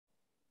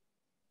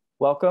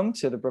Welcome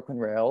to the Brooklyn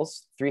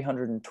Rail's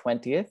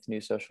 320th New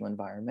Social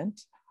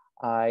Environment.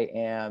 I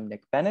am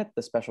Nick Bennett,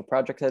 the Special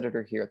Project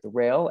Editor here at the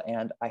Rail,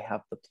 and I have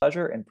the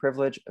pleasure and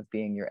privilege of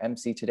being your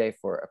MC today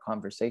for a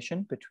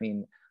conversation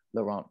between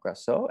Laurent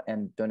Grasso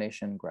and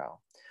Donation Grau.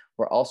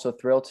 We're also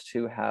thrilled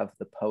to have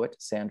the poet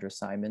Sandra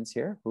Simonds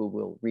here, who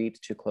will read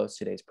to close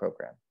today's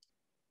program.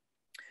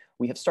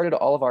 We have started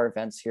all of our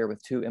events here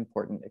with two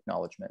important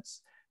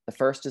acknowledgements. The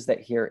first is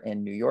that here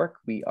in New York,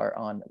 we are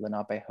on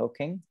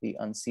Lenape-Hoking, the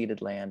unceded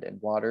land and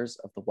waters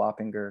of the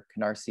Wappinger,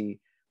 Canarsie,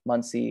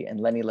 Munsee, and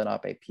Lenni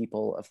Lenape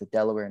people of the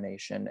Delaware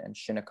Nation and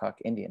Shinnecock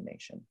Indian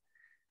Nation.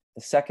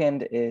 The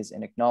second is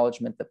an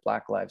acknowledgement that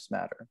Black Lives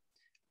Matter.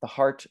 The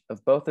heart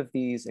of both of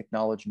these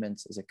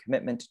acknowledgements is a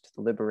commitment to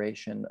the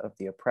liberation of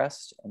the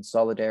oppressed and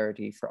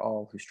solidarity for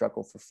all who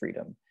struggle for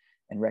freedom,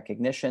 and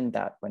recognition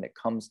that when it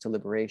comes to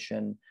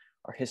liberation,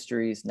 our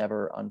histories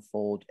never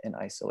unfold in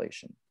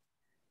isolation.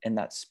 In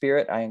that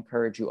spirit, I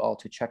encourage you all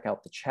to check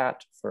out the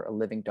chat for a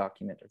living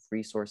document of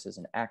resources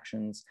and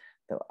actions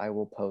that I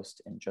will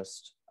post in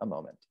just a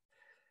moment.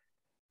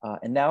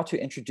 And now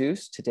to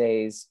introduce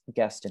today's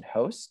guest and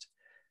host.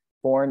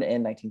 Born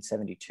in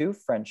 1972,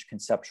 French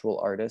conceptual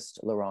artist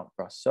Laurent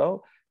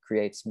Grasso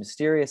creates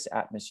mysterious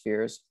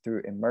atmospheres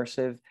through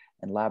immersive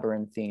and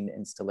labyrinthine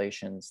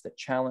installations that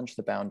challenge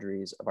the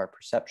boundaries of our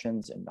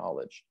perceptions and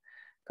knowledge.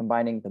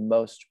 Combining the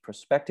most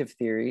prospective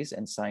theories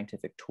and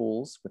scientific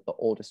tools with the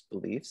oldest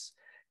beliefs,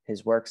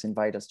 his works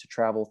invite us to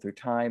travel through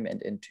time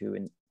and into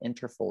an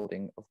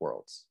interfolding of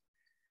worlds.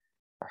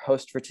 Our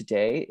host for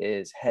today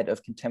is Head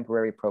of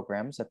Contemporary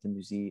Programs at the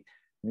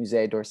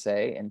Musée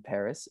d'Orsay in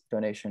Paris,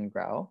 Donation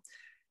Grau,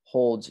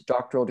 holds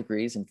doctoral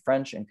degrees in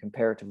French and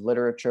comparative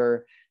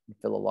literature, in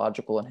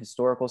philological and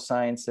historical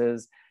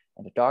sciences,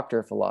 and a doctor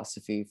of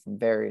philosophy from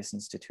various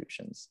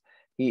institutions.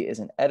 He is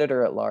an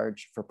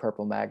editor-at-large for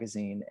Purple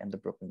Magazine and the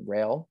Brooklyn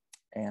Rail.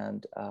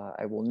 And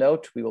I will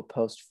note we will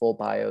post full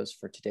bios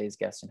for today's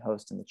guest and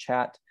host in the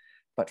chat.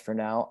 But for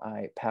now,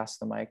 I pass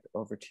the mic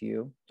over to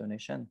you,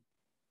 Donation.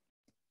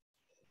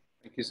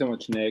 Thank you so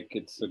much, Nick.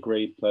 It's a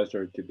great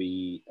pleasure to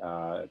be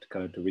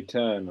to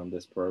return on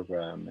this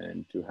program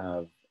and to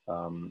have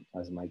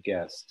as my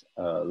guest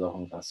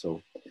Laurent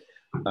Grasso.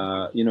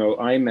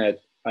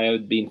 I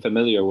had been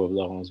familiar with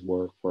Laurent's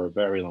work for a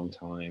very long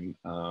time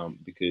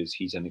because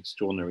he's an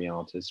extraordinary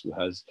artist who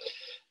has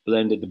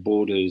blended the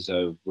borders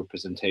of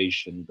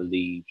representation,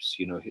 beliefs,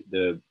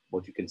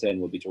 what you can say, and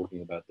we'll be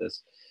talking about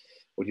this,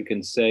 what you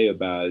can say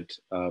about,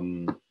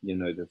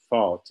 the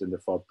thought and the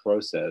thought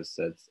process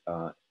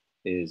that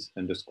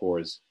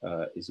underscores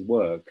his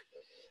work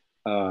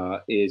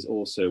is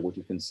also what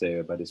you can say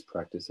about his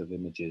practice of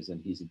images.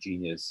 And he's a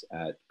genius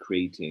at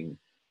creating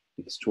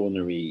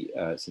extraordinary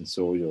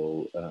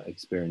sensorial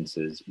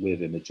experiences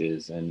with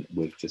images and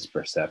with just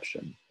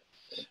perception.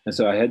 And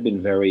so I had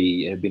been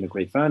a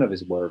great fan of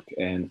his work.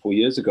 And 4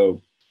 years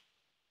ago,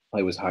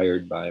 I was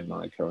hired by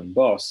my current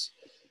boss,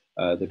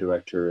 the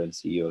director and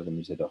CEO of the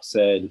Musée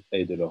d'Orsay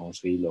et de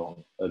l'Orangerie,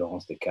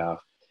 Laurence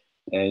Descartes.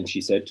 And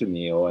she said to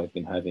me, I've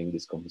been having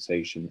this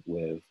conversation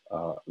with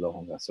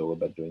Laurent Grasso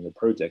about doing a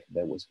project.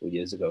 That was 4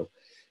 years ago.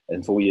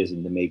 And 4 years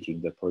in the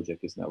making. The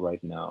project is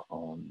right now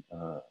on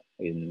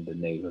in the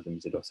nave of the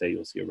Musée d'Orsay.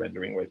 You'll see a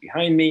rendering right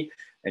behind me,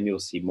 and you'll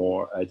see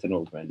more. It's an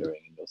old rendering,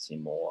 and you'll see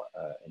more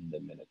in the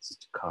minutes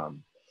to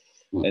come.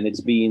 And it's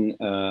been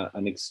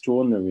an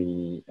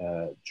extraordinary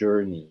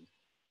journey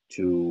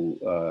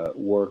to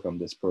work on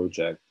this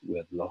project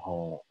with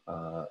Laurent,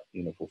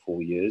 for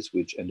 4 years,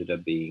 which ended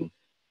up being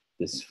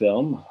this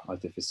film,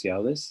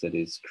 Artificialis, that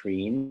is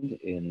screened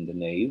in the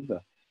nave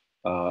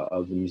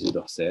of the Musée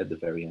d'Orsay at the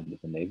very end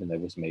of the nave, and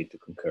that was made to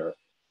concur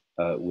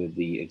with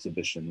the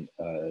exhibition,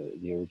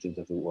 The Origins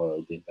of the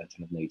World, The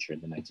Invention of Nature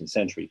in the 19th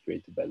Century,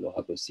 created by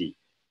Laura Bossy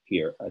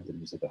here at the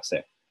Musée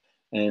d'Orsay.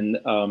 And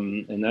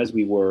as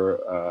we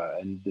were,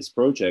 and this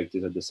project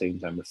is at the same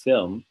time a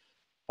film,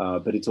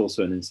 but it's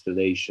also an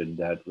installation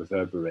that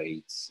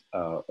reverberates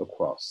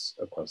across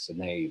the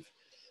nave.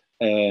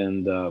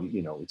 And,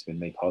 it's been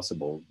made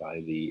possible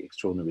by the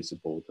extraordinary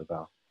support of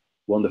our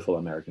wonderful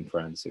American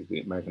friends,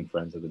 the American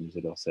friends of the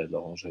Musée d'Orsay,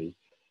 l'Orangerie.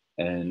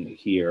 And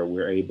here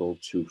we're able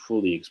to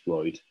fully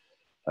exploit,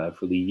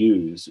 fully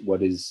use what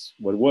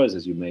was,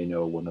 as you may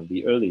know, one of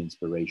the early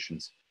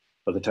inspirations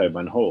for the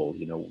turbine hole,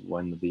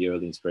 one of the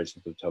early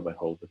inspirations for the turbine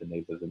hole with the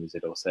nave of the Musée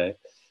d'Orsay,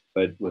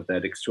 but with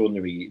that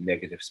extraordinary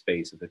negative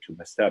space of the two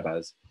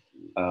mastabas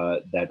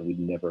that we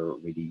never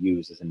really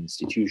used as an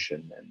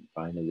institution. And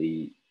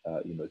finally,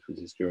 through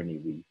this journey,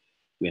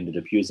 we ended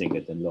up using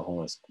it, and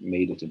Laurent has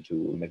made it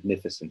into a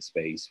magnificent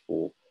space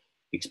for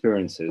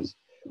experiences.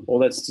 All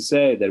that's to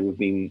say that we've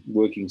been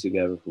working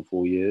together for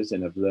 4 years,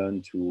 and I've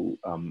learned to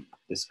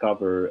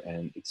discover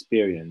and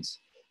experience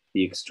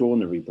the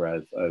extraordinary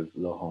breadth of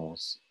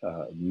Laurent's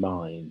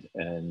mind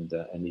and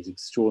his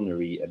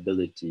extraordinary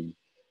ability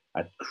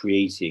at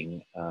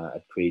creating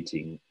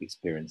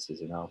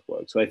experiences in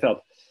artwork. So I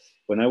felt,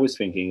 when I was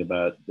thinking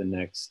about the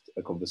next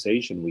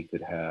conversation we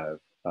could have,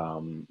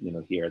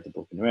 here at the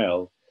Brooklyn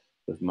Rail,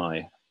 with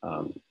my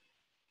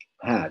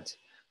hat,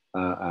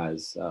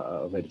 as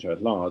of editor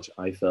at large,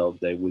 I felt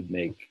they would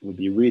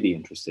be really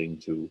interesting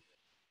to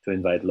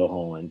invite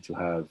Laurent and to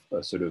have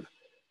a sort of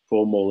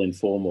formal,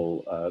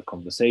 informal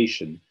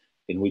conversation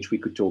in which we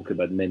could talk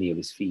about many of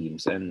his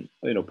themes. And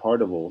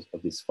part of all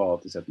of this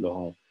thought is that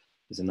Laurent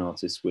is an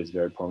artist who is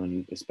very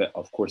prominent,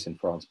 of course, in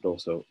France, but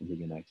also in the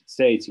United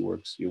States.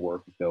 You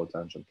work with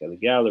the Jean Kelly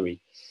Gallery,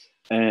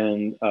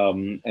 and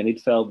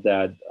it felt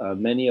that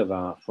many of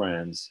our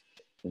friends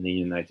in the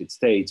United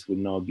States would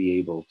not be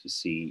able to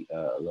see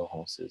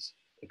Laurent's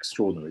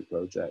extraordinary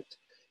project.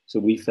 So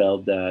we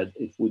felt that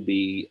it would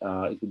be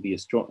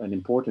an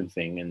important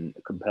thing and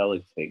a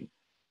compelling thing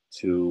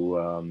to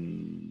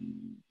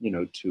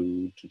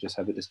to just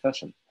have a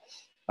discussion,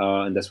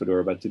 and that's what we're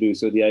about to do.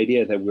 So the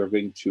idea that we're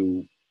going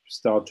to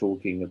start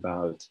talking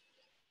about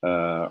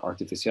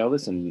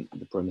Artificialis and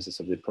the premises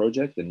of the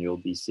project, and you'll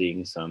be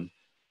seeing some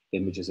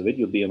images of it.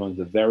 You'll be among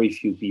the very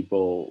few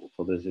people,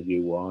 for those of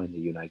you who are in the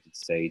United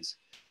States,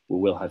 who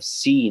will have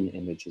seen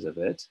images of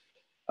it,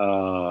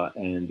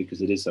 and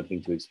because it is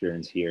something to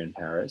experience here in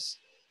Paris.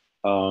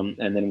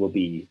 And then we'll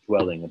be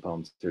dwelling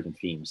upon certain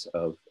themes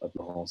of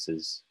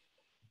Laurent's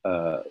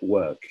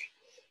work.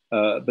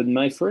 But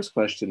my first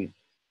question,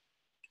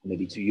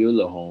 maybe to you,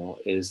 Laurent,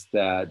 is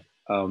that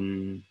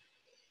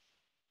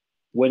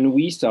when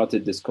we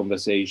started this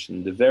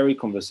conversation, the very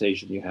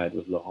conversation you had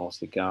with Laurent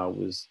Descartes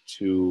was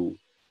to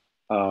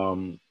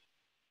and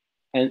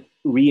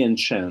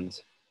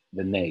re-enchant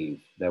the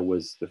nave. That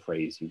was the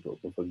phrase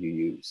both of you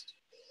used.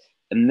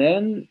 And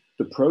then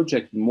the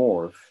project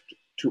morphed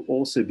to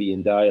also be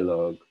in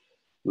dialogue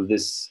with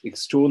this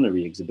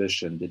extraordinary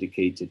exhibition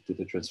dedicated to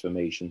the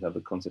transformations of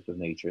the concept of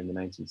nature in the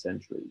 19th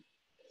century.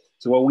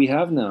 So what we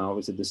have now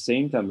is at the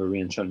same time a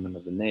re-enchantment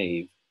of the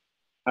nave,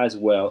 as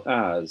well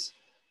as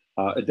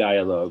a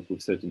dialogue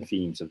with certain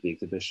themes of the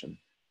exhibition.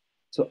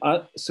 So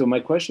my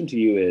question to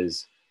you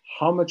is,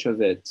 how much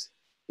of it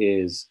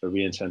is a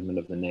re-enchantment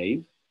of the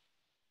nave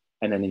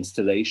and an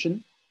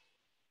installation?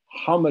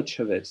 How much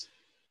of it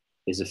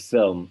is a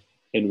film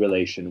in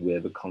relation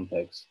with the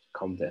context,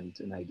 content,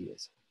 and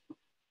ideas?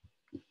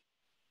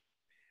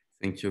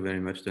 Thank you very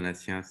much,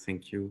 Donatien.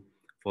 Thank you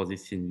for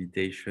this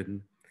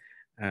invitation.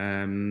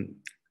 The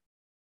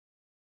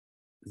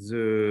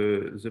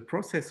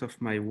process of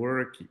my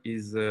work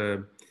is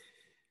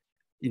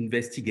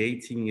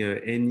investigating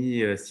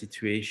any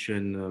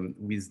situation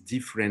with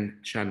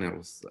different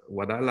channels.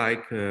 What I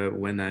like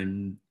when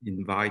I'm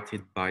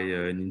invited by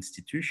an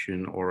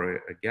institution or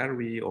a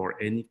gallery or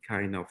any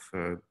kind of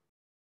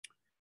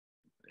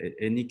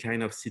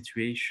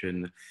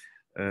situation,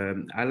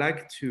 I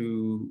like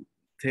to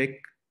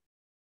take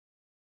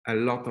a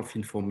lot of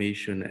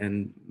information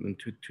and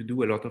to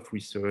do a lot of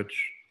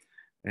research.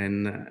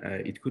 And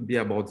it could be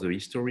about the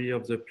history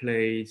of the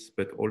place,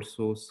 but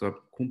also some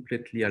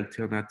completely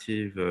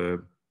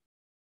alternative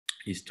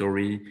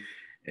history.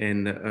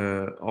 And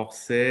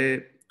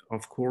Orsay,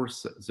 of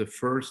course, the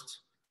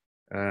first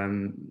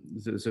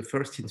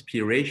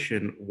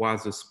inspiration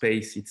was the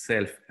space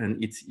itself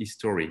and its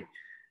history.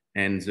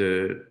 And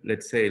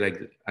let's say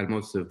like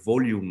almost the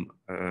volume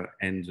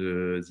and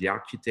the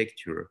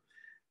architecture.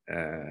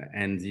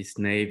 And this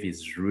nave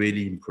is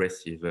really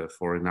impressive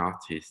for an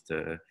artist.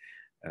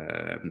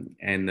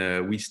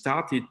 And we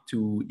started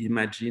to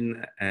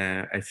imagine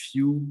a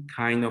few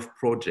kind of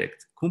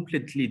projects,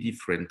 completely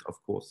different,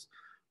 of course,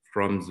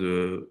 from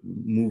the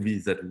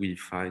movies that we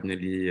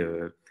finally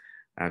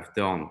have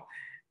done.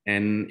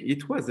 And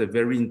it was a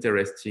very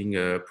interesting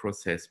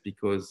process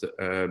because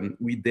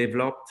we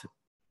developed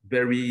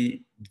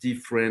very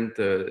different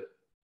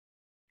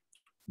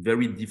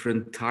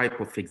type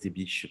of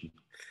exhibition.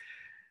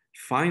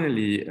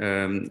 Finally,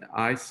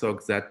 I saw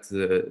that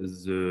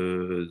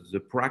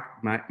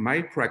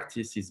my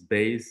practice is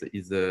based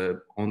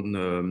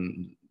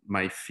on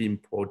my film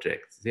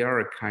projects. They are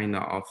a kind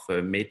of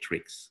a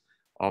matrix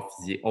of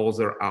the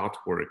other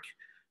artwork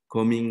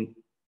coming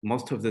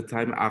most of the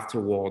time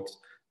afterwards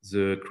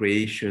the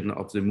creation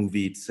of the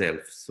movie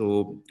itself.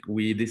 So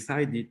we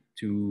decided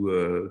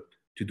to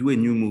do a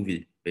new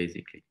movie,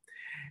 basically.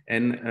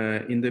 And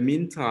in the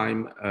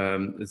meantime,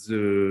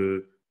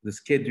 the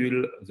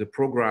schedule, the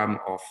program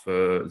of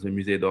the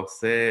Musée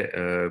d'Orsay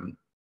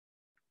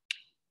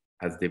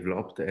has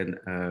developed, and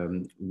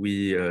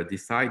we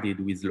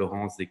decided with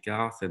Laurent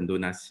Descartes and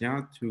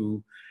Donatien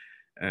to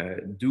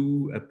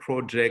do a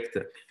project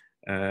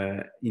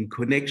in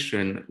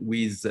connection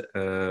with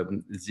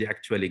the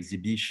actual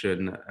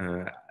exhibition,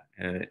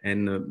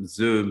 and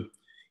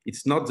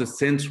it's not the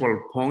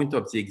central point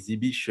of the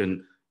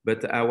exhibition,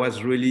 but I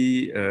was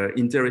really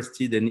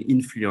interested and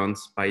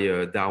influenced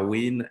by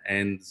Darwin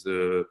and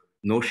the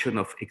notion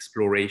of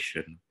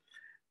exploration.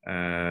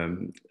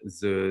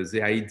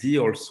 The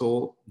idea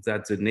also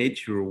that the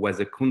nature was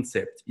a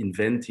concept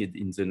invented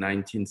in the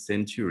 19th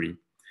century,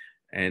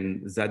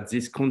 and that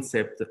this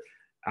concept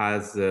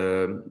has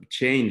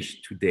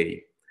changed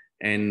today.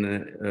 And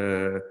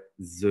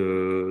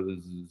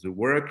the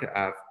work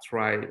I've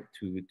tried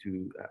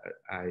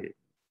I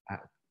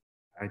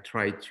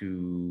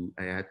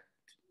had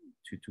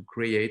to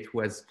create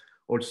was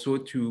also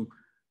to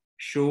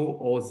show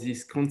how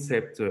this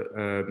concept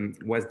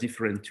was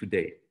different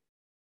today.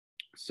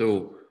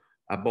 So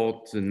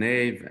about the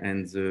nave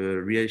and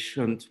the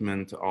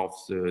reenchantment of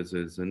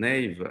the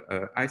nave,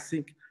 I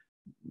think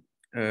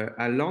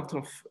a lot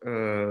of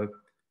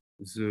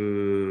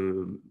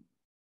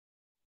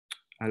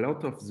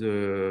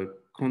the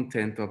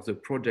content of the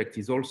project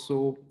is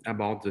also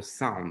about the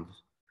sound.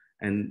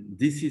 And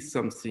this is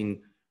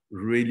something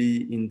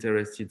really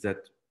interesting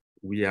that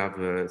we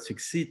have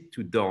succeeded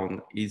to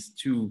done, is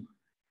to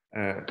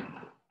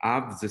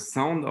have the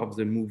sound of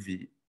the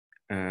movie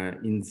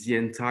in the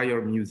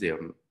entire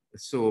museum.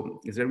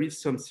 So there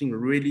is something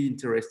really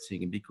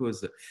interesting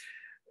because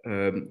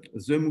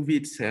the movie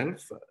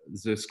itself,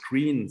 the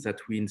screen that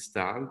we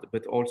installed,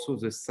 but also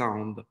the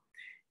sound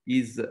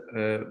is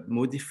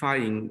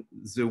modifying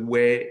the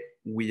way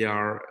we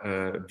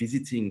are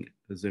visiting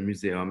the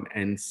museum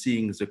and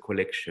seeing the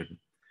collection.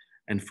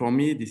 And for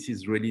me, this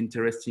is really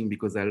interesting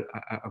because I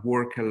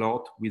work a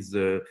lot with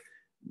the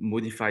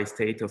modified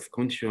state of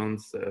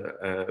conscience.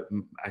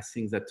 I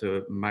think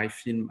that my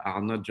films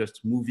are not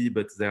just movie,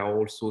 but they are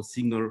also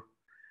signal.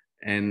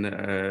 And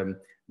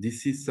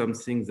this is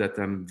something that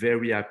I'm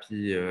very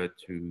happy to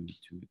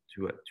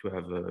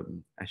have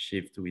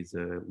achieved with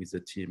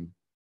the team.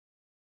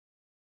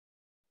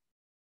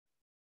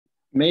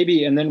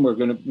 Maybe, and then we're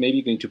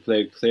maybe going to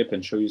play a clip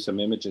and show you some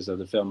images of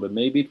the film, but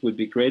maybe it would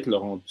be great,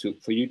 Laurent,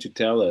 for you to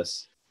tell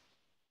us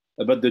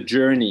about the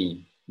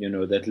journey, you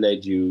know, that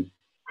led you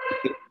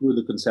through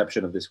the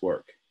conception of this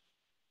work.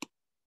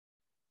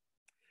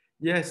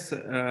 Yes,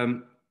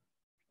 as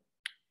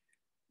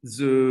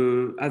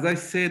I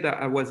said,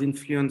 I was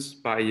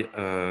influenced by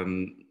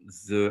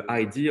the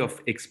idea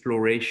of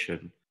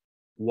exploration.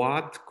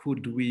 What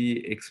could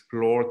we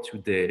explore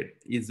today?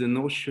 Is the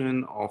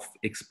notion of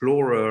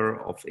explorer,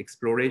 of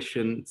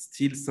exploration,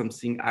 still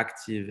something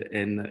active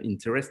and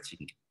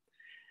interesting?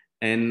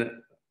 And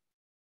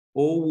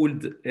how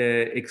would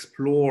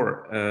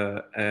explore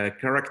a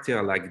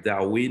character like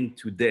Darwin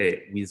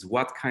today with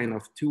what kind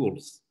of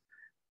tools?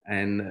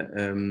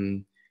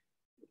 And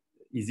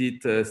is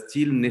it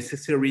still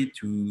necessary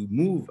to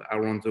move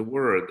around the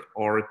world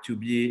or to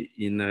be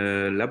in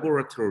a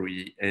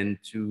laboratory and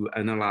to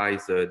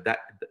analyze that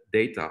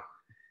data?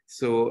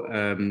 So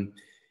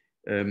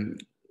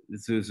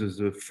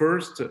the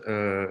first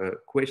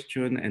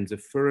question and the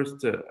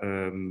first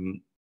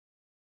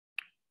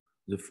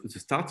the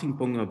starting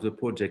point of the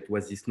project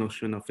was this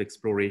notion of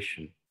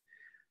exploration.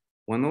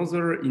 One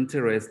other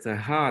interest I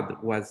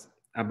had was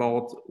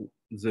about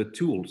the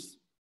tools.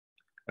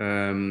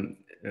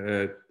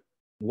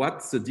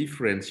 What's the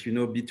difference, you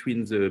know,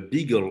 between the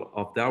beagle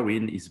of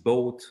Darwin, his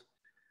boat,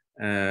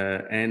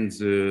 and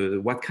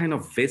what kind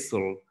of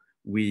vessel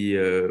we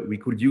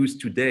could use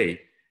today,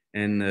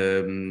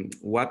 and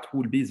what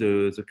would be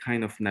the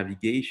kind of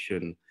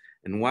navigation,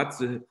 and what's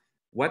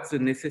the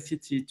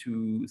necessity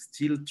to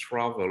still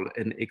travel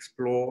and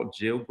explore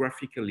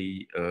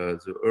geographically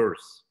the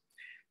Earth.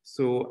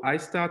 So I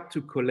start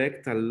to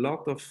collect a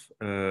lot of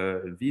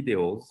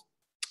videos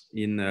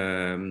in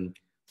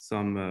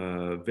some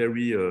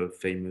very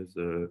famous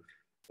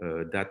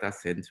data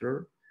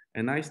center.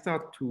 And I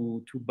start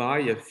to buy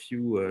a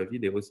few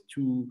videos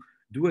to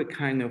do a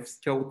kind of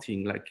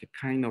scouting, like a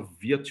kind of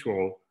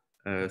virtual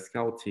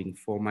scouting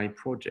for my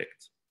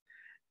project.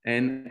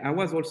 And I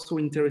was also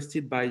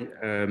interested by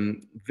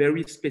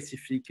very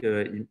specific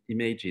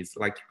images.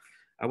 Like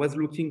I was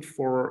looking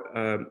for,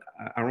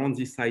 around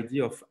this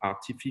idea of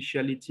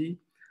artificiality,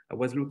 I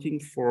was looking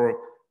for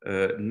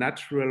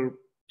natural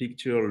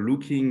picture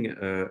looking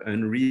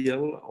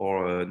unreal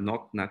or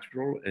not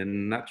natural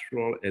and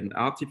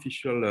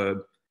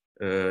artificial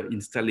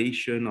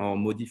installation or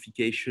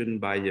modification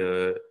by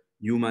a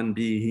human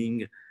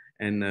being.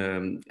 And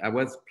I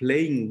was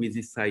playing with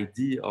this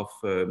idea of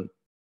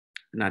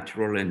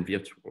natural and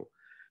virtual.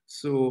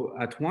 So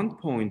at one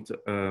point,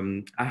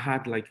 I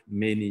had like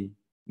many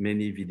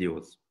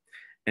videos,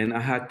 and I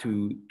had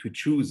to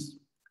choose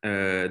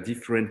a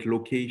different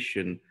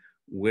location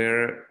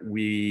where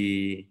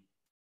we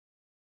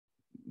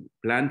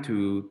plan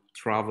to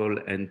travel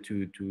and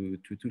to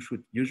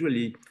shoot.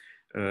 Usually,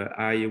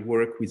 I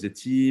work with a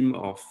team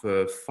of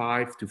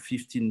 5 to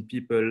 15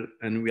 people,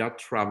 and we are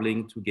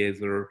traveling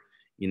together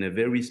in a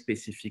very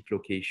specific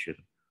location.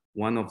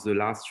 One of the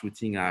last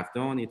shooting I've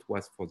done, it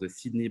was for the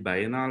Sydney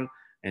Biennale,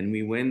 and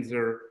we went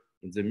there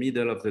in the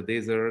middle of the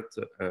desert,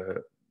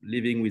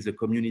 living with the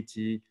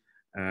community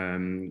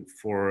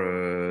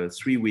for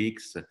 3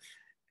 weeks.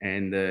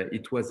 And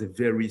it was a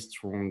very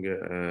strong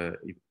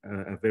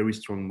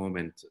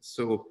moment.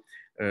 So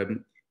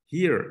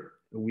here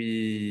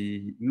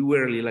we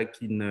were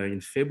like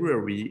in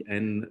February,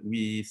 and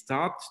we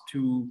start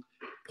to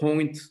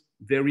point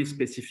very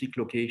specific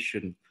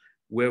location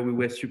where we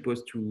were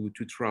supposed to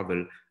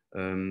travel,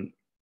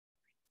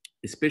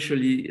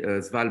 especially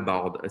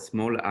Svalbard, a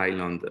small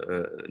island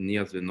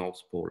near the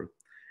North Pole.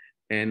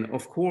 And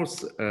of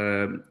course,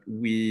 the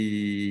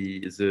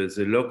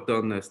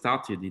lockdown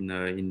started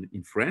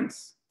in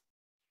France.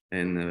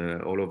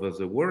 and all over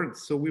the world.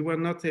 So we were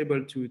not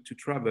able to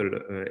travel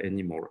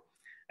anymore.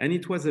 And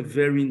it was a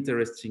very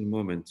interesting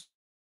moment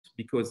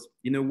because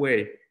in a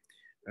way,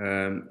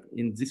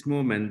 in this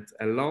moment,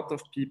 a lot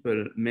of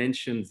people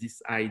mentioned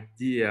this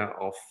idea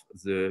of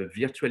the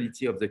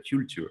virtuality of the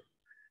culture.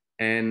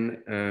 And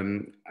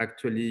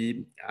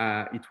actually,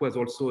 it was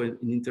also an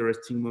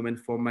interesting moment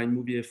for my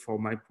movie, for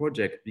my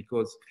project,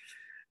 because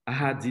I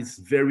had this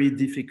very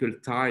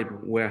difficult time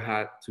where I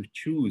had to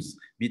choose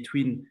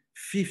between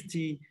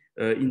 50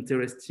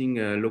 interesting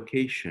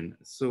locations.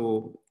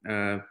 So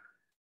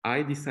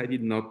I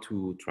decided not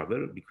to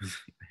travel because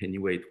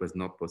anyway, it was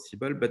not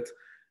possible, but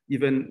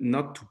even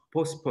not to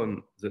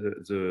postpone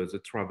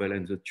the travel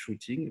and the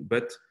shooting,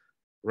 but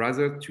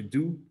rather to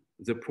do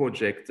the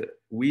project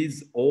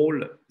with all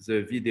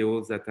the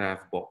videos that I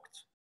have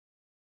booked.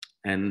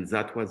 And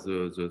that was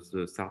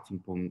the starting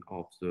point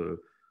of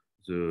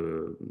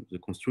the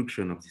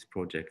construction of this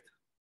project.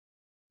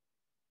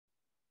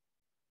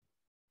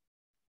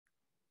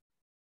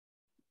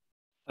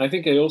 I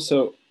think I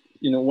also,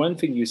 one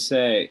thing you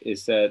say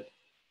is that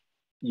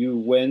you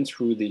went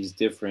through these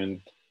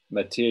different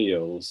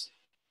materials,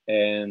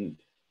 and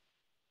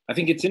I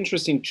think it's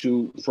interesting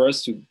for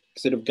us to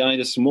sort of guide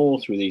us more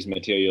through these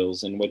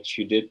materials and what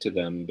you did to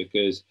them,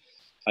 because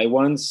I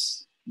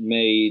once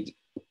made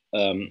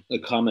a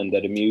comment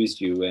that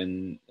amused you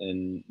and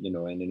in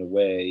a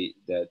way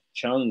that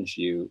challenged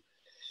you,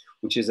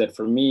 which is that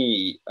for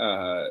me,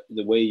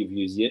 the way you've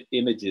used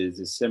images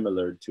is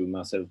similar to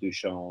Marcel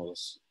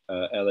Duchamp's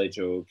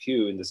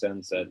LHOQ, in the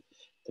sense that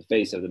the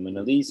face of the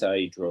Mona Lisa,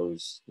 he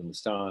draws the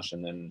moustache,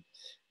 and then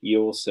he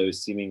also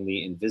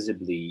seemingly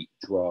invisibly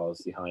draws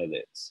the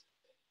eyelids.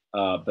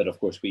 But of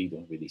course, we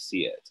don't really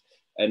see it.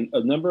 And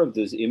a number of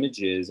those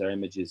images are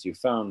images you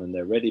found, and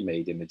they're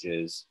ready-made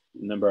images.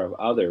 A number of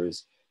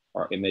others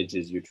are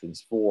images you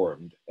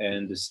transformed.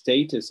 And the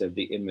status of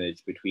the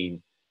image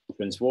between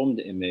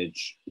transformed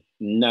image,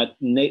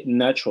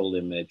 natural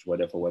image,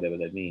 whatever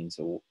that means,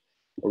 or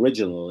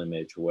original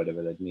image, or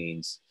whatever that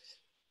means,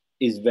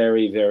 is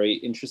very, very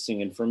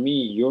interesting. And for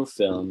me, your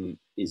film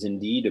is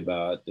indeed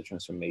about the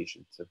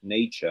transformations of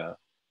nature,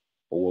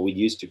 or what we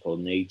used to call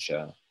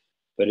nature,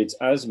 but it's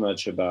as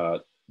much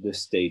about the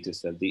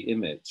status of the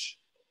image.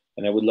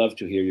 And I would love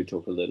to hear you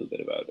talk a little bit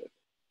about it.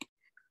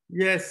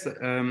 Yes,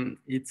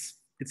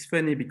 it's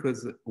funny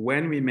because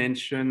when we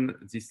mention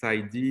this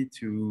idea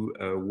to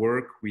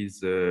work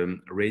with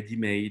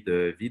ready-made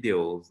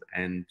videos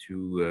and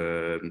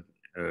to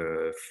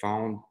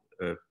found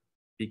a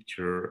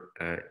picture,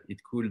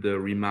 it could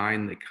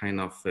remind a kind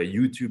of a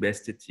YouTube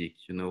aesthetic,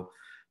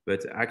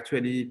 but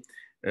actually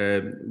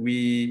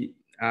we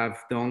have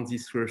done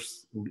this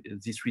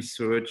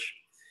research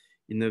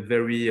in a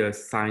very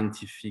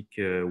scientific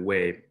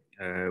way.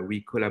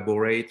 We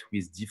collaborate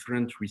with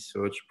different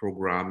research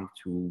programs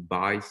to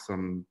buy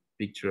some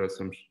pictures,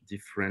 some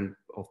different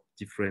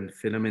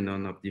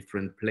phenomenon of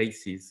different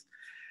places.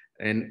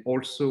 And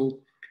also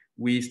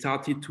we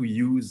started to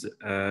use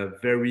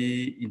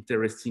very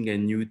interesting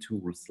and new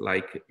tools.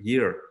 Like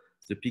here,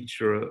 the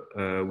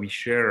picture we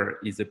share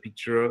is a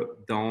picture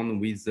done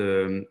with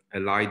a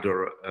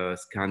LiDAR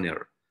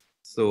scanner.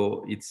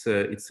 So it's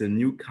a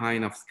new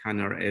kind of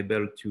scanner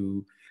able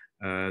to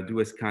do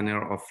a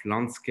scanner of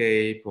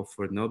landscape, of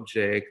an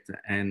object,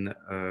 and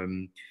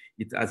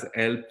it has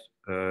helped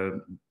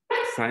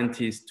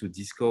scientists to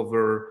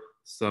discover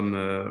some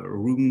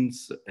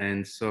rooms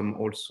and some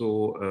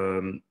also,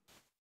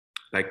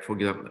 like for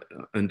example,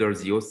 under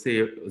the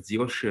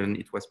ocean,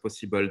 it was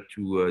possible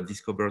to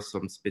discover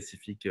some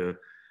specific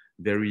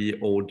very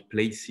old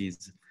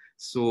places.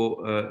 So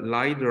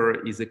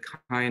LiDAR is a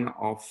kind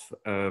of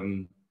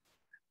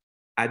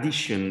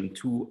addition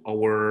to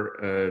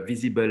our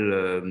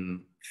visible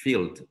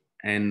field.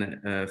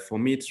 And for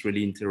me, it's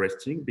really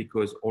interesting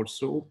because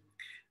also,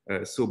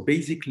 so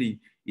basically,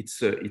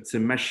 it's a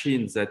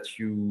machine that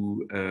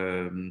you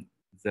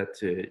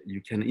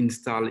can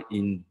install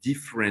in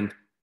different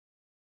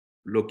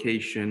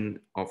location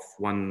of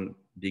one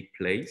big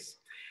place.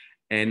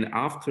 And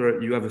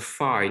after you have a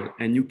file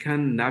and you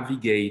can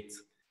navigate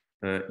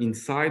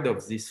inside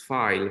of this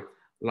file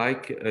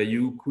like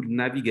you could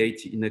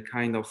navigate in a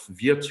kind of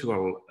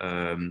virtual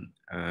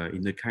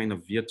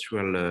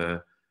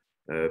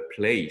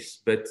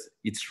place, but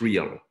it's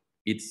real.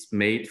 It's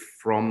made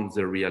from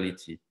the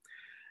reality.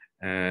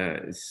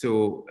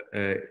 So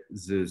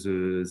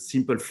the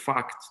simple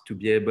fact to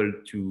be able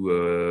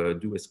to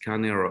do a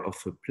scanner of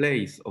a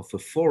place, of a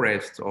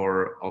forest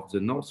or of the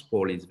North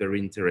Pole is very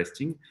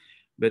interesting,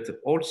 but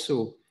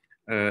also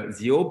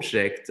the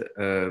object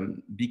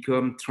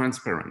become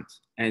transparent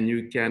and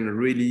you can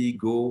really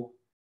go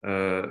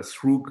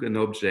through an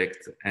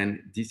object.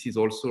 And this is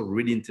also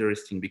really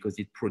interesting because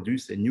it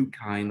produces a new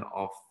kind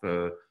of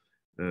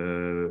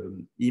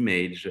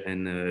image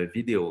and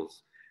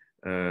videos.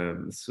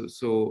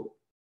 So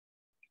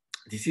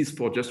this is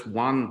for just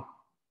one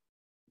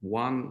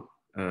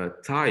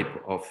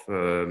type of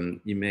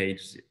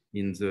image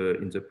in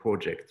the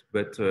project,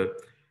 but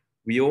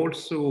We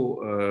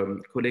also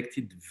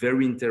collected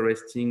very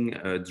interesting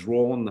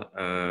drone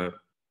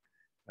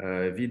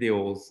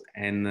videos,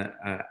 and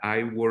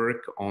I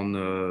work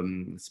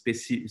on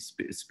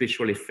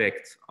special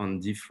effects on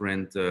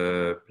different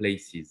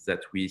places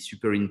that we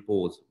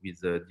superimpose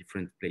with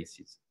different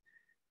places.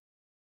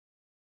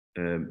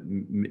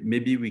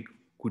 Maybe we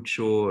could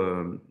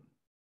show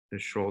a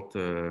short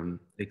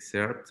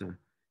excerpt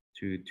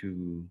to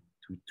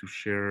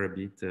share a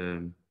bit.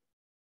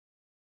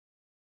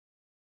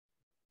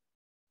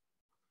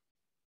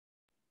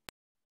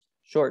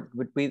 Sure.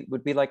 Would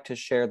we like to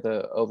share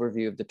the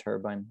overview of the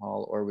turbine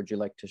hall, or would you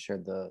like to share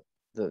the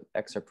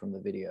excerpt from the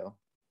video?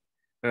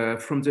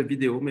 From the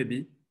video,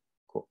 maybe.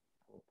 Cool.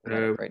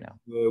 Right now.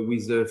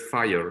 With the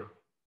fire.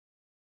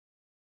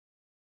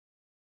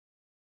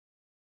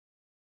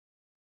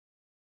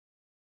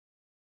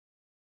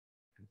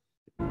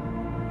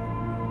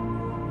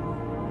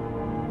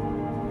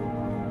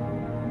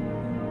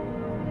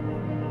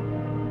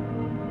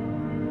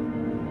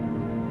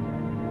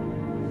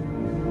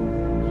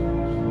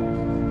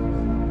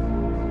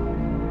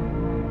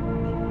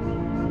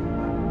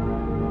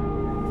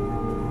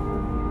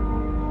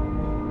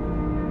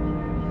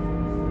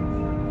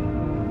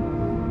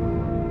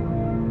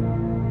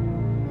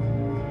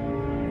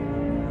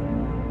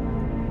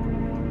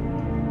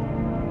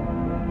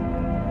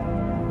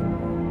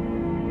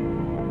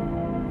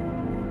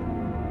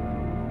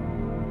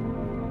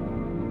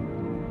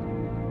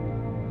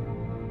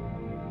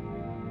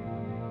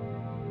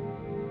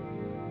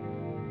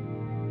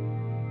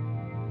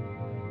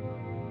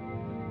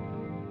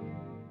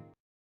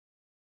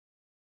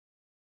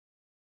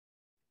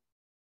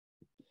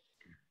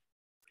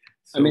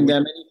 I mean, there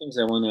are many things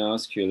I want to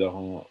ask you,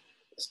 Laurent,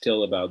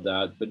 still about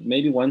that. But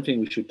maybe one thing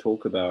we should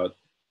talk about,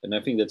 and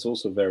I think that's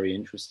also very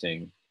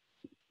interesting,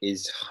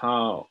 is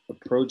how a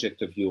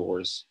project of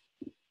yours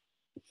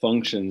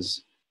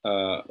functions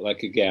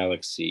like a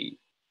galaxy,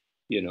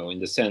 you know, in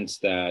the sense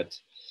that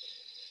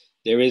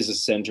there is a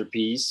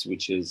centerpiece,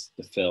 which is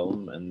the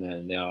film, and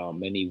then there are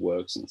many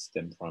works that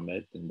stem from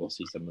it, and we'll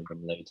see some of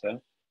them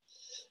later.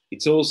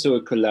 It's also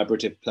a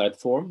collaborative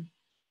platform,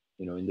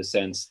 you know, in the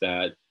sense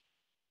that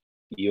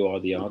you are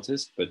the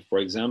artist. But for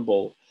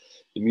example,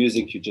 the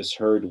music you just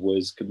heard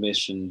was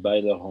commissioned by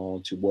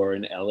Laurent to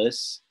Warren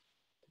Ellis,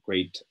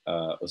 great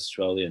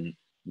Australian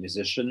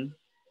musician.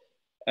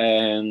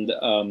 And,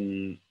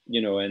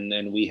 you know,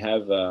 and we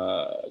have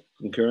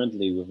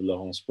concurrently with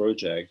Laurent's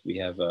project, we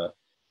have a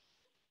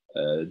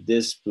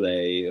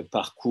display, a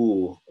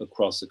parcours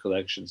across the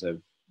collections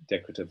of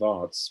decorative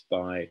arts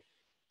by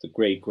the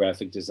great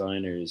graphic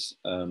designers,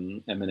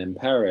 M&M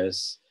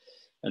Paris.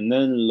 And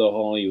then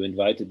Laurent, you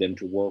invited them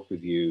to work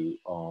with you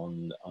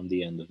on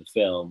the end of the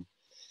film,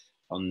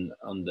 on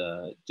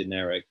the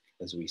generic,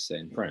 as we say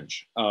in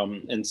French.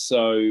 And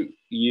so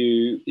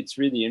it's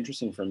really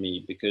interesting for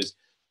me because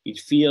it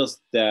feels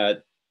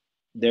that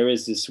there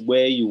is this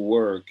way you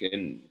work,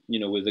 and you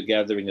know, with the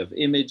gathering of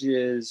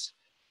images,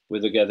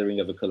 with the gathering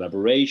of a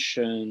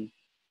collaboration,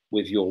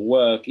 with your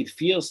work, it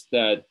feels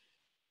that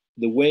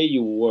the way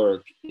you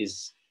work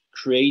is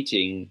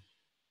creating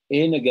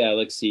in a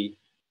galaxy,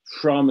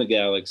 from a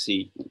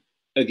galaxy,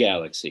 a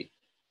galaxy.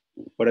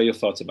 What are your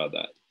thoughts about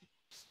that?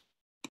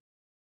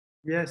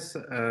 Yes,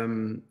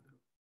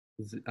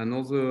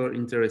 another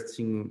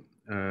interesting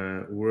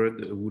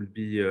word would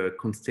be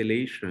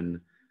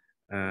constellation.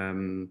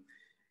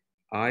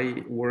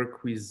 I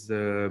work with,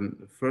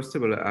 first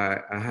of all,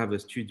 I have a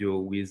studio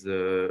with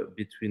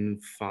between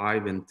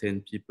 5 and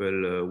 10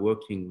 people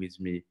working with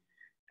me.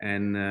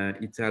 And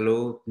it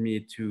allowed me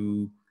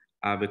to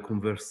have a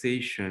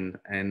conversation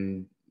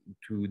and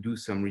to do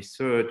some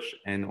research,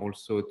 and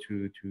also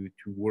to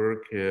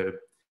work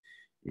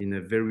in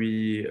a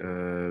very,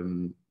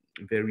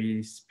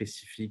 very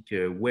specific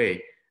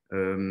way.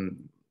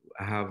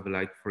 I have,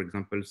 like, for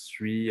example,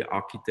 3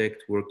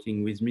 architects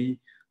working with me.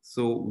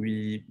 So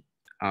we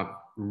have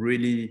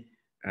really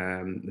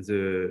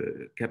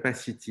the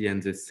capacity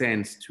and the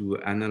sense to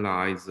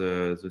analyze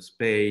the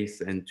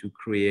space and to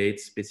create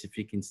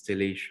specific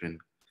installation.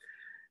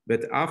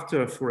 But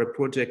after, for a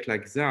project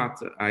like that,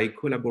 I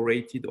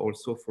collaborated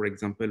also, for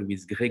example,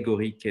 with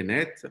Gregory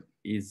Kenneth.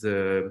 He's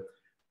a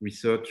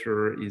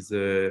researcher, is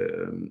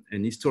an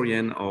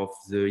historian of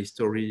the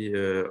history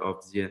of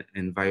the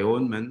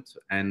environment.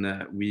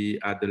 And we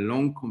had a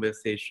long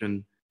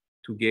conversation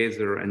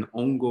together, an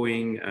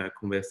ongoing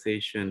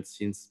conversation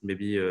since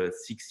maybe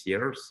 6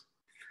 years.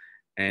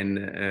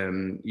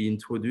 And he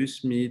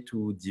introduced me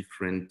to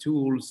different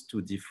tools,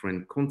 to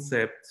different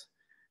concepts.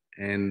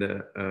 And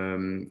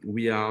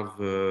we have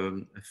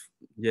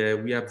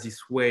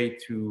this way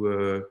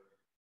to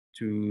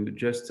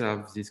just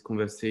have this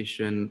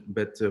conversation,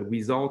 but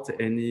without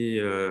any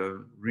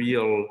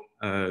real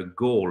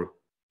goal.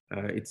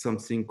 It's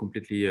something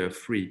completely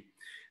free.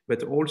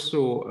 But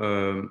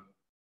also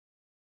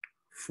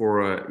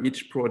for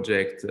each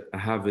project, I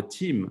have a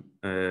team,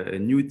 a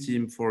new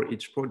team for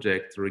each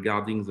project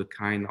regarding the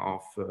kind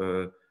of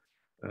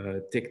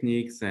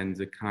techniques and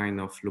the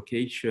kind of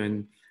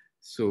location.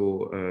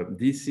 So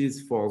this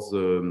is for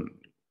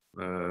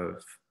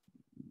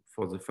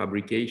the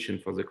fabrication,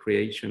 for the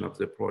creation of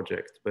the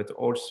project, but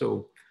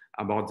also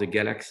about the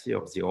galaxy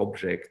of the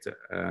object.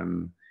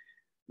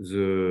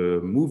 The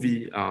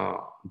movie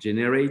are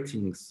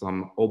generating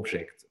some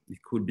object.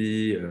 It could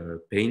be a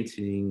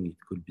painting, it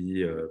could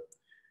be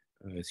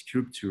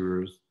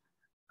sculptures,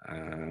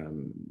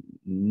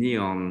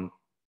 neon,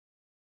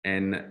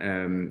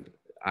 and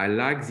I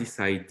like this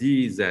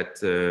idea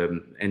that,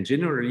 and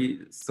generally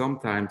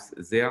sometimes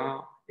they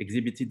are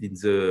exhibited in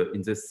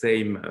the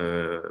same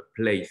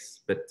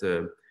place, but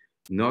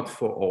not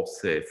for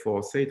Orsay.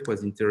 For Orsay, it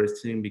was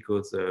interesting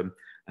because I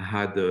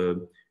had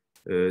 3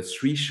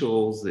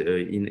 shows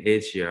in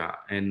Asia,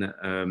 and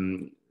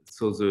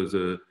so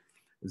the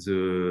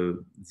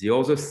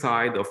other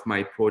side of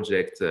my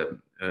project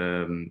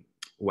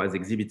was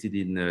exhibited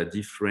in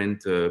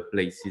different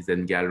places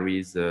and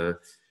galleries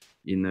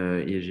in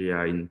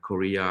Asia, in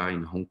Korea,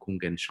 in Hong Kong,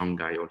 and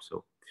Shanghai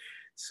also.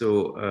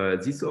 So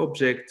this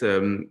object,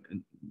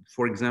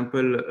 for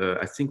example,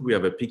 I think we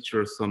have a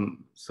picture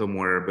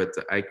somewhere, but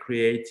I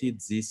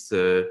created this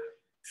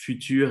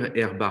Future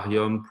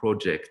Herbarium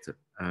project.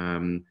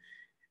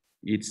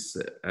 It's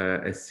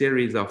a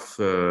series of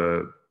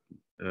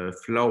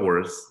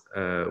flowers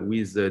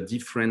with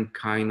different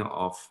kind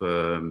of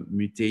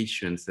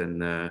mutations,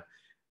 and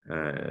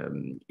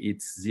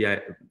it's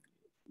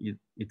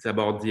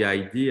about the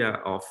idea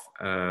of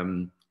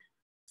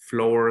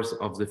flowers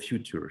of the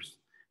futures.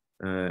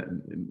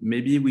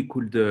 Maybe we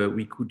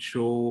could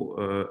show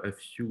a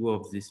few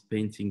of these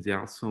paintings. They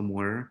are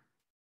somewhere.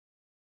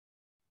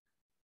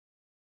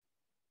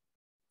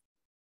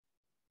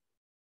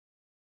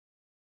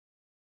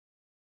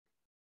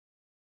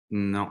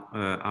 No,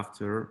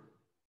 after.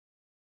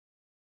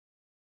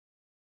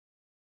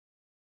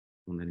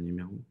 On a le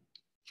numéro.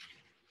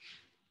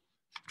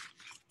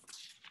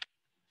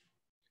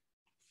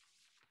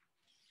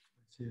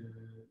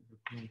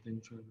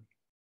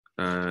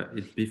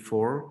 It's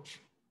before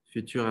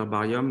Future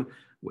Herbarium.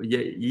 Yeah,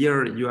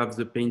 here you have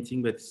the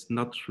painting, but it's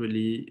not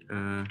really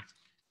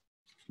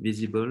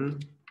visible.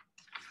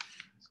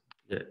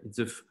 Yeah, it's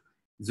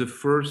the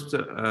first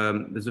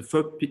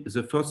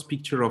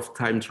picture of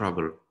time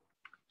travel.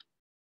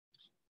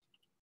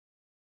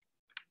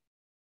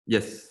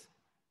 Yes,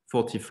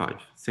 45.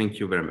 Thank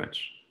you very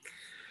much.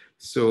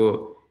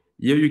 So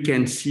here you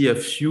can see a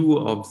few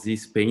of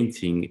these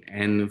paintings,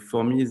 and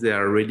for me, they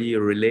are really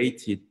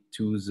related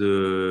to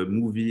the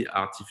movie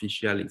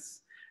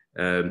Artificialis.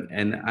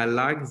 And I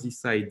like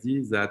this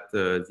idea that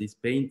this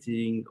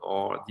painting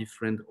or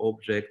different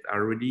objects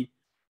are really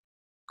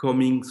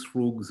coming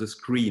through the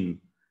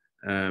screen.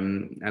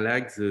 I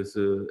like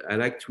to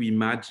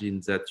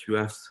imagine that you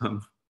have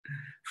some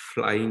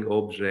flying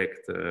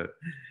object,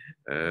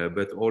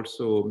 but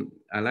also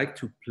I like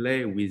to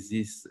play with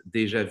this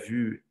déjà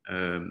vu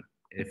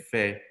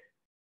effect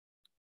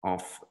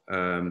of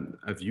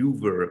a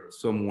viewer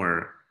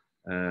somewhere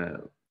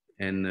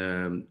and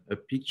a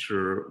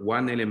picture,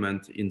 one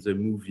element in the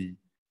movie,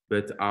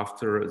 but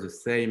after the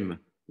same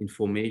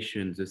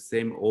information, the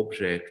same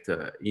object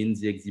in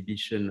the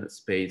exhibition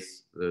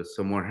space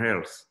somewhere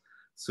else.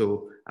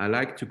 So I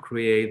like to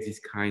create this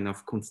kind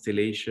of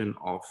constellation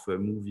of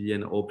movie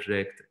and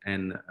object,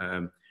 and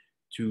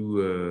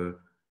to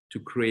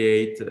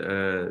create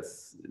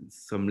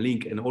some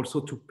link, and also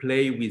to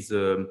play with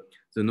the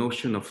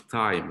notion of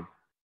time,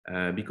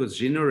 because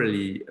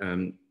generally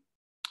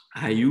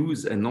I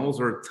use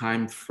another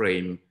time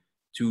frame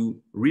to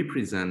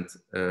represent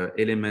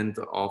element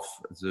of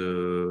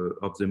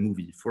the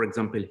movie. For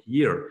example,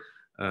 here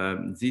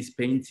these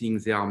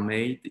paintings, they are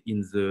made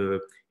in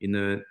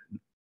a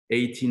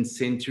 18th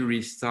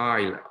century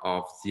style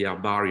of the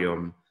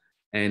herbarium,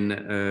 and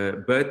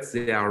but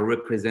they are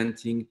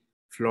representing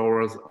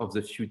flowers of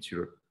the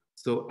future.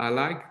 So I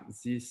like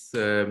this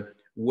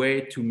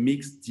way to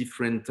mix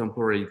different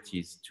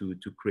temporalities to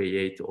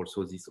create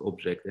also this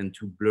object, and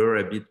to blur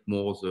a bit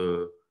more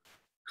the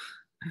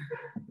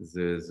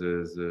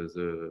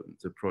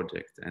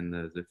project and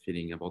the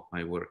feeling about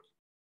my work.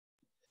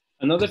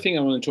 Another thing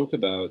I want to talk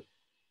about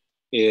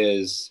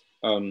is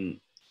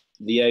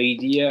the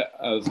idea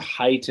of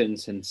heightened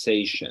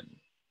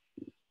sensation,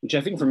 which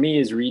I think for me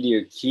is really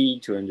a key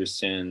to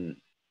understand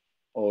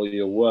all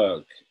your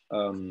work.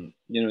 You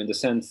know, in the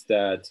sense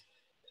that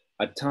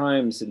at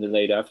times in the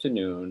late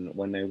afternoon,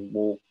 when I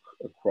walk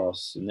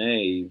across the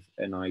nave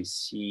and I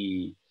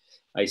see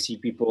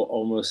people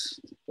almost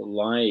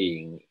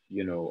lying,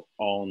 you know,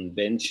 on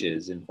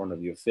benches in front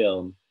of your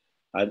film,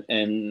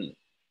 and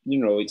you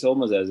know, it's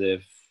almost as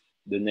if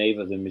the nave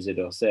of the Musée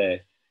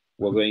d'Orsay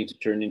were going to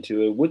turn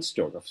into a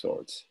Woodstock of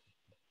sorts,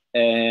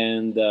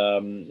 and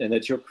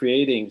that you're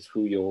creating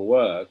through your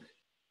work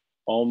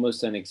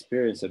almost an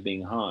experience of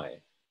being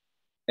high,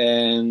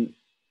 and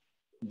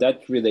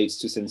that relates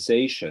to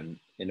sensation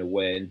in a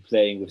way, and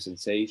playing with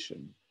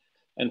sensation.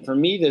 And for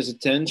me, there's a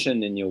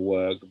tension in your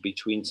work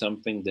between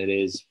something that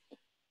is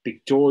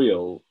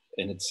pictorial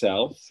in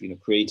itself, you know,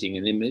 creating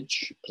an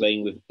image,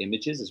 playing with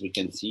images, as we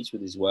can see through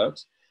these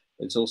works,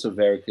 It's also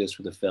very clear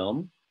through the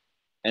film.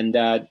 And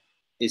that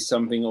is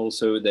something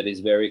also that is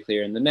very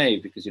clear in the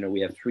nave, because, you know,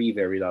 we have 3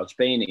 very large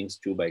paintings,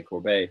 2 by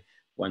Courbet,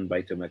 1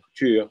 by Thomas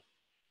Couture,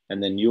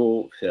 and then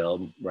your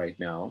film right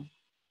now.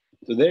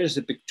 So there's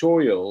a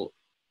pictorial,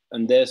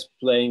 and there's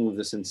playing with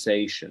the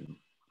sensation,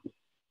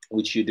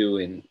 which you do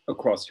in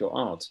across your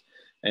art.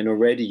 And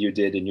already you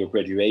did in your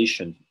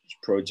graduation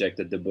project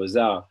at the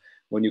Beaux-Arts,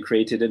 when you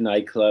created a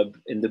nightclub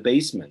in the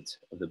basement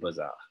of the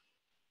Beaux-Arts.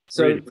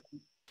 So really?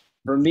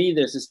 For me,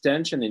 there's this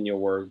tension in your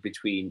work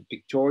between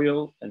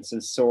pictorial and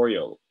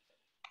sensorial.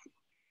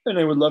 And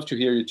I would love to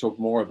hear you talk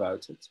more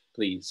about it,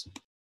 please.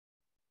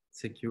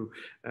 Thank you.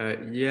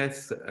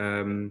 Yes,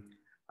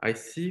 I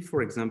see,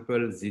 for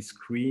example, the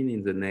screen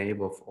in the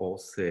nave of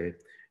Orsay.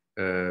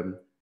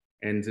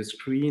 And the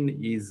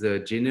screen is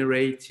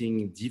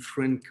generating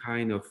different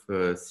kind of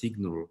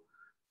signal.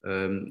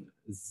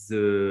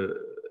 The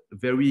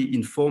very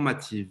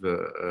informative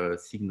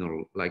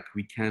signal, like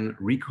we can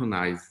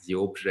recognize the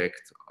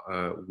object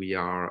we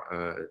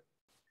are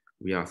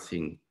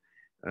seeing.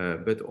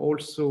 But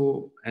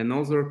also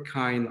another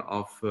kind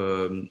of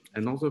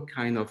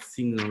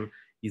signal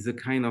is a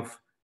kind of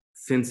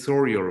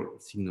sensorial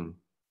signal.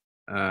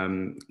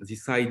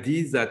 This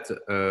idea that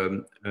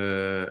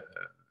a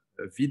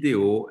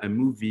video, a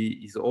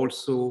movie is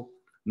also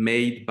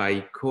made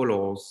by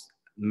colors,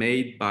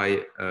 made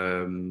by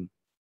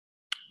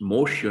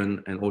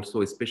motion, and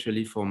also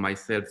especially for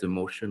myself, the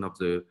motion of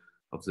the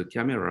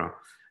camera,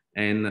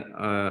 and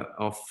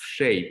of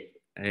shape.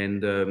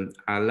 And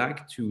I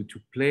like to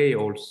play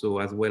also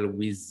as well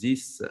with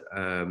this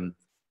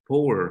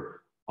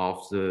power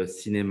of the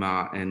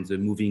cinema and the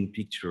moving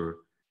picture.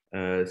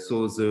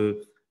 So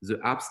the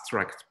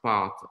abstract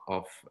part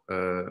of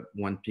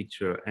one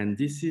picture, and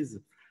this is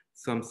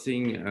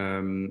something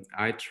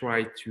I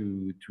try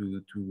to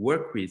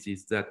work with,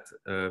 is that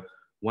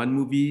one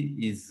movie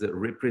is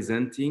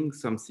representing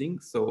something,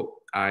 so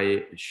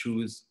I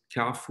choose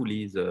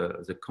carefully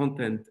the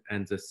content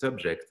and the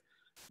subject,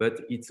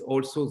 but it's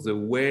also the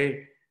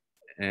way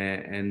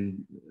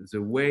and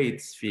the way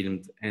it's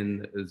filmed,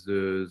 and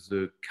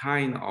the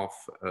kind of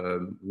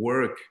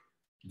work.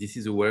 This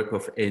is a work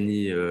of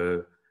any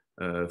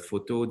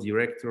photo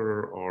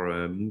director or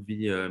a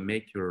movie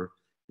maker,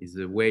 is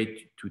a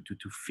way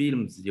to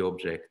film the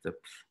object.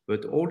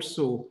 But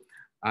also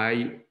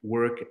I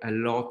work a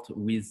lot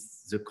with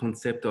the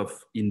concept of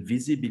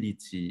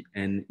invisibility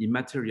and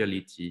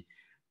immateriality.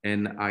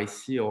 And I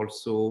see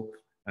also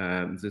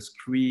the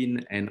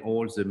screen and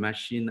all the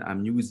machine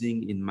I'm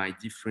using in my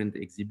different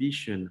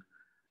exhibition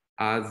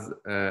as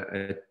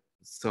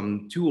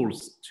some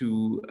tools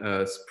to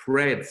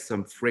spread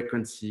some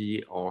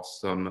frequency or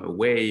some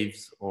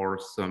waves or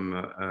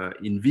some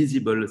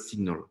invisible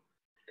signal.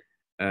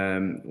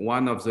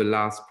 One of the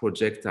last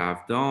projects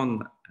I've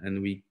done,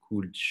 and we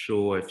could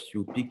show a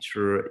few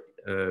pictures,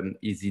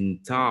 is in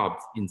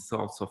Tarbes, in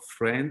south of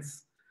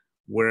France,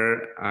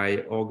 where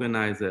I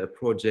organize a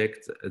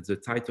project. The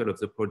title of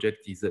the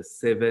project is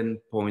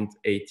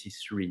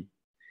 7.83.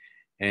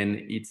 And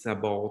it's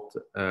about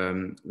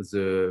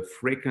the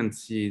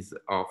frequencies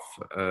of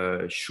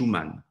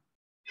Schumann.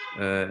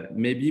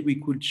 Maybe we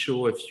could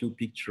show a few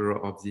pictures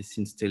of this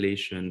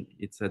installation.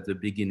 It's at the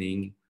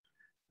beginning.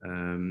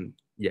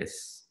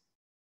 Yes.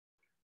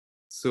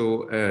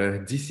 So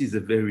this is a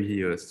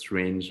very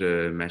strange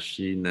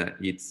machine.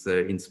 It's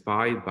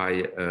inspired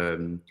by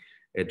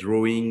a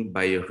drawing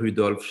by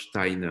Rudolf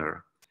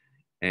Steiner.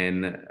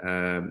 And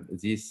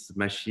this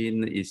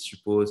machine is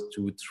supposed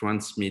to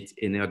transmit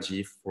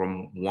energy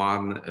from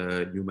one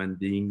human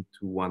being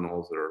to one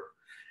other.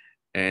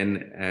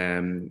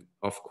 And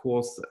of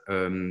course,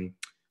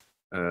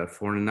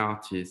 for an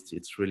artist,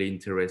 it's really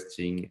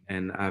interesting.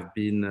 And I've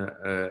been,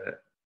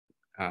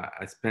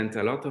 I spent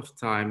a lot of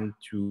time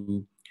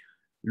to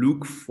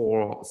look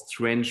for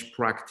strange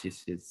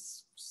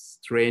practices,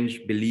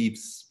 strange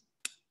beliefs,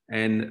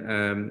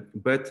 and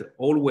but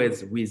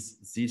always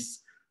with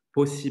this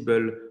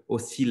possible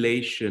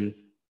oscillation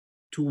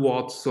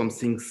towards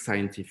something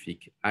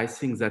scientific. I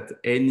think that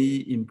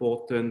any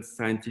important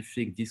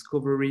scientific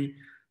discovery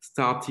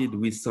started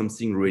with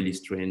something really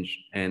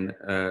strange and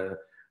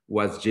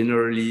was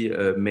generally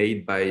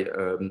made by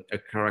a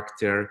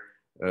character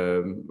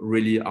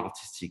really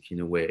artistic in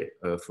a way.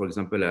 For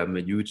example, I'm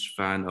a huge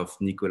fan of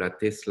Nikola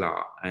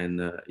Tesla, and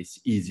it's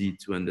easy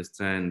to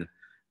understand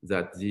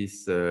that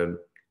this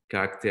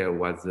character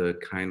was a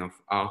kind of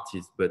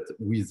artist, but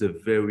with a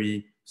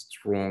very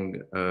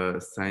strong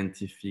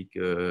scientific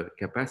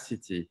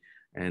capacity,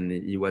 and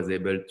he was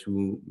able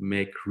to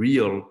make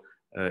real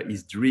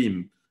his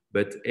dream.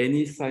 But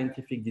any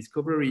scientific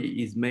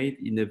discovery is made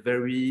in a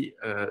very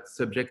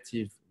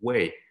subjective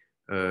way.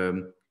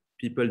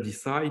 People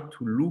decide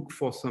to look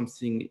for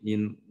something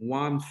in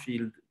one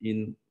field,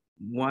 in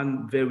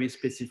one very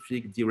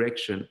specific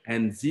direction,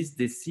 and this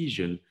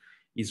decision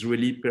is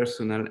really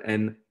personal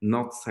and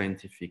not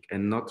scientific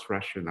and not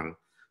rational.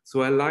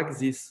 So I like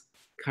this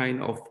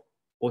kind of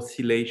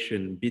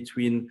oscillation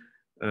between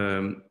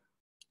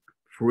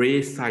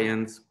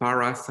pre-science,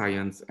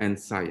 para-science, and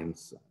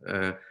science.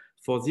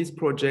 For this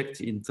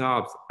project in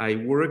TARPS, I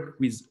work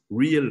with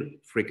real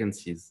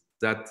frequencies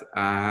that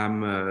I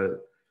am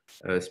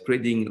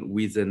spreading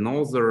with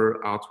another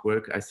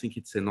artwork. I think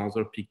it's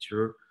another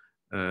picture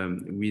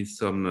with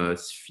some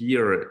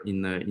sphere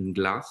in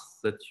glass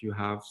that you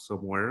have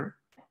somewhere.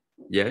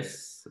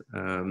 Yes,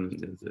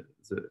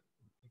 the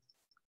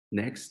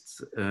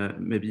next,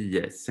 maybe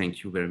yes,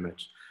 thank you very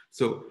much.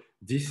 So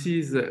this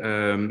is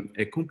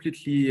a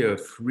completely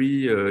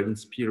free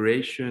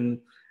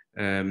inspiration.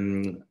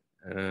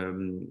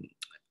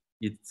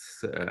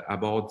 It's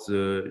about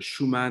the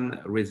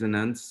Schumann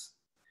resonance,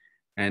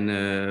 and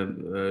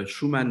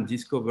Schumann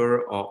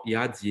discovered, or he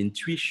had the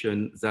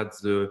intuition that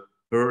the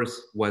Earth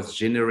was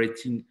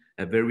generating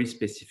a very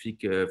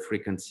specific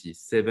frequency,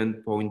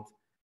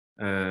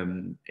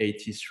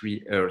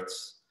 7.83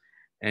 Hertz.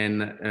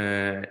 And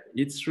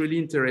it's really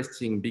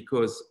interesting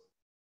because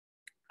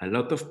a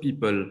lot of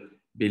people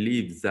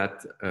believe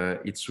that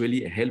it's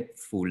really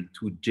helpful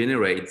to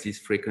generate this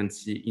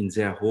frequency in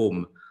their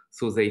home.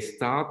 So they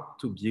start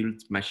to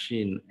build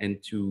machine and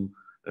to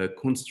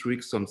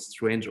construct some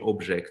strange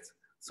objects.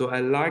 So I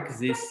like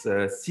this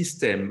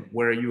system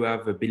where you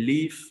have a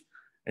belief,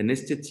 an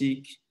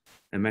aesthetic,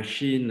 a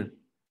machine,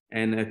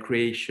 and a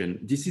creation.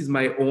 This is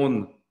my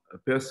own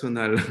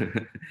personal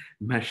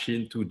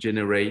machine to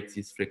generate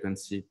this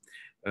frequency.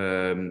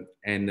 I'm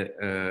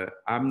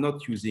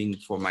not using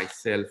for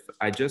myself.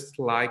 I just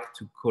like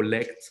to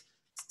collect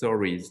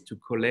stories, to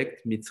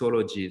collect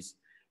mythologies,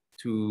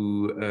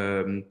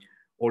 to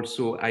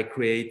also, I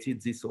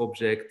created this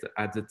object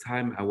at the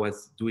time I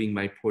was doing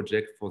my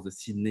project for the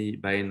Sydney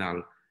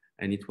Biennale.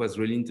 And it was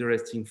really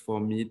interesting for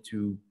me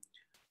to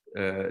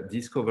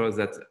discover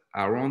that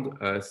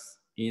around us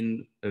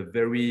in a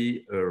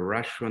very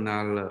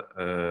rational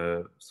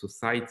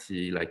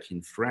society, like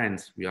in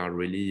France, we are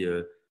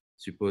really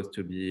supposed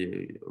to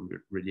be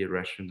really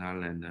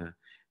rational, and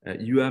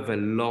you have a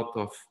lot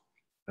of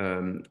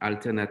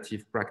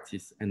alternative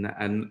practice and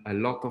a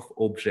lot of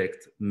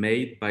objects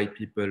made by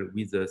people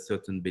with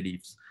certain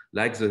beliefs,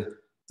 like the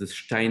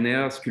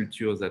Steiner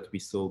sculptures that we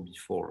saw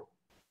before.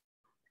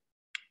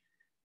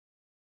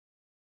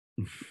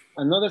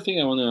 Another thing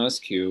I want to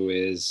ask you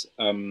is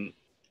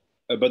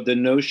about the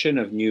notion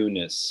of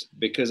newness,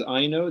 because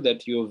I know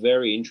that you're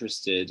very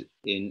interested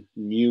in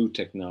new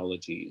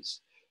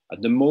technologies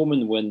at the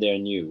moment when they're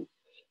new,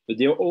 but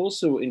they're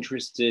also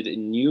interested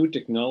in new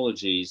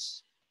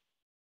technologies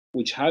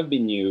which have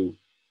been new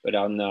but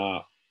are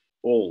now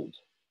old.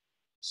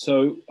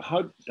 So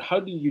how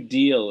do you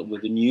deal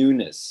with the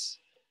newness,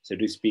 so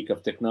to speak,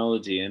 of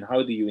technology, and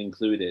how do you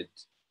include it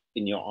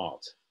in your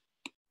art?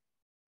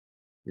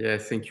 Yeah,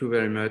 thank you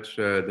very much,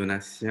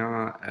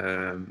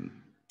 Donatien.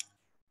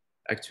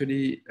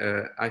 Actually,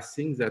 I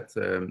think that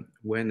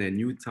when a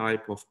new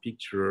type of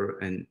picture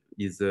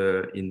is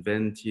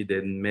invented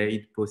and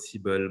made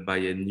possible by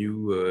a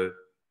new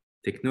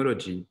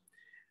technology,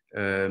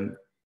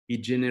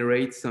 it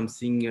generates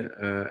something,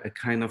 a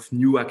kind of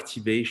new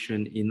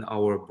activation in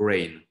our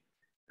brain.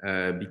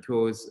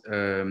 Because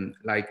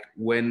like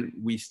when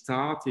we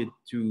started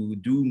to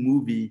do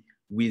movie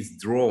with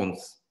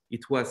drones,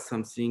 it was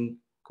something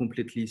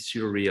completely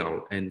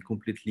surreal and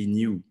completely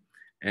new.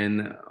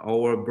 And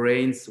our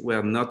brains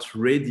were not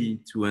ready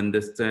to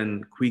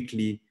understand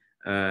quickly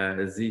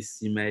these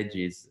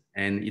images.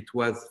 And it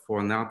was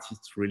for an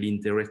artist really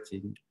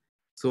interesting.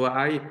 So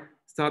I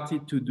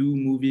started to do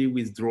movie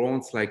with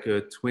drones like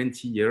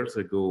 20 years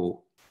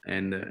ago.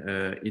 And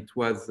it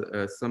was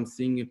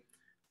something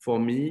for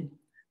me.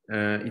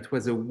 It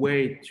was a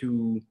way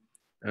to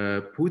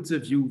put the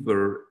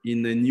viewer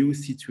in a new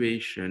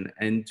situation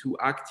and to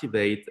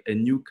activate a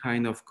new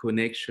kind of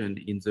connection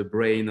in the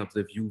brain of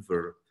the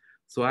viewer.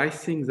 So I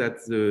think that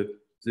the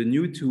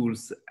new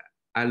tools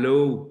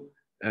allow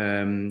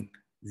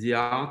the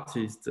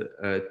artist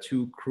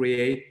to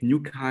create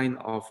new kind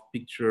of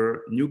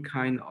picture, new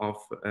kind of,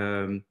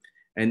 and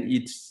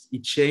it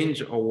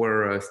changed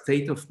our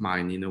state of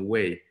mind in a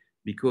way,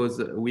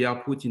 because we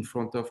are put in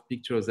front of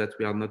pictures that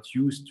we are not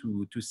used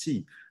to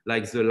see,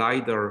 like the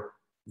LiDAR,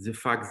 the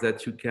fact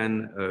that you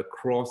can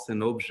cross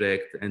an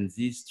object, and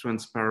this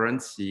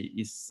transparency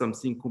is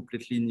something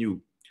completely new.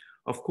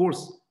 Of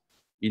course,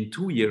 in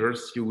 2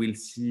 years, you will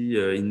see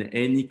in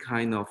any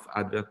kind of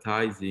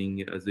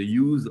advertising the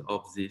use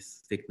of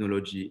this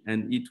technology,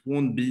 and it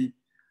won't be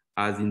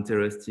as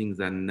interesting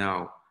than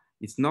now.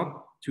 It's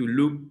not to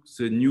look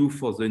the new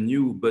for the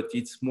new, but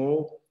it's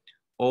more,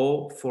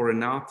 or for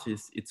an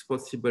artist, it's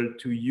possible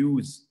to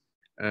use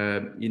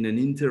in an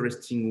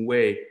interesting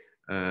way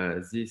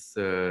these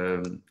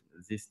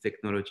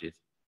technologies.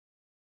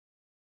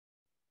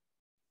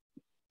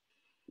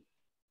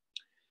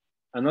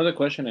 Another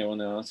question I want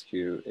to ask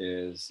you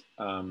is,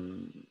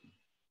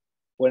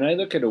 when I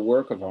look at a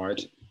work of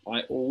art,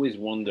 I always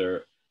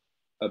wonder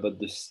about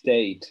the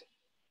state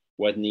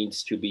what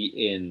needs to be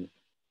in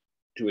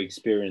to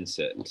experience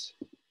it.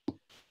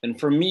 And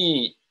for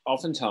me,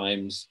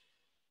 oftentimes,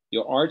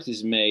 your art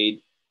is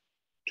made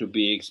to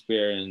be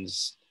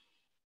experienced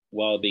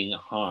while being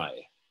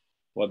high,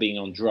 while being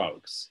on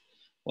drugs.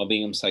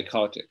 well-being and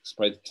psychotics,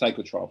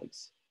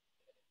 psychotropics,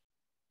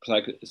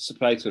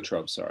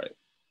 psychotropes, sorry.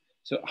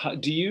 So how,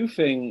 do you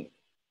think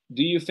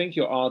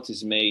your art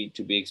is made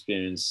to be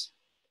experienced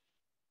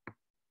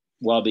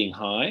while being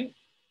high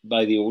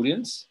by the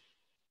audience?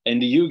 And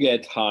do you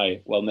get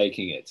high while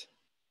making it?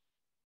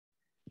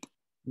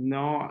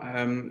 No,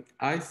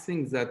 I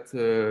think that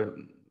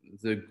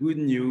the good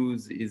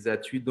news is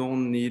that you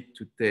don't need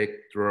to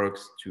take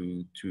drugs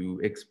to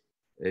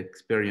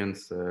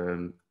experience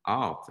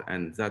art,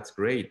 and that's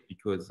great,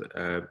 because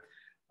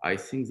I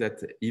think that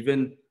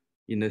even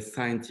in a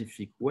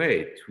scientific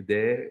way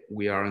today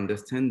we are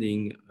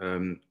understanding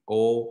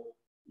how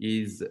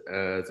is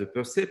the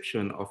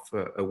perception of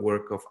a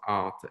work of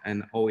art,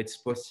 and how it's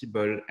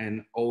possible,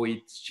 and how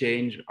it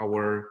changed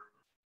our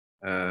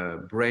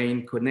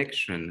brain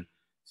connection.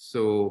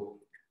 So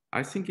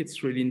I think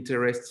it's really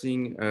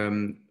interesting.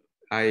 In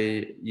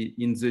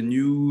the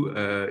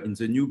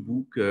new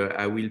book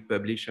I will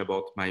publish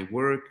about my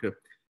work,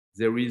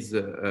 there is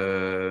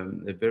a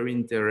very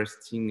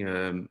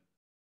interesting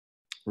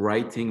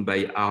writing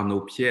by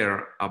Arnaud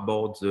Pierre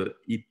about the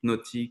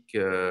hypnotic,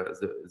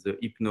 the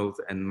hypnose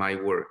and my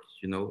work,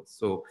 you know.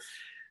 So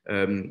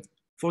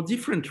for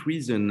different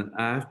reasons,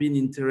 I've been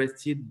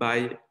interested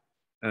by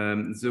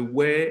the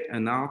way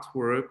an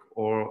artwork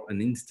or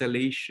an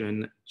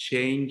installation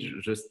change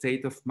the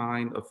state of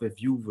mind of a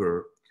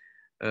viewer.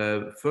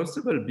 First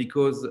of all,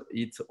 because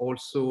it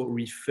also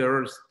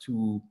refers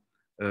to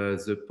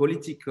the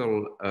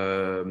political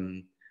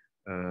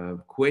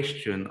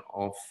question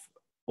of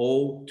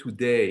how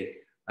today,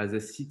 as a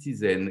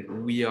citizen,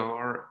 we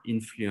are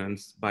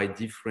influenced by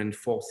different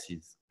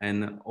forces,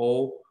 and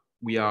how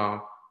we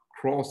are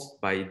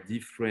crossed by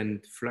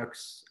different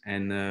flux,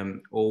 and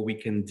how we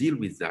can deal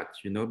with that,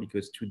 you know,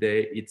 because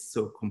today it's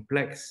so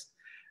complex,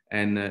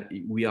 and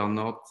we are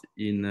not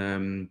in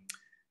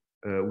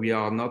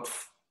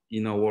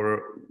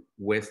our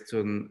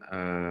Western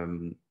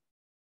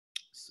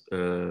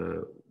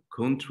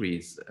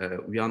countries.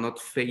 We are not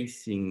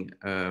facing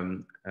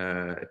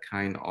a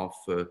kind of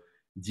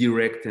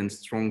direct and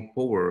strong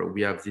power.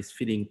 We have this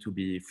feeling to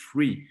be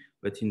free,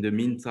 but in the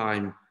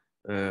meantime,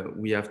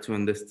 we have to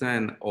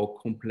understand how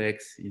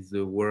complex is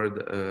the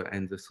world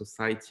and the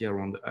society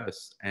around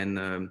us. And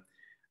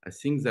I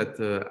think that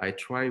I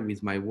try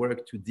with my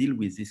work to deal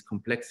with this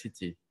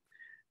complexity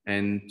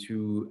and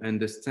to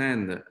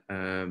understand,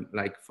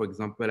 like, for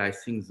example, I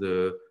think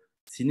the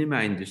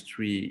cinema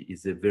industry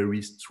is a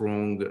very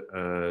strong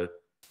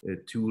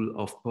tool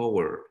of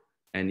power.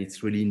 And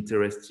it's really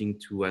interesting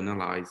to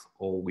analyze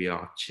how we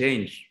are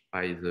changed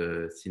by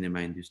the cinema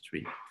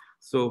industry.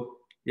 So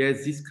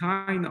yes, this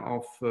kind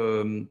of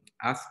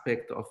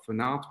aspect of an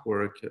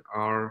artwork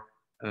are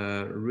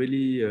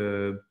really,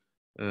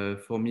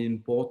 for me,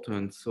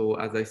 important. So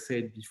as I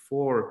said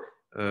before,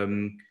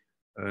 an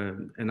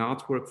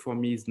artwork for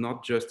me is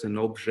not just an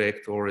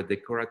object or a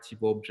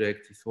decorative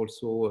object. It's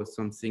also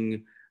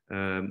something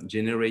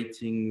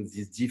generating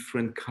this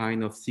different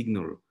kind of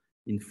signal,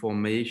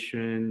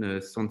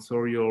 information,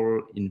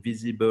 sensorial,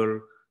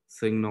 invisible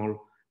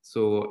signal.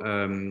 So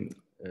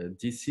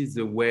this is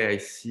the way I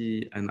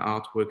see an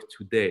artwork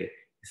today.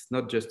 It's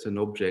not just an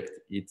object,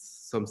 it's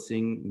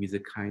something with a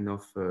kind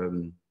of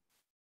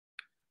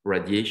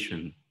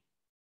radiation.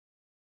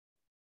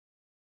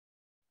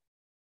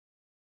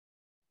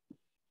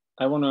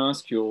 I want to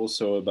ask you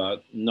also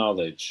about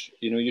knowledge.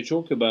 You know, you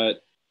talk about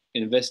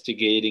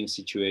investigating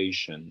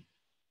situation.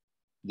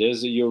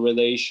 There's your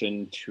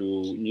relation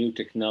to new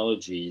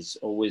technologies,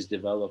 always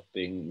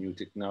developing new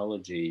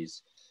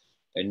technologies,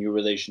 and your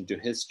relation to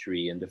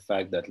history, and the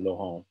fact that,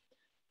 Laurent,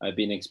 I've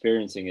been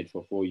experiencing it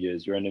for 4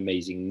 years. You're an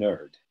amazing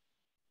nerd.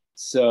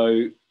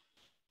 So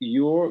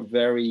you're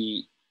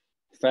very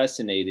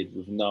fascinated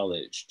with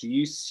knowledge. Do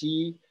you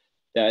see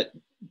that,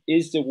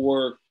 is the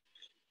work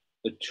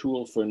a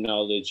tool for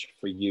knowledge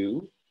for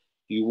you?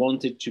 Do you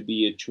want it to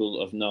be a tool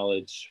of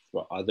knowledge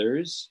for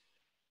others?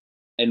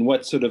 And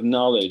what sort of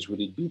knowledge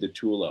would it be the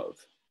tool of?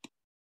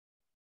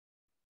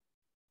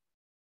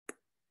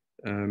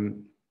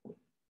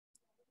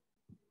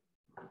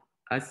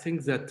 I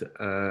think that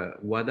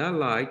what I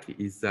like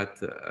is that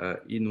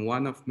in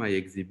one of my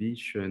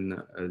exhibitions,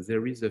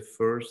 there is a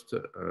first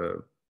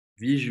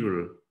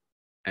visual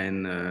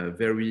and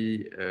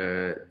very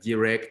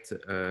direct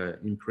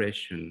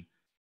impression.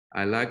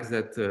 I like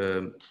that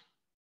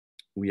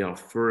we are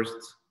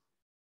first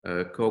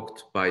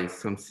caught by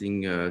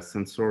something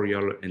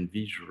sensorial and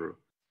visual.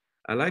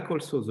 I like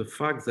also the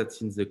fact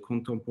that in the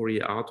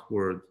contemporary art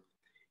world,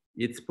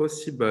 it's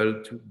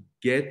possible to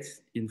get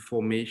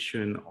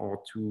information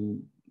or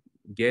to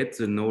get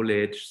the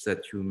knowledge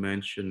that you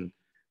mentioned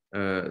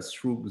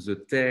through the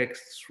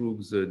text,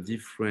 through the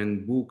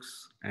different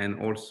books, and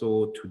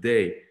also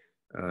today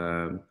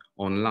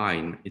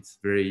online. It's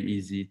very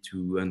easy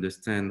to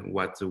understand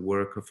what the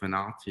work of an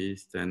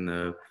artist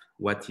and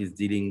what is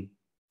dealing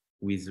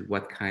with,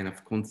 what kind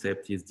of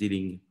concept is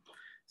dealing.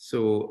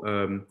 So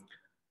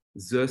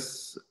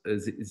Thus,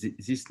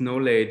 this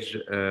knowledge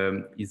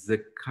is a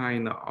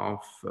kind of,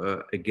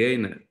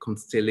 again,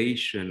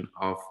 constellation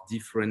of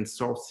different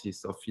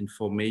sources of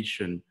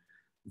information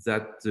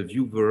that the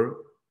viewer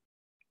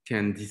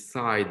can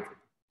decide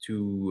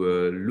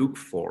to look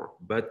for,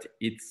 but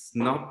it's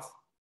not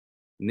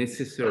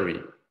necessary.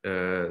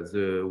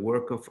 The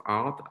work of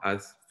art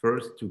has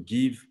first to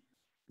give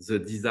the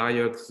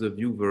desire to the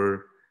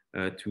viewer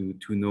to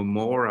know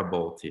more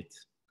about it.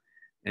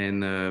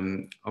 And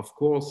of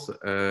course,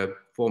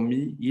 for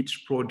me,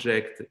 each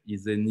project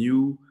is a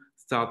new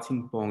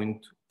starting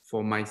point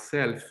for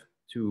myself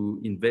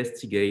to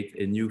investigate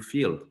a new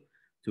field,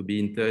 to be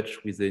in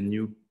touch with a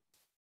new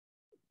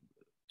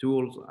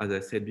tools, as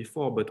I said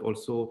before, but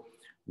also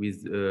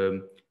with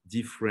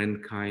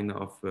different kind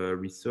of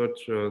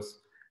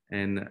researchers,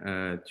 and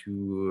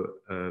to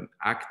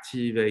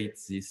activate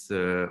this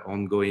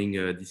ongoing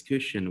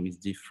discussion with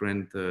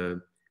different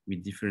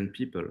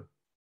people.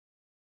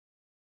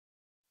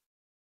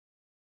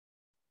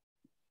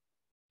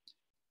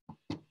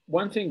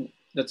 One thing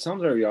that's not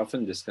very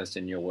often discussed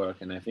in your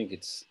work, and I think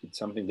it's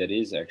something that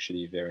is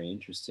actually very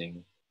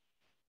interesting,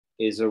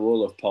 is the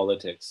role of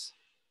politics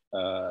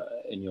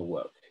in your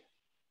work.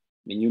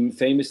 I mean, you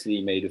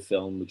famously made a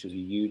film which was a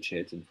huge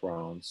hit in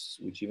France,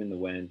 which even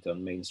went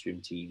on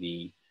mainstream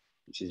TV,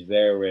 which is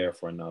very rare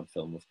for a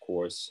non-film, of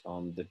course,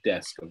 on the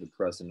desk of the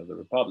President of the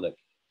Republic,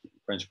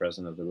 French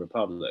President of the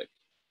Republic.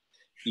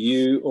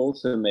 You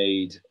also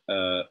made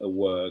a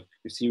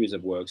series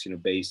of works,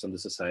 based on the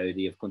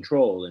society of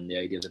control and the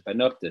idea of the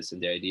panoptis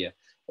and the idea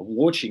of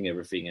watching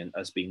everything and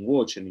us being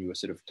watched, and you were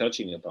sort of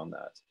touching upon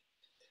that.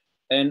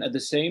 And at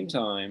the same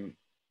time,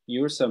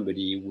 you're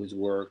somebody whose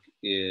work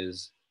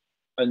is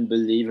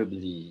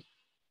unbelievably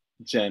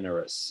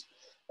generous.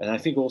 And I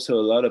think also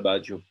a lot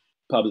about your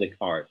public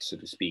art, so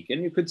to speak.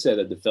 And you could say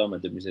that the film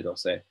at the Musée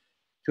d'Orsay,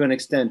 to an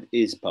extent,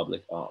 is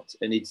public art.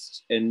 And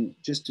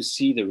just to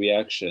see the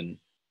reaction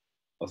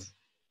of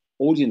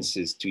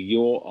audiences to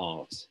your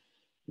art,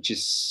 which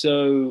is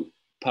so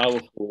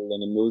powerful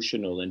and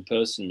emotional and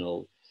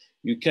personal,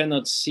 you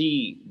cannot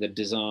see the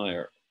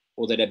desire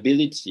or that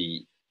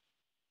ability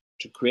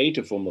to create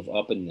a form of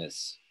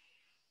openness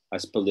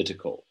as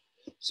political.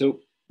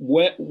 So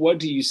what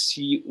do you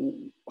see,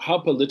 how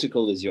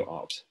political is your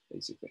art,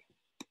 basically?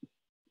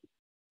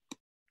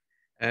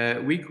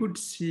 We could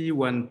see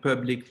one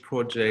public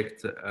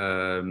project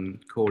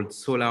called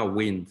Solar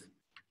Wind.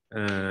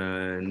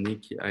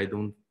 Nick,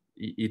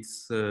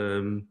 it's,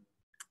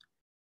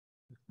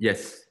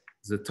 yes,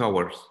 the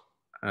towers,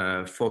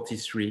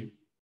 43.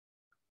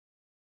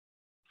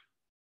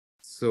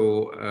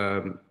 So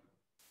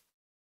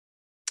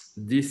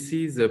this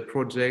is a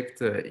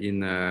project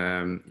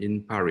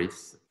in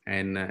Paris,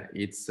 and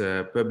it's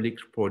a public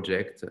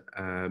project.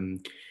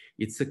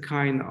 It's a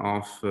kind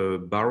of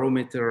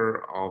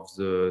barometer of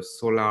the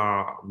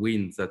solar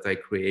wind that I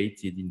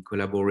created in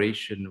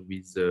collaboration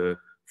with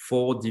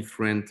 4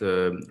 different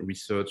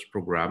research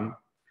programs.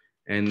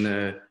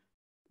 And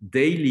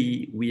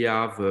daily we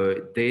have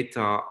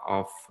data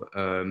of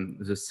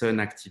the sun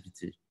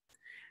activity.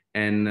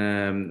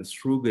 And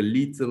through the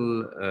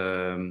little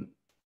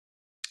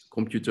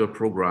computer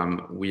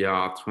program, we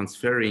are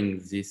transferring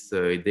this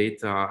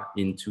data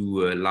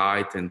into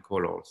light and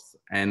colors.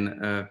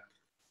 And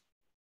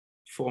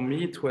for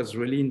me, it was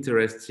really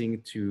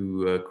interesting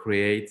to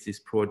create this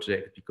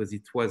project, because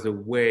it was a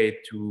way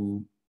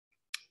to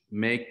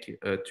make,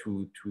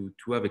 to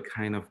have a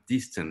kind of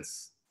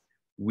distance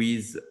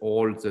with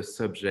all the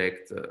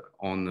subjects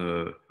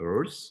on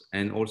Earth,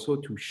 and also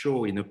to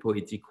show in a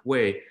poetic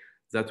way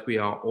that we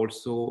are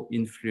also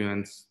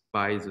influenced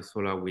by the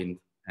solar wind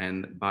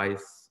and by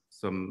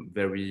some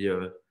very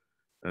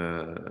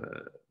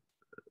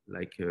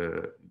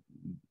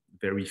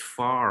very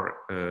far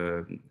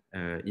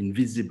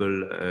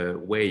invisible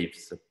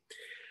waves.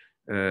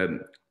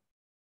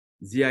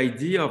 The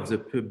idea of the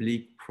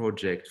public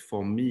project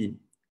for me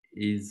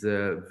is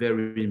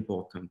very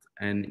important,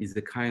 and is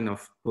a kind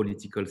of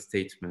political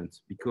statement,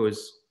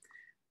 because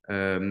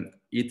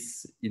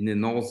it's in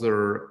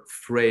another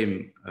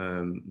frame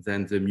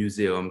than the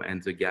museum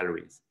and the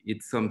galleries.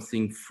 It's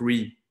something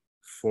free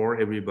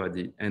for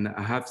everybody. And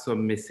I have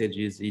some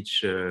messages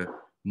each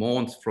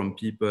month from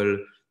people,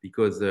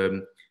 because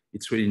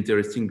it's really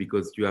interesting,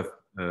 because you have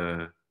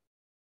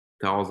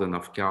thousands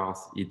of cars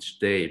each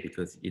day,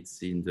 because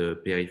it's in the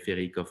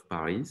periphery of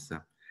Paris.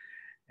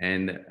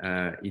 And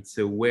it's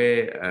a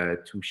way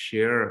to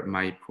share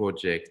my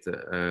project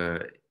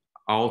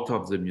out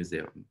of the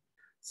museum.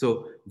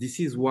 So this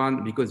is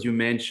one, because you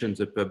mentioned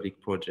the public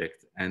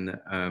project. And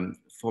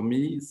for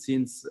me,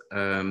 since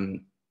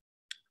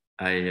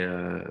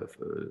I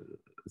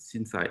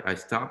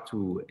start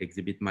to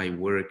exhibit my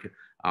work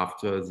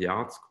after the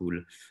art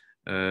school,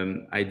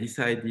 I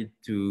decided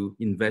to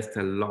invest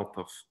a lot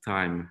of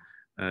time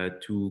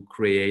to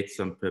create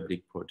some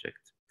public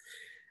project.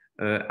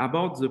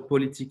 About the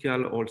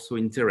political also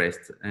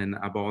interest, and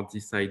about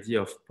this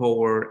idea of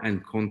power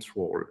and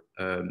control.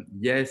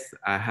 Yes,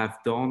 I have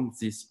done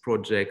this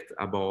project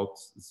about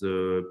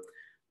the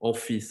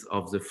office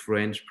of the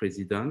French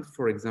president,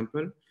 for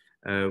example.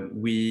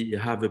 We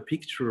have a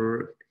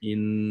picture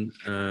in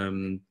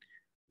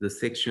the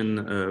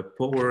section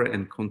power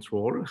and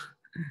control,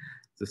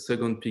 the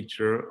second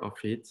picture of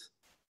it.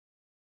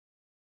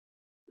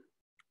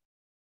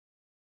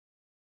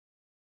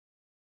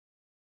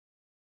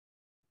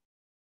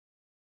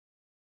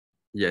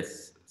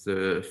 Yes,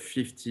 the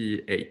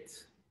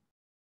 58.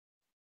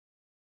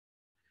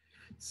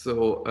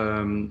 So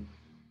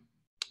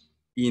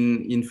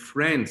in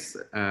France,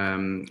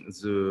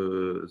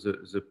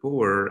 the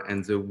power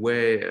and the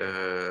way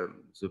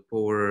the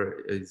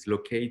power is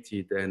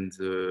located and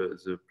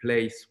the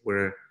place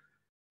where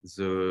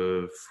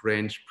the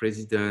French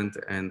president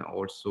and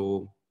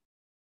also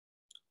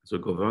the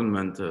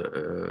government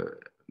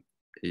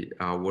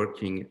are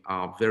working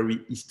are very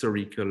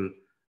historical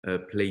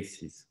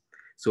places.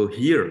 So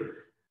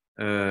here,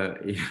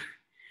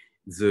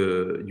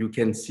 you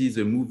can see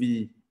the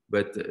movie,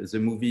 but the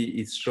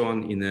movie is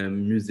shown in a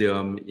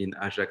museum in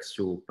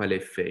Ajaccio, Palais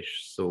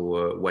Fèche.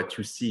 So what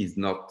you see is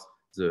not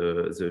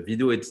the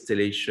video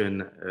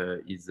installation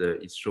is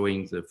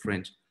showing the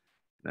French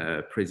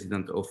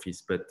president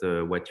office, but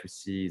what you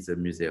see is a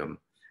museum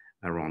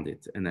around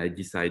it. And I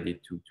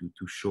decided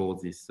to show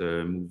this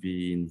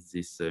movie in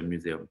this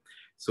museum.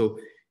 So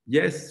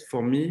yes,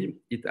 for me,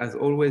 it has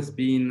always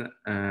been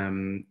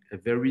a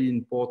very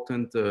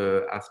important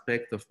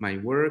aspect of my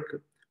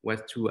work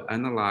was to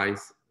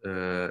analyze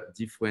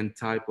different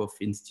type of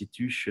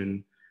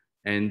institution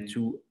and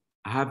to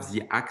have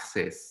the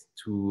access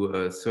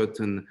to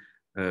certain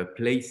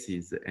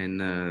places.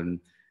 And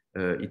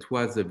it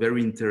was a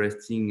very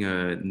interesting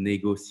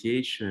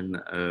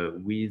negotiation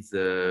with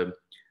the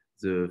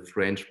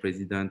French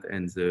president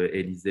and the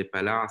Élysée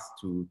Palace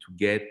to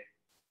get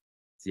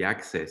the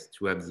access,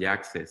 to have the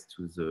access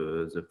to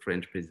the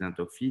French president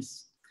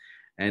office.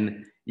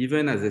 And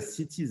even as a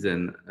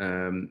citizen,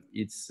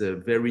 it's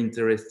very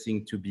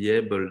interesting to be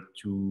able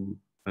to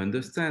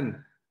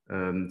understand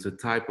the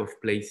type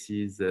of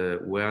places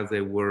where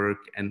they work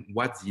and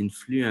what's the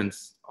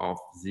influence of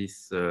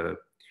this.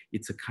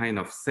 It's a kind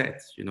of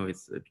set, you know,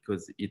 it's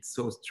because it's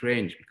so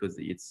strange because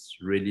it's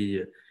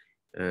really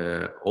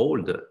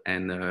old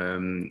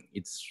and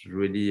it's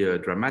really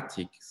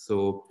dramatic.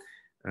 So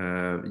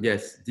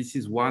yes, this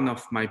is one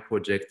of my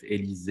project,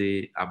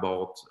 Élysée,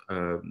 about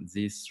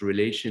this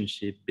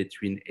relationship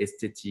between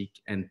aesthetic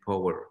and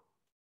power.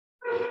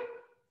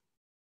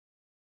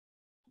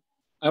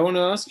 I want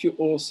to ask you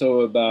also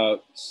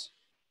about,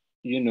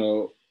 you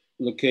know,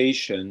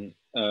 location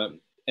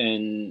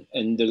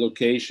and the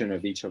location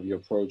of each of your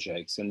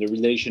projects and the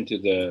relation to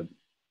the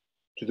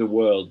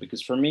world.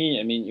 Because for me,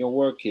 I mean, your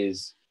work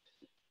is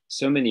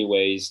so many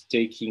ways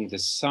taking the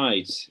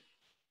site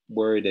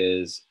where it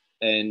is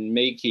and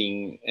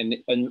making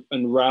and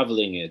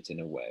unraveling it in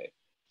a way.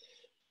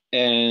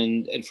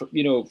 And for,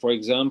 you know, for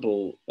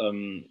example,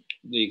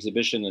 the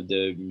exhibition at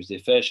the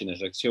Musée Fèche in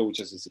Ajaccio, which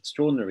is this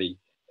extraordinary,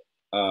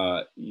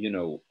 you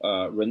know,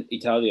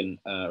 Italian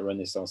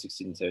Renaissance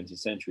 16th, 17th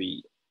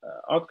century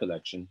art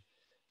collection,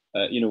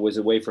 you know, was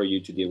a way for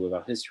you to deal with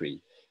art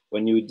history.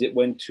 When you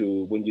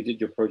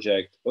did your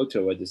project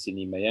Otto at the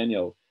Sydney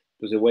Biennial,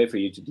 it was a way for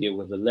you to deal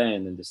with the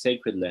land and the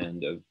sacred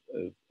land of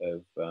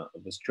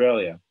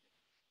Australia.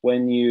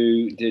 When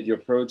you did your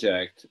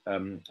project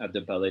at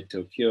the Palais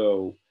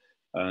Tokyo,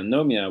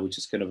 Nomiya, which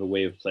is kind of a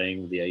way of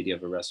playing with the idea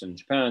of a restaurant in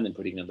Japan and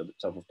putting it on the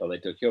top of Palais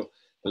Tokyo,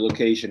 the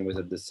location was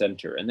at the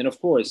center. And then, of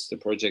course, the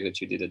project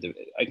that you did at the,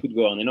 I could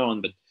go on and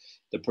on, but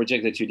the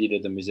project that you did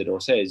at the Musée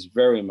d'Orsay is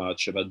very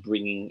much about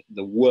bringing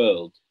the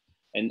world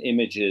and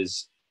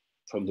images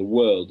from the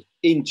world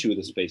into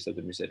the space of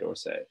the Musée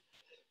d'Orsay.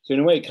 So in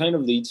a way, it kind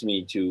of leads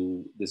me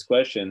to this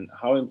question: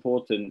 how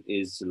important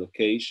is the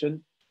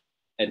location?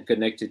 And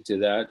connected to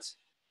that,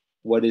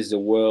 what is the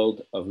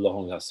world of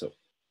Laurent Grasso?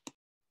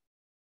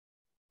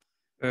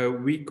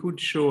 We could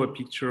show a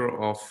picture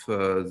of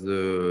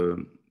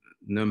the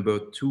number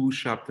 2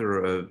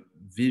 chapter,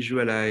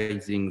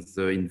 visualizing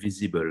the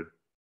invisible.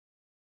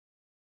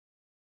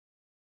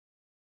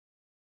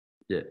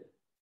 Yeah.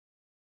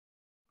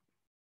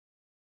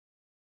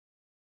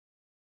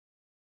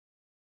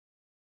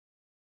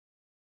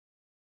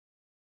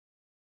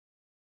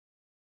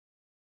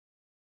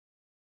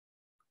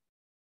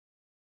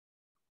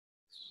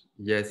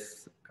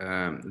 Yes,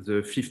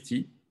 the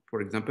 50, for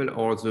example,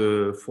 or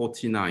the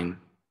 49.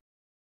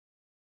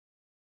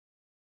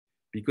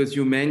 Because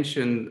you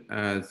mentioned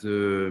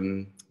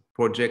the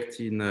project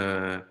in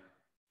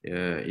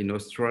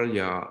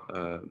Australia,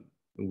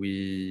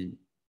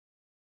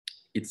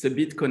 it's a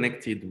bit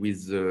connected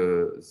with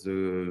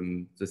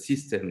the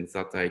system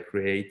that I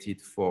created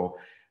for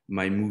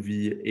my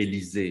movie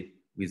Élysée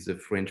with the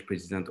French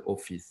president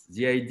office.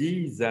 The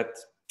idea is that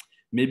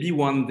maybe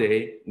one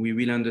day we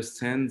will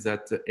understand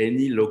that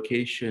any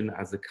location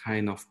has a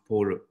kind of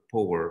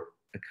power,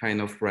 a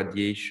kind of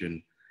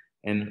radiation.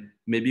 And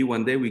maybe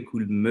one day we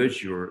could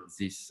measure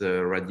this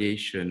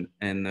radiation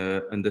and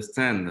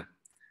understand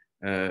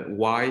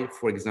why,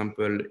 for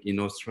example, in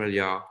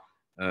Australia,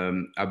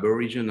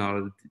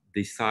 Aboriginal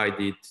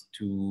decided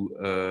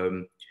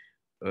to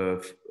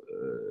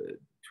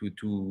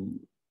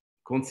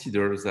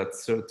consider that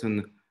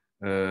certain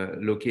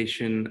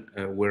locations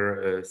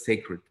were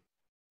sacred,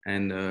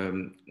 and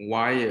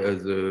why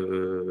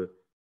the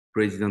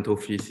president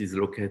office is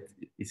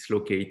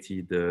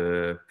located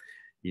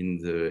in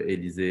the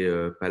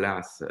Élysée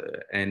Palace.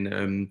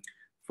 And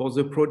for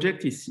the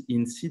project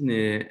in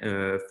Sydney,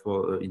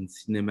 in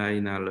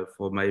Cineminal,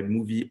 for my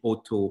movie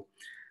Otto,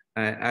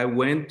 I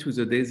went to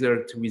the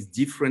desert with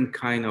different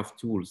kind of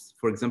tools.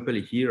 For example,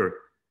 here,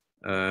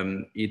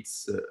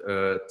 it's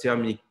a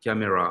thermic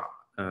camera.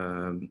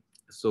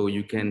 So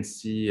you can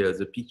see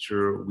the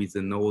picture with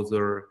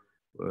another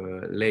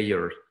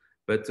layer.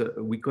 But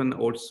we can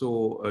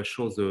also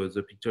show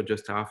the picture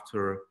just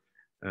after.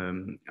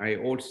 I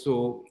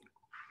also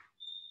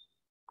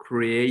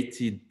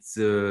created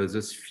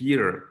the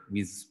sphere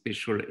with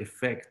special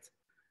effect,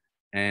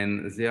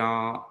 and they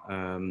are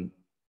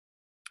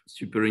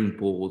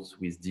superimposed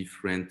with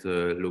different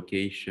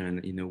location.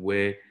 In a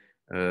way,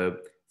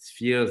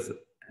 spheres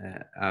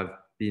have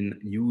been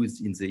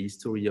used in the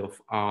history of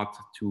art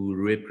to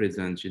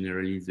represent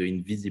generally the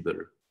invisible.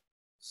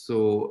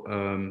 So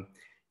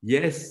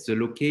yes, the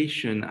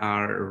location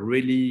are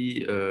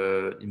really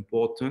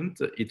important.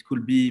 It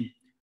could be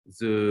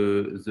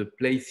the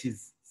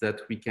places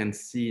that we can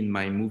see in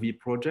my movie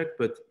project,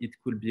 but it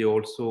could be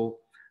also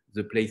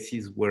the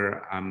places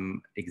where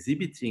I'm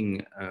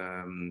exhibiting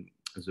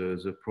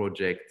the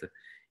project.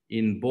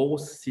 In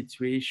both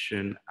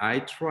situations, I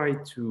try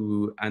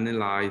to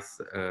analyze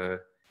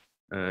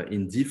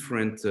in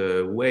different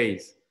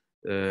ways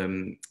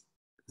the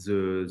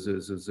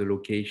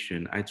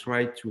location. I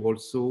try to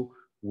also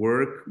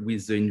work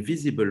with the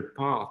invisible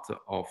part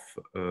of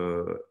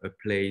a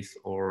place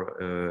or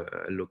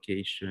a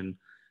location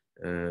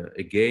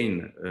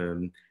again.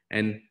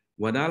 And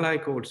what I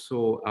like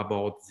also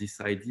about this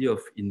idea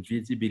of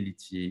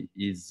invisibility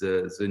is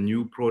the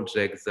new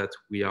projects that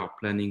we are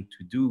planning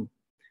to do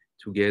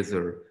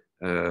together,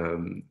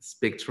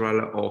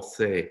 spectral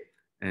Orsay,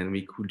 and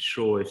we could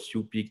show a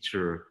few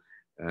pictures.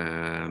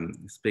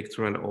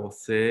 Spectral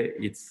Orsay,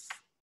 it's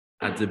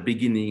at the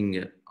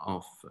beginning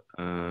of,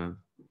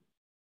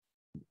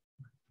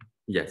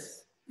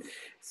 yes.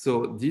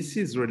 So this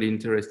is really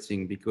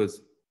interesting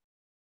because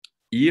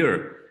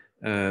here,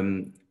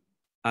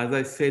 as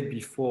I said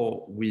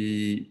before,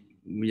 we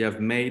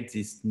have made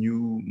this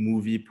new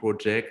movie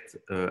project,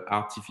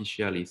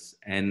 Artificialis,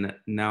 and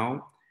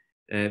now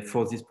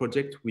for this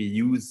project we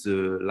use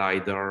the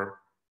LiDAR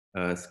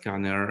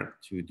scanner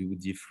to do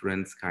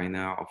different kind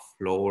of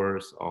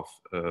flowers of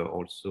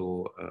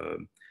also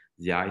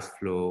the ice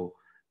flow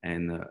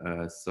and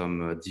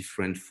some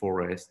different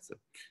forests.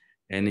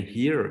 And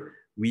here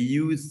we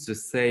use the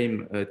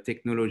same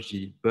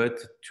technology, but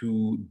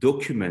to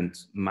document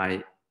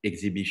my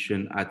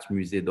exhibition at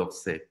Musée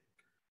d'Orsay.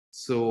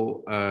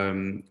 So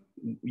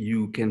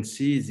you can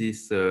see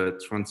this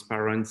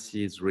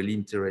transparency is really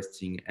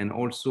interesting. And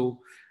also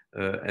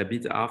a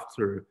bit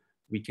after,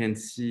 we can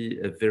see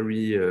a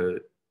very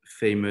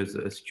famous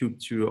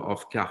sculpture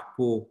of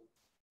Carpeaux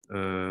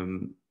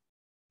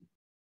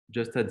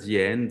just at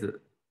the end.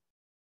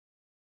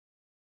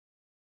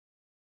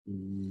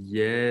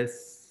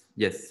 Yes,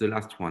 yes, the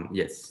last one,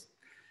 yes.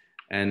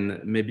 And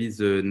maybe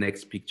the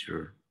next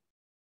picture.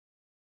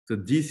 So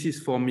this is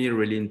for me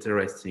really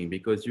interesting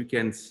because you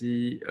can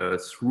see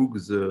through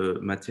the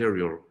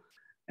material.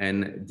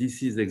 And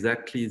this is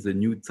exactly the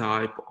new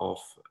type of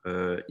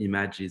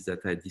images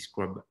that I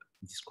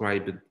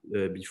described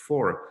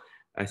before.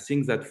 I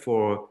think that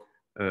for,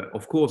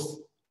 of course,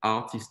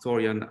 art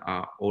historians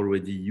are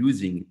already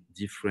using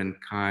different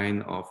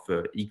kind of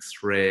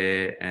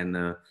X-ray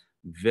and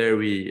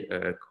very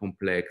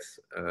complex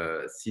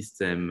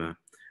system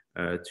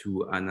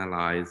to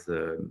analyze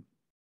the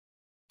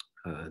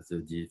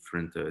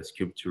different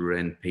sculpture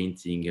and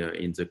painting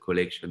in the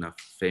collection of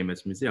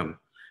famous museum.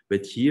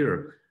 But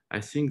here, I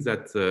think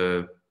that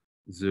the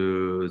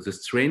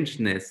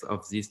strangeness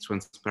of this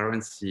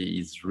transparency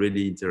is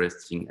really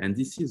interesting. And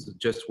this is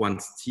just one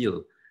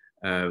still.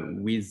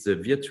 With the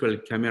virtual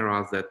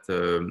cameras that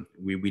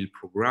we will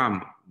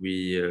program,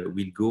 we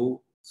will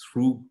go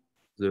through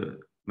the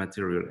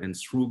material and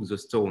through the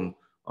stone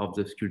of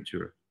the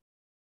sculpture.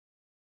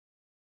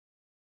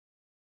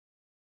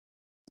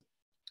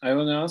 I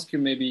want to ask you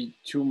maybe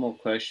two more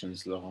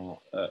questions, Laurent.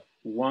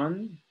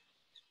 One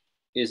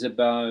is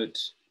about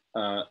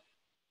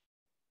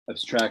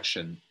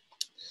abstraction,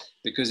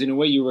 because in a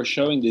way you were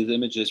showing these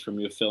images from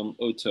your film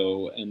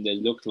Otto, and they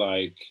look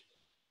like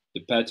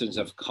the patterns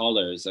of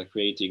colors are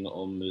creating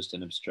almost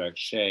an abstract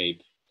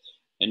shape.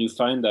 And you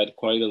find that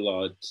quite a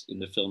lot in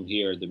the film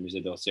here, the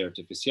Musée d'Orsay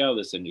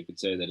Artificialis, and you could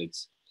say that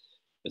it's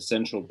a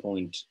central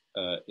point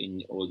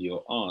in all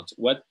your art.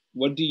 What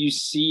do you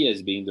see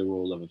as being the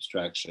role of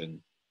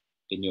abstraction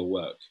in your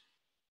work?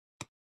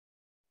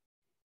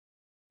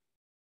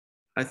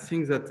 I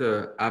think that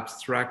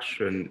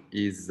abstraction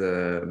is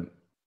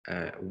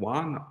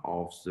one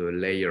of the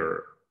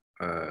layer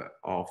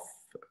of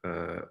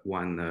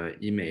one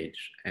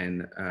image.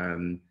 And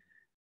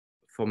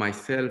for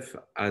myself,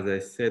 as I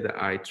said,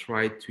 I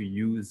try to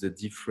use the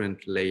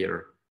different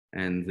layer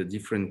and the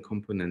different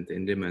component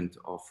element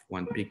of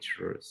one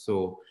picture.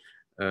 So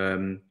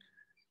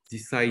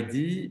this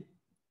idea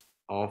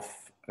of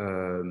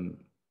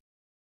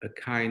a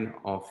kind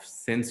of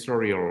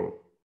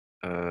sensorial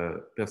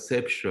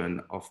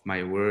perception of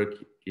my work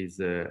is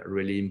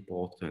really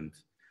important.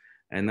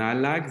 And I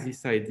like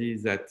this idea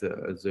that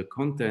the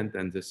content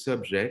and the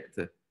subject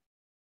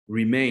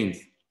remains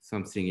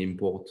something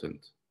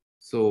important.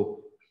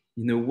 So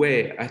in a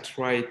way, I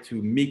try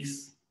to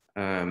mix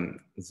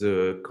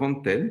the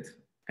content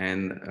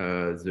and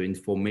the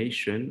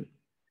information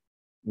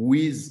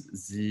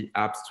with the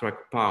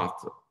abstract part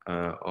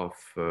of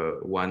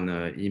one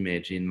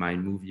image in my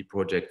movie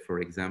project, for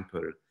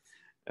example.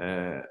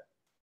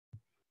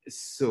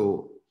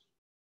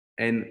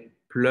 And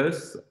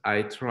plus,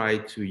 I try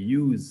to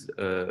use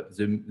the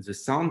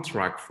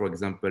soundtrack, for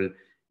example,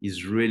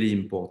 is really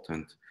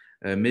important.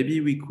 Maybe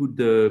we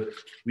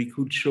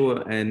could show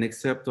an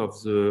excerpt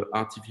of the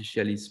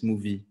Artificialis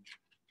movie.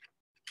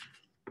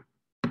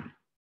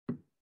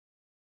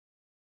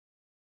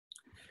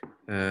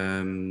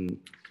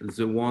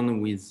 The one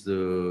with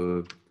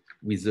the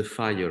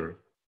fire.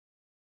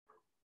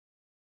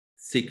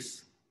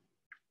 6.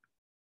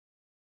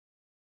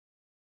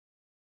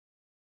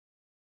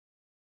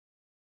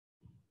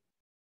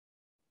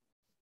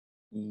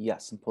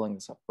 Yes, I'm pulling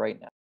this up right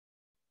now.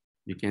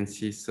 You can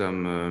see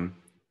some,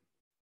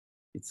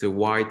 it's a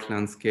white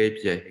landscape.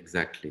 Yeah,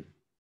 exactly.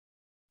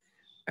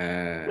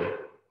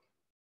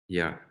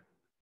 Yeah,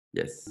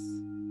 yes.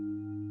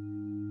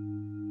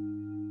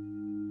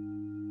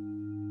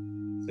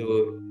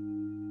 So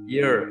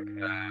here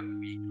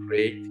we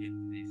created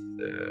this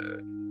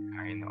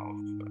kind of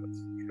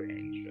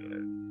strange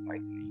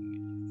lightning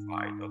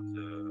inside of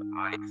the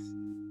eyes,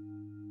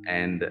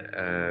 and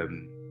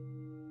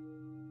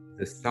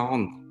the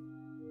sound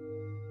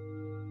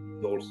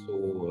is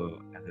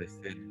also, as I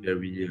said,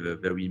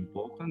 very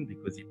important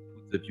because it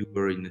puts the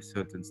viewer in a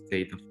certain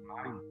state of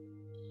mind.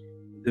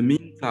 In the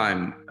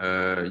meantime,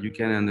 you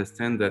can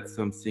understand that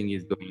something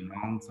is going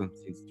on,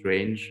 something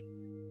strange,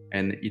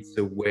 and it's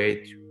a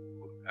way to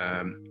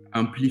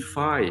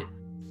amplify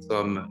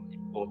some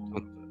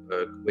important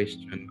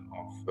question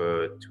of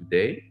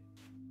today,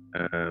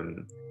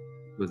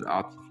 because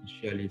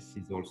Artificialis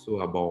is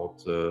also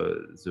about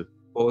the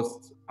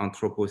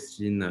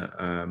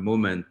post-Anthropocene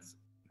moment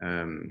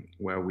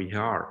where we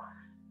are.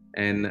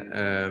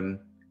 And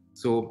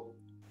so,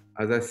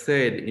 as I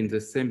said, in the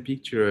same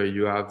picture,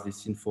 you have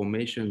this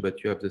information,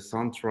 but you have the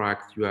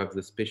soundtrack, you have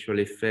the special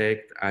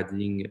effect,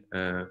 adding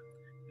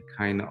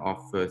kind of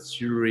a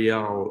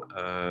surreal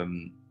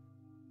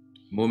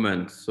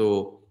moment.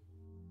 So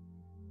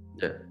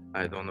yeah,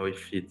 I don't know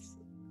if it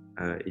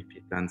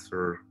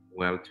answers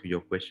well to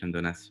your question,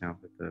 Donatien,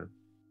 but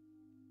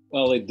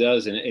well, it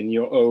does in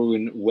your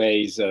own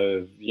ways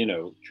of, you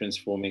know,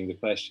 transforming the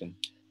question.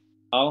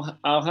 I'll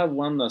have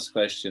one last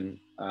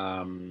question,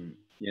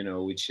 you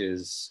know, which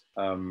is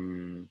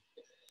when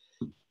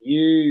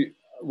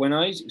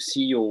I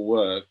see your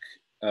work,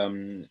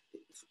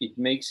 it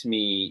makes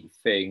me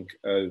think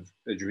of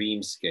a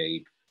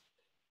dreamscape,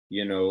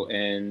 you know,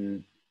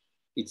 and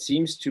it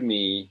seems to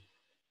me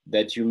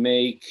that you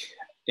make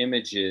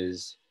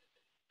images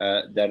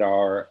that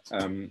are,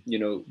 you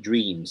know,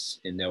 dreams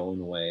in their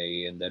own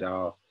way, and that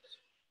are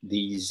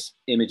these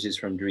images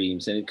from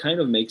dreams. And it kind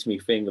of makes me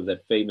think of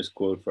that famous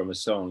quote from a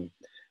song,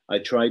 "I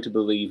try to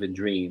believe in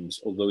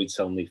dreams, although it's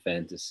only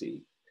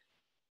fantasy."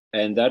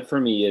 And that for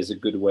me is a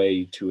good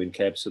way to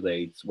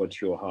encapsulate what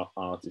your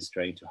art is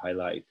trying to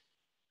highlight.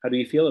 How do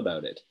you feel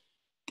about it?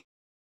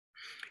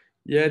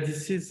 Yeah,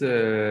 this is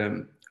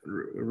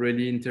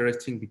really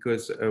interesting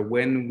because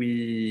when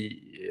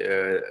we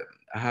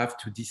have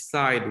to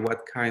decide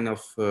what kind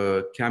of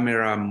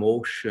camera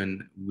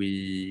motion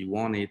we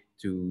wanted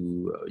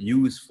to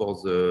use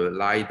for the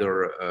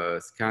LiDAR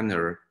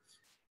scanner,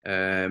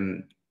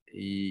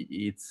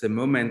 it's a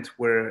moment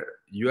where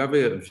you have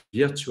a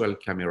virtual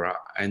camera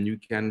and you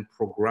can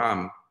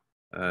program,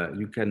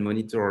 you can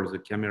monitor the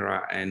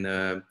camera, and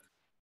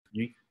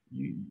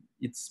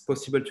it's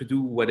possible to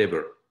do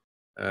whatever.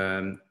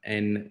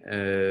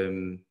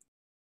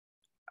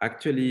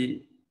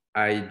 Actually,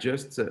 I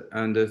just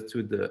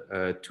understood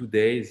 2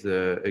 days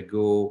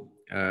ago,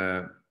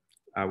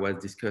 I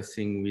was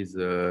discussing with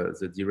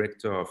the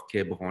director of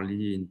Quai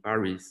Branly in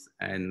Paris,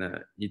 and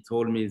he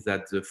told me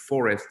that the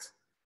forest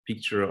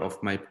picture of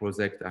my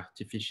project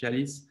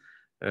Artificialis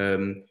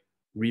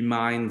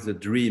reminds the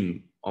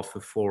dream of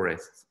a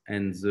forest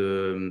and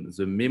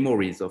the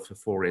memories of a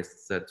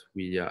forest that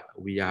we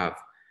have.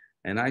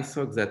 And I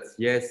thought that,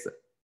 yes,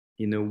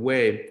 in a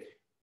way,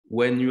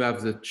 when you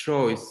have the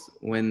choice,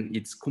 when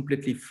it's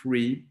completely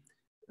free,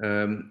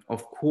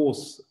 of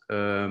course,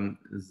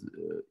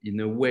 in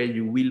a way,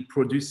 you will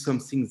produce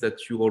something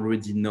that you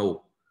already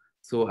know.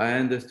 So I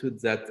understood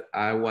that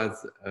I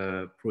was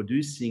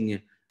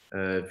producing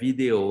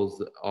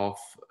videos of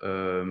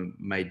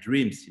my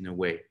dreams in a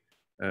way.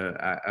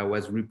 I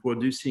was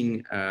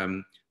reproducing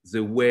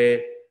the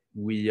way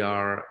we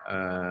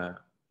are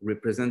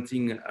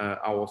representing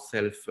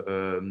ourselves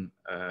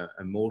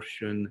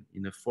emotion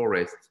in a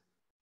forest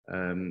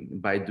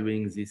by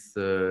doing this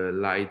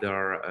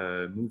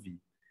LiDAR movie.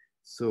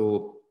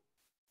 So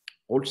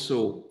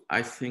also,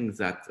 I think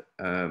that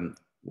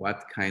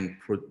what can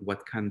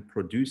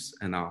produce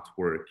an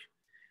artwork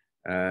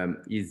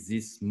is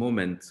this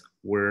moment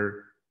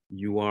where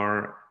you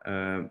are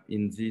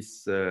in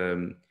this,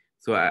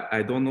 so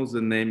I don't know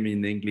the name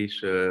in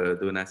English,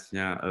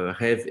 Donatien,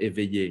 rêve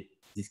éveillé,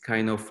 this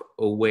kind of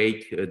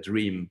awake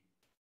dream.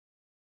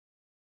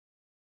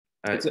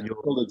 It's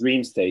called a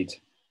dream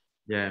state.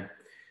 Yeah,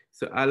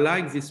 so I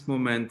like this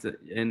moment,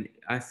 and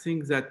I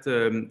think that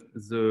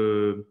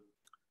the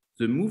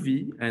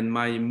movie and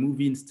my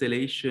movie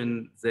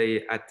installation,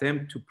 they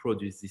attempt to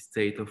produce this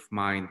state of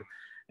mind.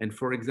 And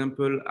for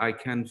example, I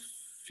can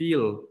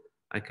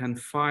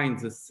find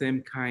the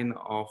same kind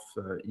of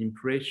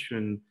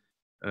impression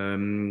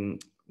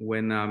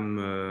when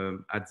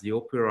I'm at the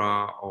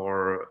opera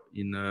or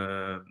in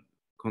a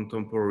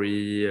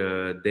contemporary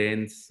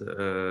dance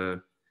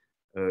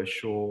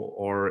show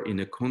or in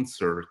a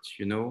concert,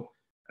 you know.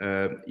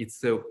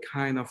 It's a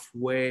kind of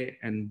way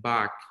and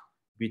back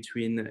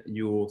between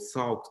your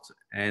thought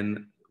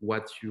and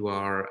what you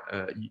are,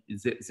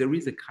 there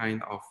is a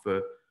kind of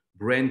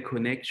brain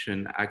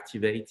connection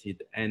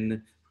activated,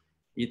 and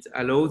it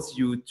allows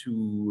you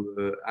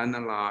to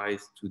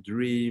analyze, to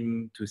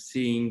dream, to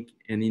think,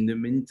 and in the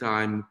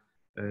meantime,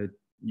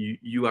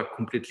 you are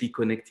completely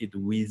connected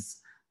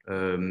with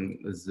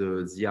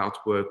the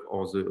artwork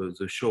or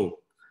the show.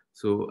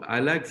 So I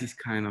like this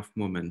kind of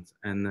moment,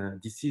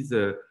 and this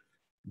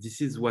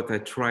is what I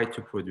try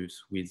to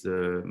produce with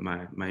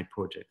my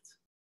project.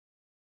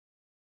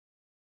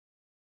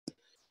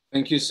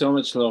 Thank you so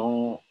much,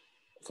 Laurent,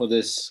 for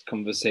this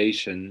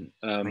conversation.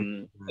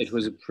 It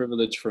was a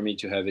privilege for me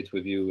to have it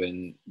with you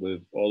and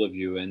with all of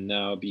you. And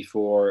now,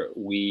 before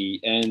we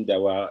end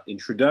our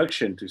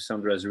introduction to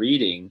Sandra's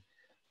reading,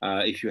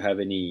 if you have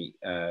any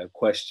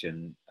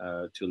question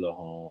to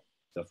Laurent,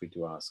 feel free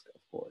to ask,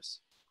 of course.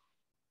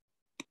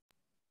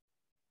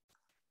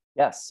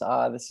 Yes,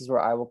 this is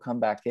where I will come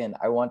back in.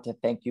 I want to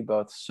thank you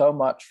both so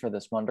much for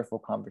this wonderful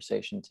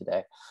conversation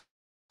today.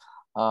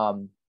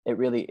 It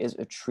really is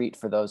a treat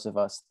for those of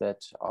us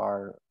that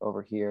are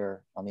over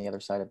here on the other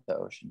side of the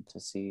ocean to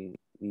see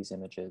these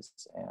images,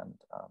 and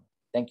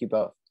thank you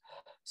both.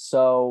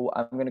 So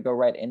I'm going to go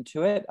right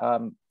into it.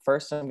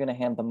 First, I'm going to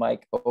hand the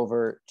mic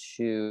over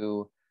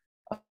to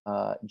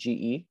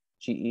GE.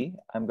 GE,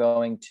 I'm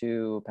going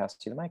to pass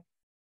you the mic.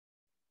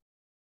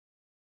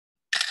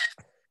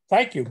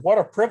 Thank you. What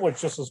a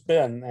privilege this has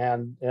been,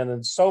 and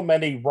in so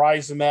many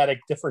rhizomatic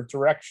different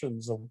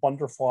directions of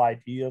wonderful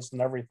ideas and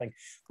everything.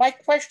 My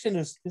question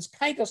is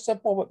kind of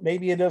simple, but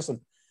maybe it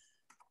isn't.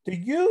 Do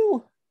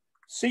you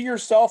see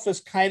yourself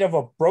as kind of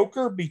a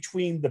broker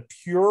between the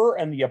pure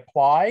and the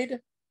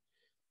applied?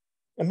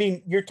 I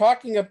mean, you're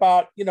talking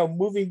about, you know,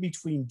 moving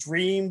between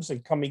dreams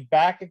and coming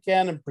back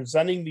again and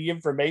presenting the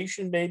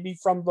information maybe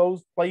from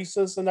those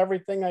places and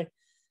everything.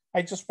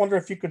 I just wonder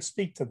if you could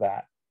speak to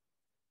that.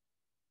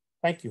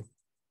 Thank you.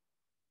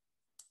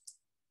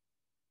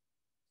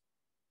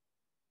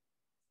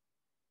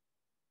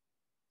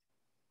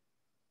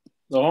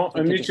 Laurent,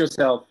 unmute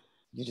yourself.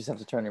 You just have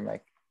to turn your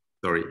mic.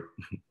 Sorry.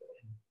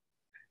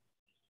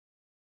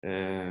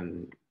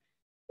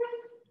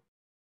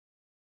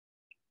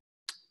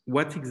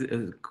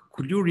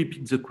 Could you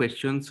repeat the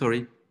question?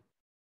 Sorry.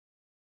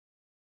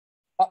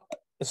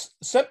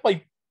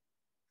 Simply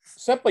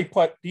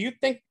put, do you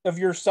think of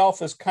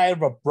yourself as kind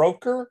of a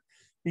broker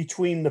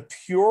between the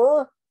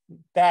pure,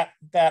 that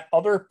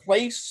other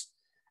place,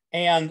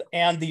 and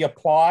the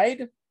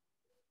applied?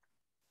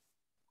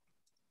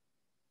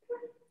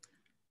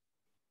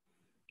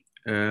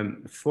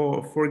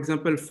 For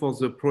example, for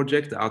the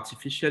project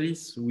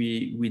Artificialis,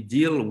 we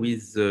deal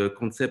with the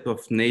concept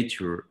of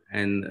nature,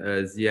 and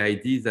the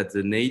idea that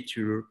the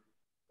nature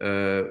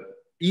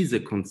is a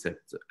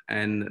concept,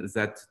 and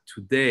that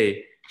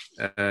today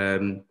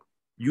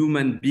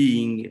human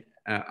beings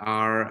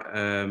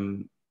are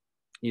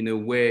in a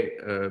way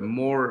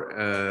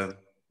more,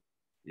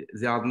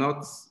 they are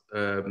not,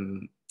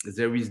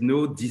 there is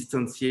no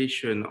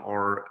distanciation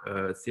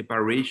or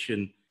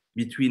separation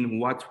between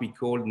what we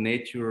call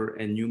nature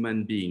and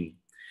human being.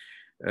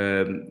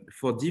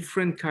 For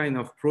different kind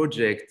of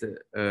project,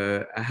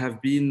 I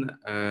have been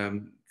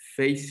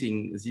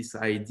facing this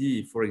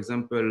idea. For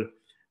example,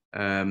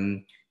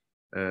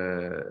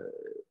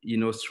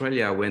 in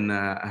Australia, when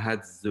I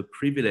had the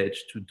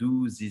privilege to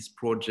do this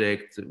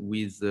project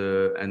with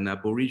an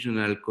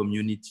Aboriginal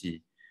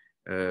community,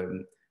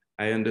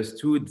 I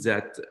understood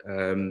that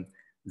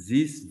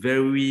this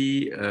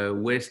very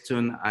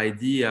Western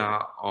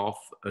idea of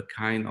a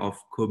kind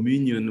of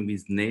communion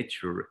with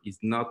nature is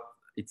not,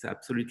 it's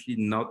absolutely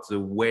not the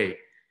way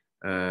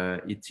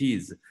it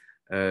is.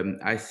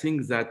 I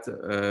think that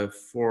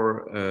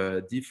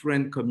for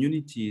different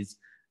communities,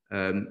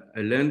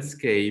 a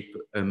landscape,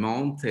 a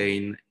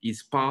mountain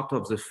is part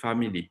of the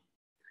family.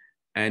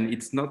 And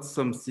it's not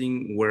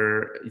something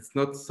where, it's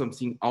not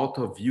something out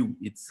of view,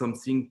 it's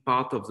something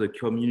part of the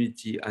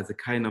community as a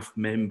kind of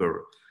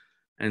member.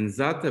 And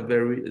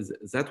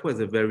that was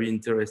a very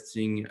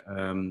interesting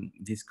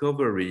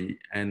discovery.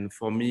 And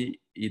for me,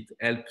 it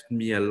helped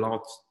me a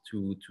lot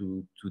to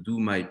do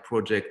my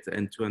project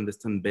and to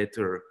understand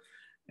better,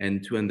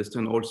 and to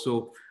understand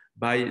also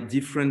by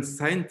different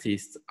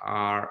scientists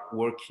are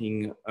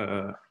working,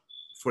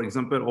 for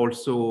example,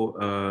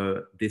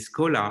 also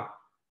Descola,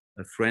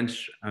 a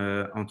French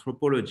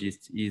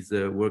anthropologist, is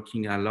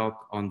working a lot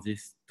on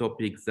this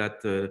topic, that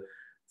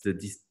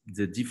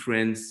the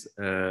difference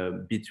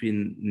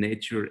between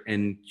nature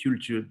and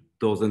culture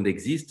doesn't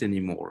exist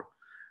anymore.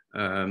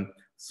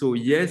 So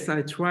yes,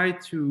 I try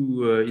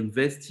to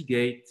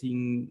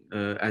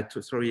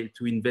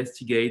to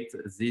investigate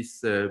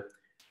this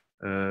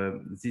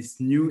this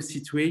new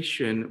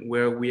situation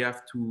where we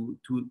have to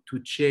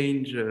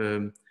change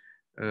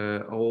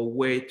our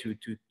way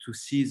to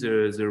see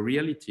the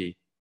reality.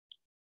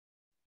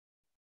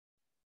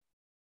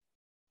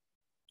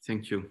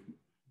 Thank you.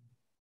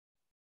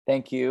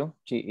 Thank you,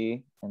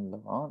 GE and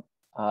Laurent.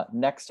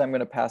 Next, I'm going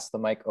to pass the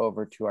mic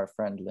over to our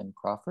friend Lynn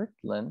Crawford.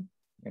 Lynn,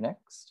 you're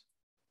next.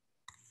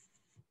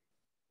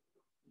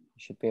 You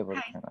should be able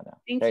to turn that on.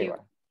 Thank there you.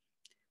 Are.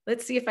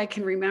 Let's see if I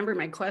can remember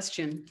my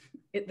question.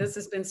 This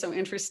has been so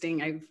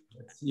interesting. I've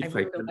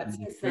learned a lot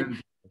since then.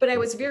 But I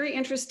was very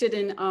interested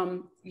in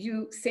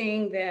you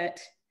saying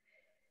that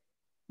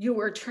you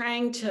were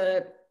trying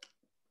to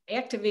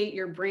activate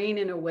your brain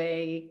in a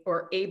way,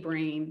 or a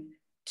brain,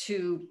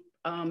 to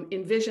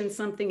envision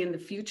something in the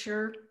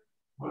future.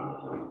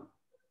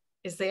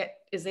 Is that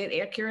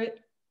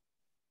accurate?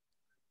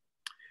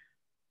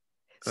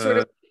 Sort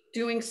of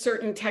doing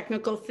certain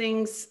technical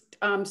things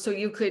so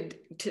you could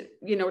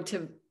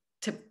to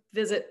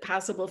visit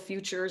possible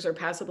futures or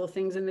possible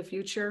things in the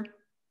future?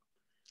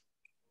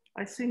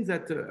 I think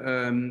that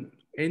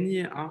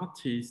any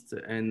artist,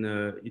 and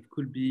it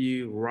could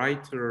be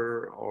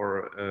writer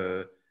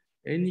or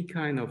any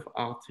kind of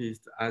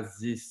artist, has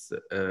this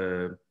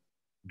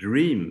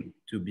dream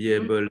to be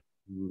able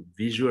to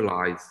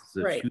visualize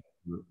the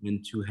future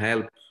and to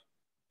help.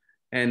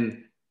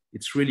 And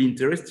it's really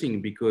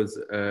interesting because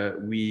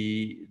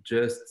we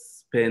just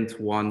spent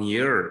 1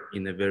 year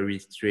in a very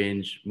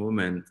strange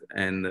moment,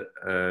 and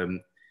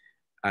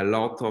a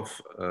lot of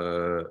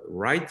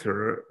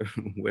writers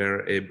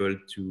were able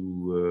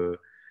to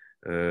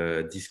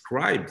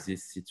describe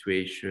this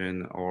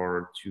situation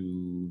or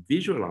to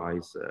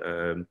visualize.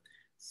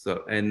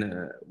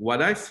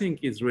 What I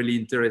think is really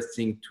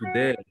interesting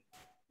today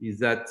is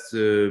that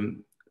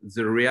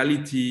the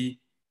reality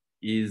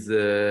is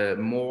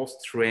more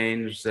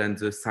strange than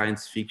the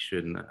science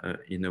fiction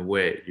in a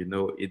way. You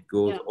know, it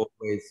goes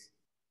always.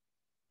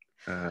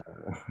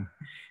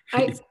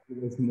 It's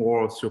always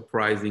more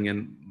surprising,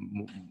 and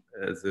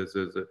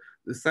the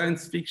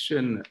science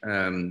fiction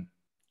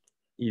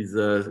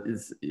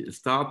is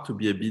start to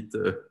be a bit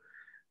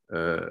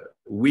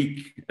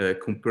weak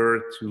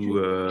compared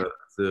to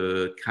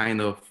the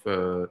kind of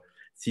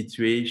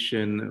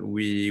situation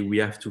we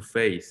have to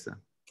face.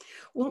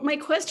 Well, my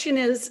question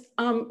is,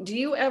 do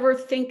you ever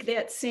think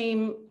that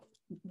same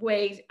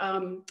way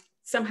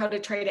somehow to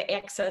try to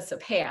access a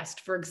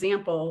past, for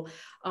example,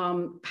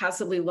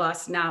 possibly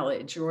lost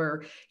knowledge,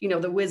 or,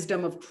 the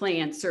wisdom of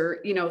plants,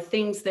 or,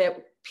 things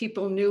that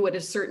people knew at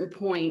a certain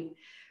point,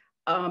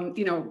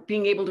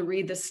 being able to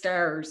read the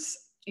stars,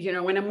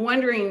 and I'm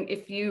wondering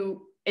if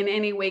you in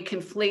any way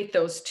conflate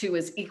those two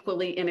as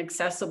equally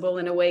inaccessible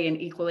in a way and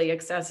equally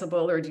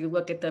accessible, or do you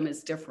look at them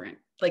as different,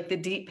 like the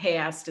deep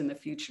past and the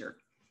future?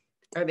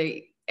 Are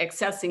they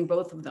accessing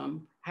both of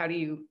them? How do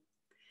you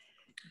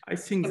I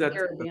think that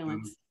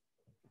balance?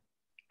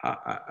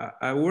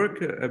 I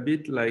work a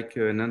bit like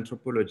an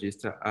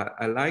anthropologist.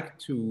 I like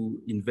to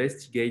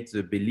investigate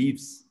the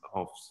beliefs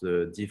of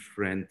the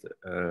different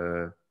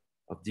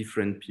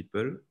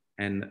people,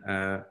 and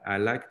I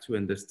like to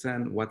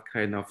understand what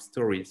kind of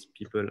stories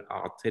people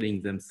are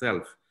telling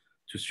themselves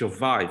to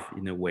survive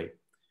in a way.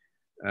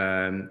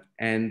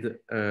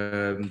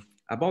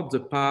 About the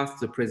past,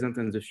 the present,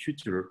 and the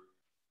future,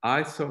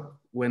 I thought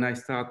when I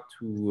start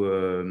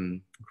to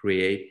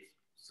create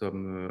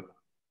some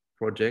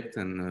project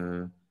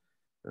and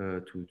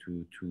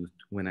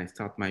when I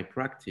start my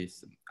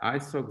practice, I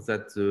thought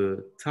that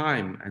the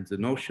time and the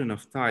notion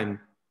of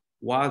time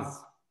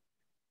was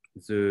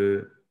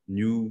the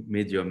new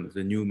medium,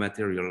 the new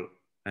material,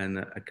 and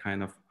a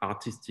kind of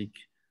artistic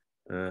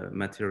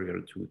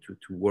material to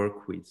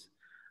work with.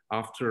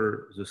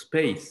 After the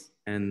space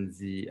and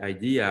the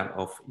idea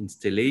of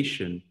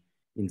installation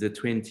in the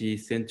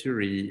 20th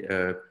century,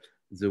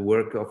 the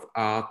work of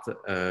art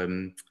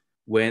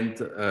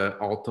went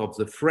out of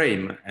the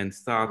frame and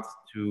start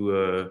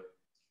to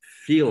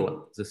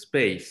fill the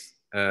space.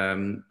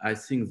 I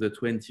think the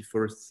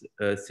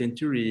 21st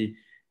century,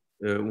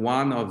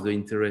 one of the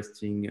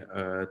interesting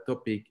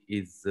topic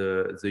is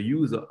the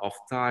use of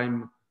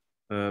time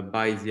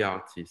by the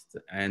artist.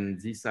 And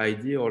this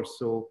idea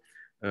also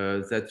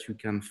that you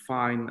can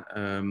find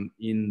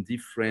in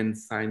different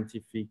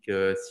scientific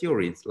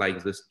theories,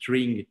 like the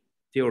string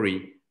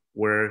theory,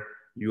 where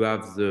you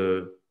have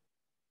the,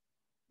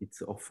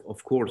 it's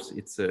of course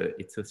it's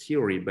a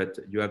theory, but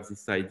you have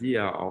this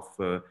idea of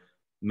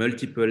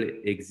multiple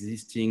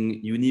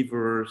existing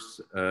universe.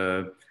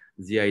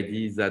 The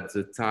idea that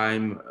the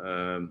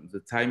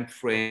time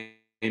frame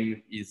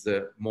is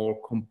more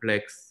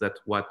complex than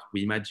what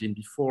we imagined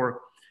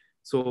before.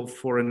 So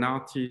for an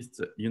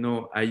artist, you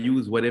know, I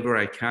use whatever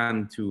I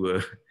can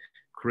to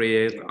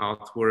create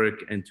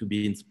artwork and to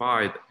be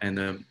inspired.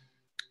 And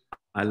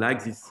I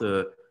like this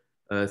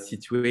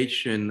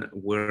situation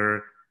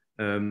where,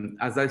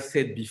 as I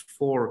said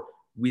before,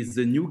 with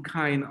the new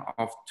kind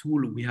of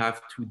tool we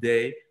have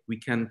today, we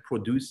can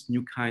produce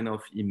new kind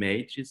of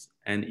images,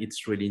 and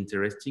it's really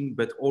interesting.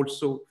 But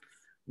also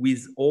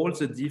with all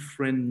the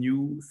different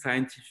new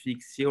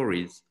scientific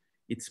theories,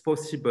 it's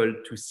possible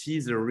to see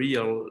the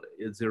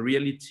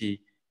reality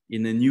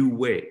in a new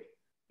way.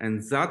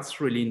 And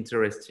that's really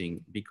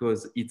interesting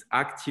because it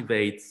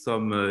activates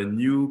some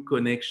new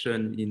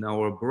connection in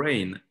our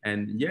brain.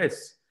 And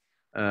yes,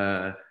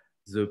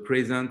 the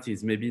present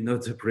is maybe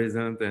not the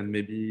present, and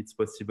maybe it's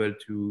possible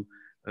to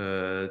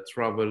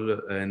travel.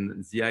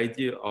 And the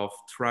idea of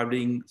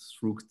traveling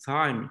through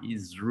time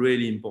is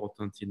really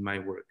important in my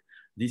work.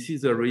 This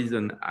is the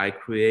reason I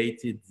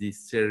created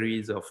this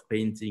series of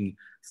painting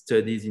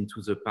studies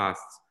into the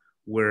past,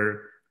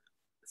 where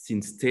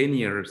since 10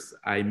 years,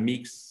 I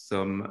mix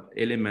some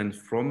elements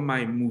from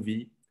my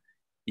movie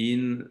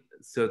in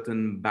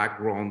certain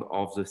background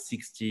of the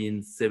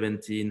 16th,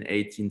 17th,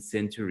 18th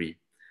century.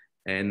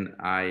 And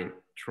I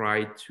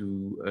try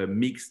to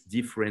mix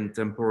different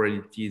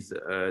temporalities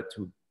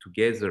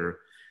together.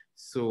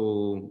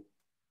 So,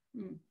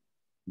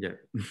 yeah.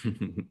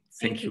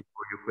 Thank you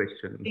for your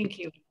question. Thank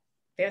you.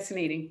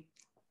 Fascinating.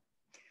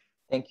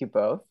 Thank you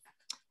both.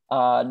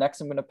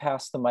 Next, I'm going to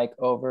pass the mic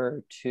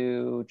over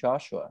to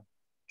Joshua.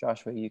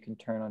 Joshua, you can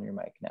turn on your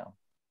mic now.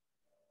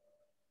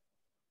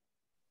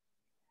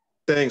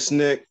 Thanks,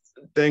 Nick.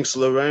 Thanks,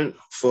 Laurent,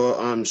 for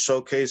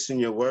showcasing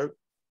your work.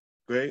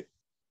 Great.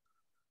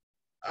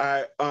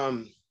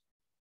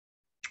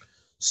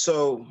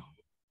 So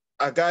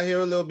I got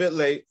here a little bit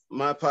late.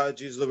 My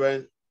apologies,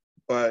 Laurent.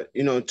 But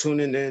you know,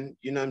 tuning in,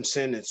 you know what I'm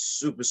saying? It's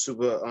super,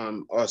 super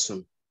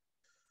awesome.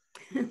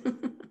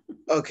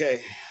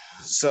 Okay,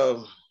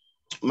 so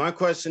my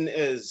question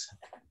is,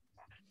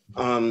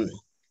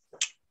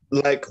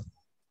 like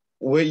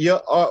with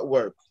your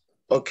artwork,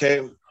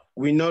 okay,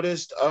 we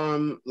noticed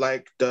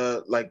like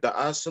the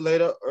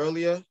oscillator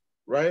earlier,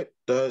 right?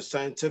 The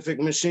scientific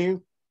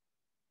machine,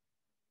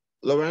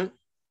 Laurent?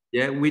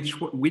 Yeah,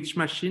 which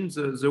machine?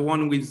 The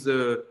one with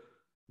the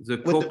with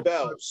the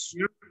bells.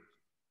 Here?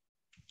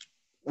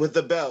 With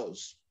the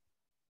bells.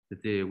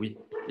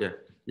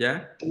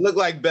 Yeah. Look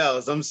like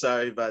bells. I'm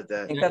sorry about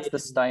that. I think that's the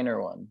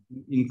Steiner one.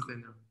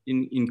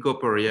 In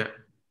copper, yeah.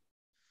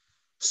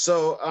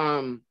 So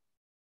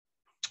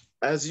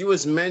as you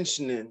was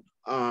mentioning,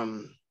 wow,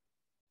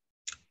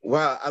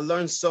 I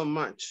learned so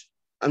much.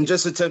 I'm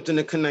just attempting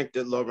to connect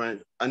it,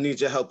 Laurent. I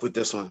need your help with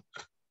this one.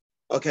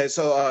 Okay,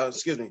 so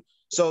excuse me.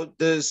 So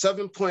the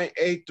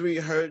 7.83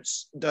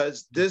 hertz,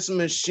 does this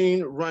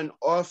machine run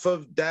off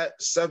of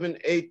that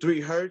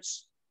 783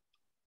 hertz?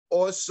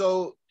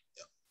 Also,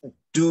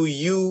 do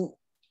you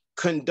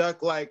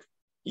conduct like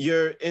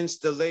your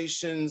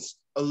installations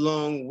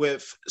along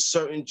with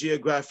certain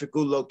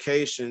geographical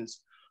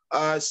locations,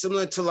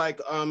 similar to like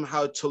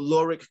how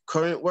telluric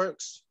current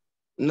works?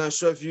 I'm not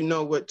sure if you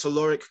know what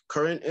telluric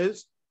current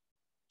is.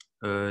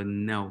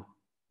 No.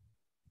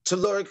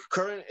 Telluric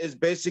current is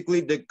basically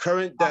the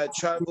current that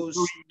travels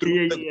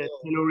through the globe.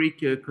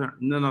 Telluric current.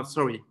 No,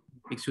 sorry.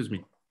 Excuse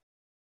me.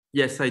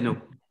 Yes, I know.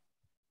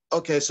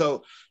 Okay,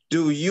 so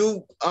do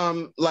you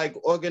like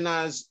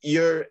organize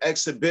your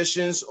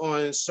exhibitions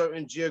on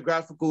certain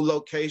geographical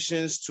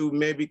locations to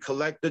maybe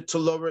collect the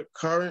telluric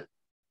current?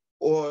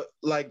 Or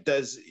like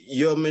does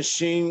your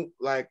machine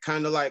like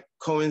kind of like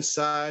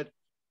coincide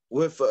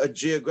with a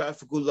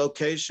geographical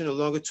location, a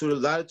longitude or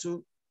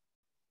latitude,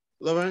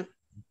 Laurent?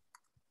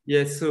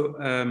 Yes, so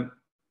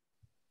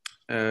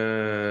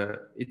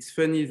it's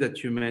funny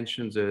that you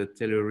mentioned the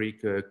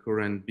telluric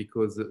current,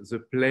 because the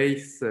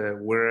place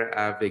where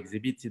I've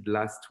exhibited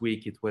last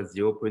week, it was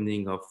the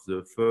opening of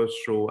the first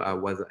show I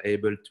was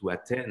able to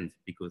attend,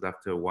 because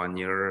after 1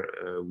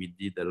 year, we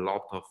did a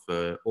lot of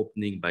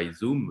opening by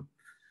Zoom.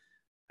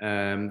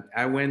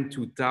 I went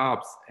to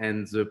Tarbes,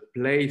 and the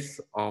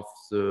place of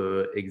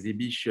the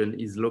exhibition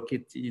is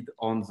located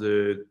on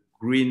the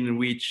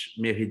Greenwich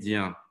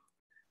Meridian.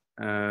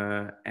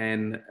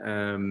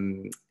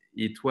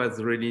 It was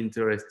really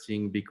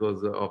interesting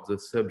because of the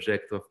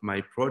subject of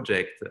my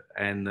project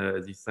and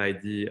this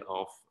idea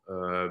of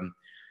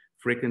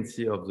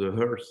frequency of the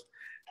Earth.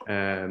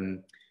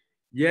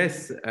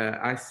 Yes,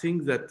 I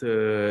think that,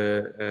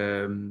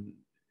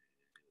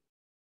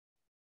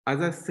 as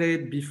I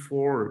said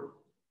before,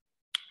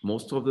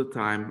 most of the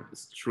time,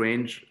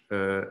 strange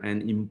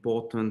and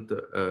important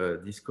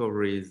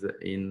discoveries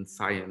in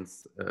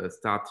science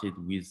started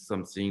with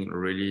something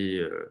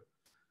really,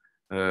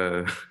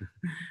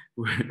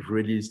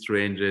 really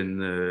strange and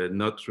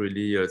not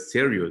really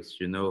serious,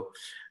 you know.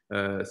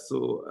 It's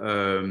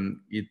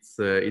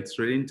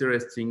really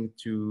interesting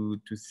to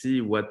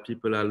see what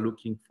people are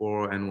looking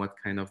for and what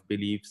kind of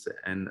beliefs,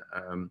 and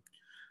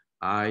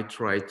I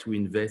try to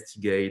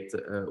investigate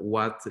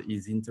what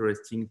is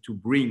interesting to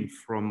bring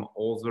from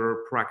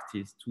other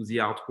practice to the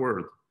art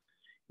world.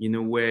 In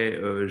a way,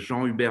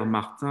 Jean-Hubert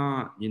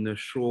Martin, in a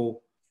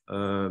show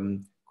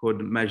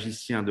called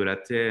Magicien de la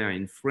Terre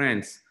in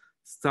France,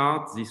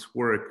 starts this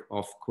work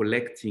of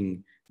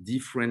collecting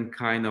different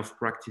kind of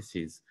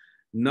practices,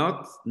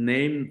 not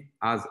named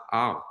as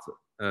art,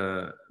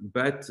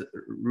 but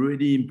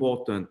really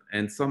important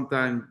and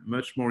sometimes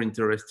much more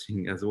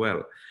interesting as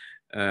well.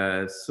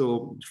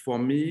 So for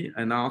me,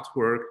 an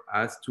artwork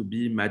has to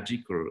be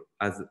magical,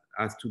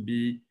 has to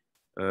be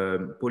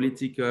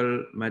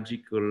political,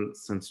 magical,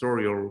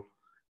 sensorial.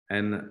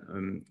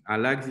 And I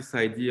like this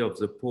idea of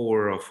the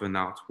power of an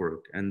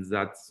artwork, and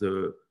that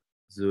the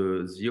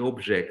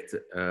object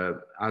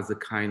has a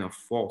kind of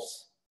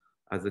force,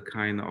 as a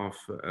kind of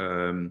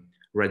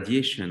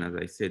radiation, as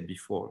I said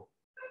before.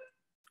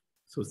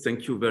 So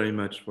thank you very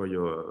much for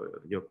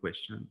your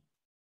question.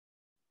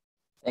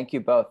 Thank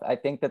you both. I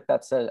think that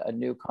that's a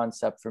new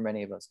concept for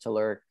many of us to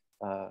learn.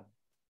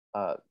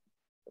 What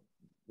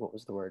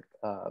was the word?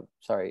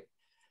 Sorry.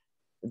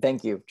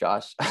 Thank you,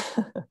 Josh.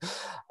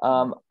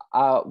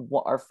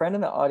 Our friend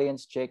in the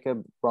audience,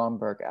 Jacob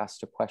Bromberg,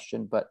 asked a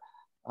question, but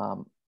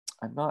I'm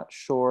not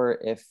sure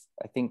if,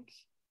 I think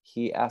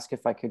he asked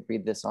if I could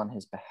read this on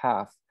his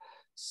behalf.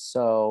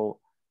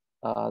 So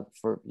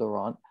for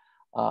Laurent,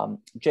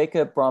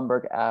 Jacob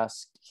Bromberg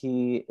asked,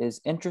 he is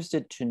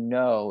interested to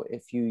know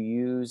if you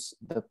use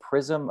the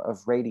prism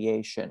of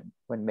radiation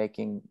when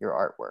making your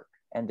artwork,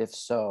 and if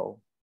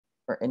so,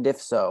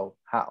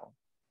 how?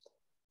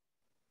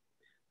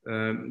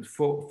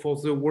 For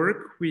the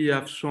work we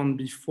have shown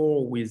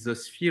before with the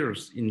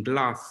spheres in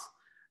glass,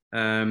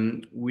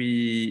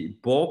 we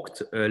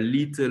bought a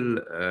little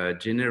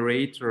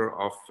generator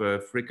of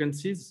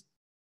frequencies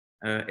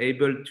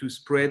able to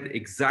spread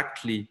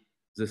exactly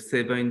the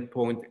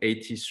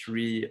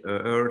 7.83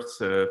 Hertz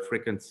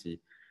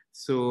frequency.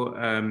 So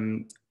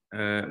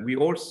we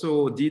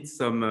also did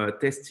some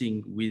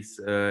testing with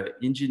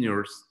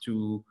engineers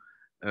to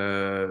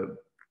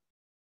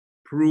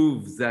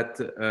prove that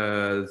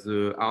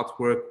the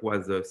artwork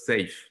was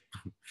safe,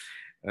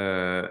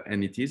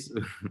 and it is.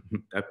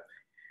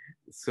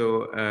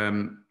 So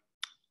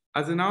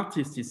as an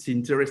artist, it's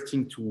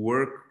interesting to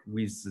work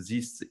with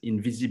this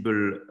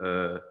invisible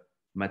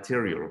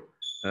material.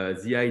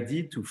 The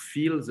idea to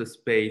fill the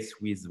space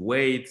with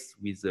waves,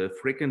 with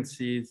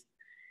frequencies,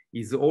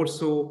 is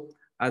also,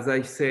 as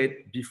I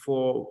said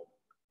before,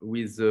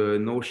 with the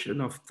notion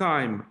of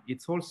time,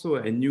 it's also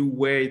a new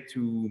way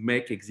to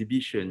make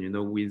exhibition, you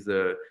know, with,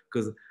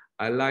 because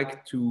I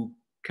like to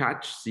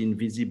catch the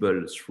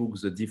invisible through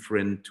the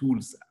different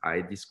tools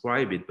I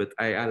describe it, but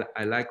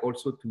I like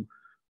also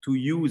to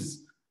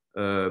use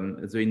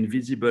the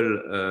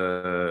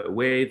invisible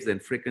waves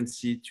and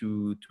frequency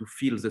to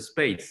fill the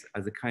space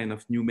as a kind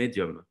of new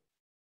medium.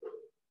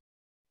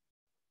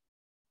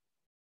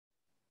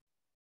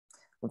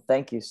 Well,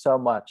 thank you so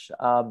much.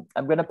 I'm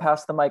going to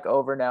pass the mic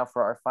over now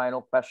for our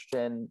final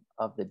question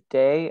of the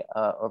day,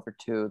 over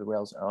to the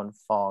Rail's own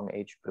Phong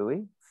H.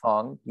 Bui.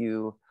 Phong,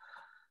 you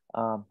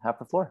have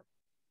the floor.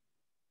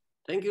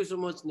 Thank you so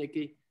much,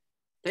 Nikki.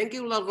 Thank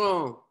you,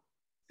 Laurent.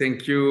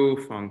 Thank you,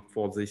 Phong,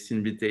 for this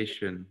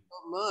invitation.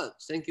 So much.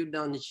 Thank you,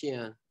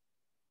 Danixian.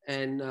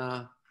 And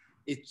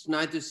it's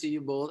nice to see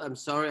you both. I'm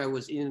sorry I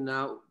was in and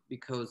out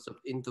because of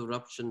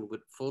interruption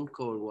with phone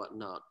call and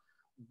whatnot.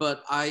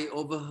 But I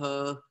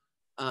overheard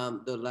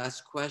the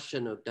last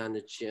question of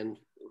Danixian,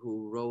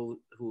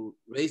 who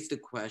raised the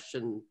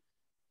question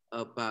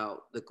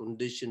about the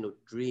condition of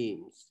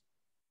dreams,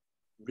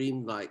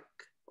 dreamlike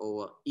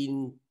or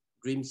in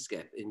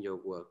dreamscape in your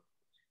work,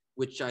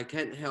 which I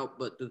can't help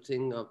but to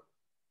think of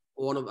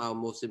one of our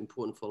most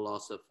important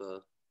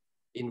philosophers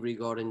in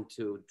regarding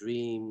to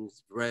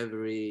dreams,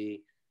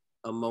 reverie,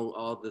 among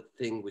other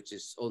things, which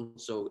is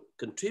also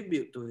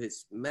contribute to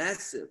his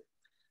massive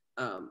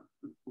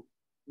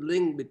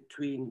link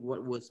between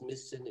what was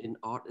missing in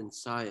art and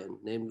science,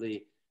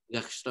 namely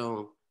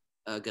Gaston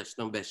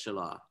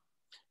Bachelard.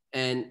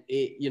 And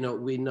you know,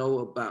 we know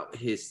about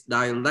his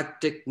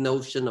dialectic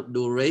notion of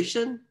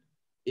duration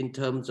in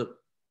terms of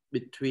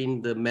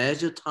between the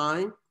measure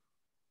time,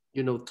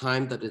 you know,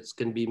 time that it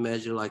can be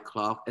measured like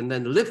clock, and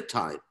then live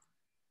time,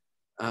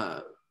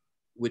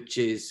 which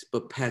is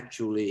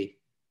perpetually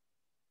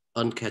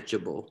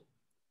uncatchable.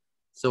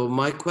 So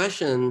my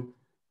question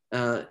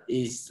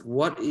is,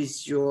 what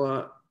is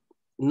your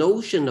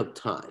notion of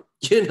time?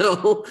 You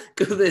know,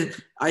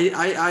 because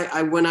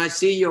when I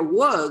see your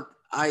work,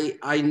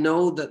 I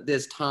know that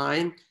there's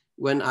time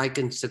when I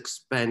can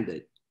suspend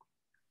it.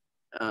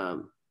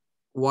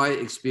 Why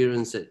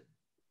experience it?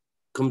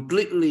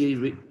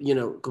 completely,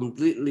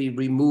 completely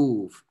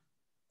removed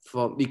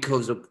from,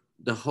 because of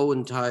the whole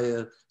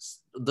entire,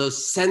 the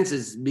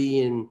senses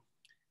being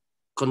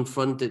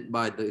confronted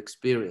by the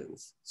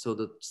experience. So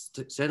the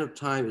sense of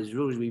time is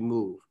really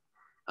removed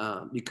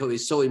because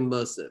it's so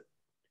immersive.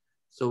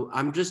 So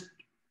I'm just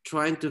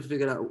trying to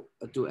figure out,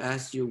 to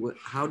ask you,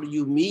 how do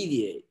you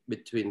mediate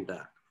between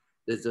that?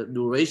 There's a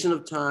duration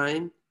of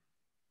time,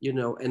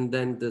 and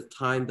then the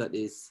time that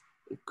is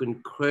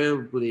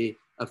incredibly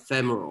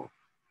ephemeral,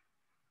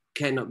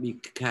 cannot be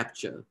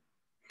captured,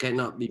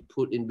 cannot be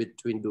put in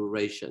between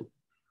duration.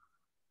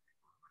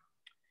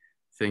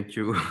 Thank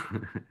you.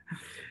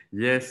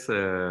 Yes,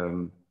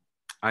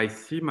 I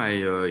see my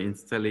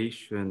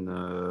installation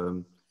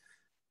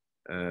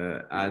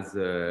as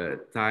a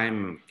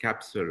time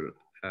capsule.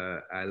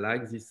 I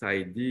like this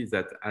idea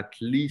that at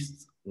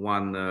least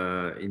one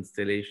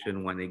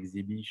installation, one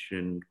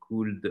exhibition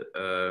could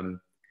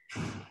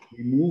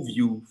remove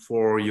you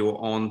for your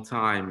own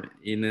time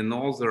in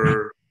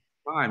another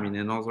time, in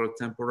another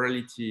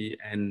temporality,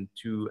 and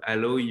to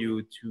allow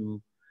you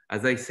to,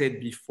 as I said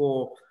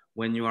before,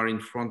 when you are in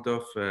front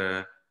of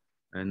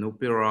an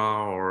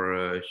opera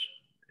or a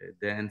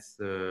dance,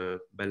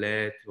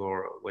 ballet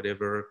or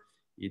whatever,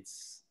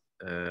 it's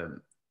a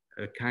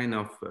kind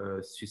of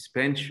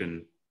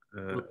suspension,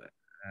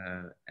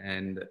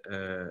 and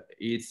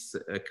it's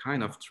a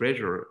kind of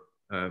treasure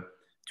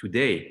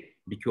today,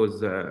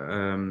 because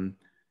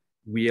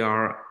we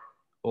are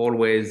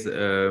always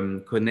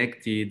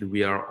connected,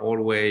 we are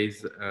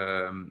always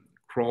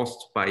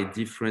crossed by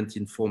different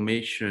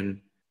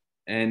information,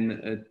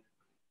 and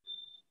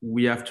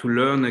we have to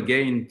learn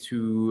again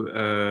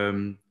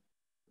to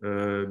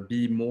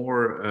be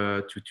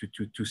more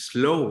to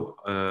slow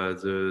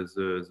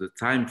the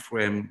time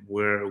frame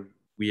where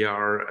we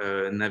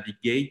are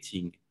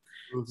navigating.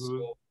 Mm-hmm.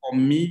 So for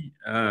me,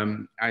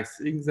 I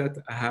think that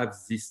I have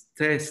this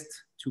test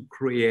to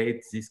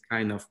create this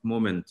kind of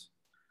moment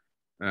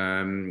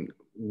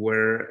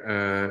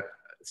where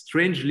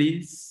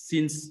strangely,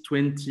 since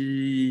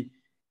 20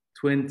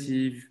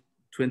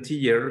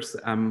 years,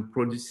 I'm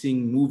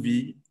producing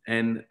movie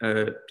and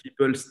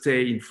people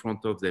stay in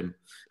front of them.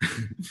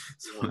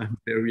 So I'm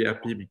very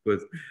happy,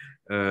 because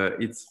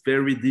it's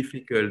very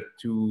difficult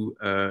to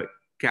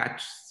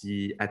catch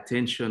the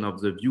attention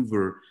of the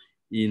viewer.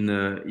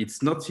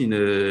 It's not in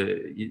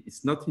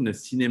a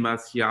cinema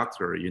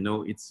theater,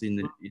 it's in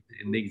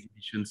an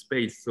exhibition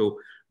space. So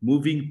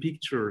moving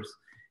pictures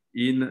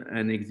in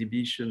an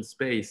exhibition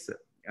space,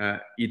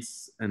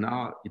 it's an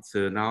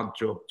art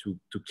job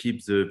to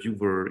keep the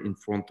viewer in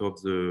front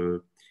of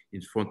the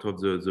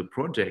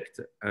project.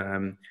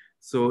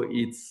 So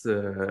it's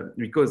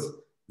because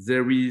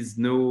there is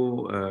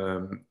no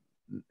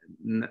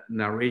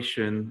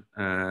narration,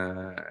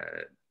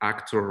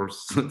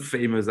 actors,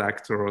 famous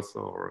actors,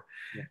 or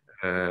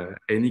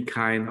any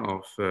kind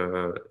of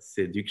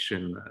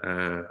seduction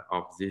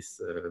of this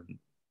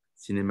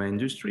cinema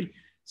industry.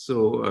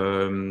 So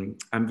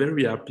I'm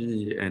very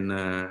happy, and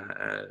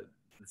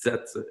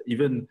that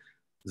even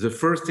the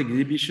first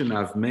exhibition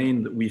I've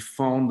made, we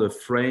found a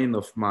friend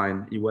of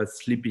mine. He was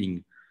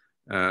sleeping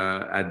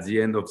at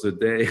the end of the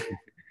day.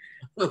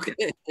 Okay.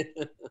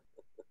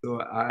 So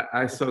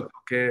I thought,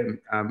 okay,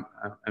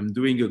 I'm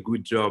doing a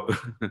good job.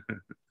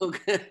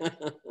 Okay.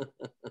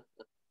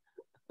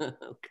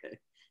 Okay.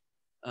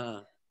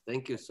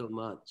 Thank you so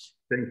much.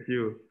 Thank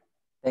you.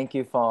 Thank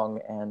you, Phong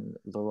and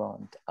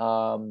Laurent.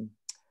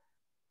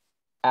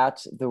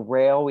 At the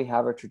Rail, we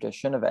have a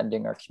tradition of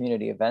ending our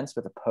community events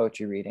with a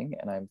poetry reading,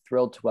 and I'm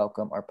thrilled to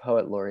welcome our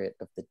poet laureate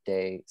of the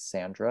day,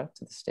 Sandra,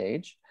 to the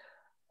stage.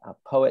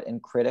 Poet and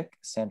critic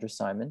Sandra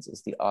Simonds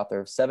is the author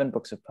of 7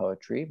 books of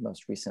poetry,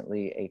 most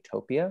recently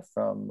Atopia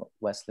from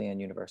Wesleyan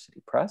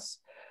University Press.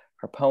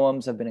 Her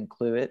poems have been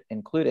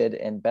included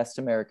in Best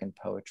American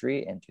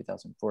Poetry in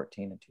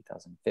 2014 and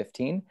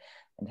 2015,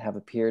 and have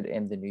appeared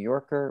in The New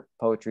Yorker,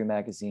 Poetry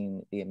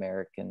Magazine, The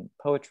American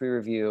Poetry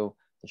Review,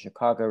 The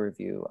Chicago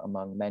Review,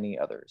 among many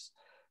others.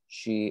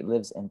 She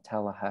lives in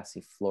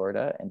Tallahassee,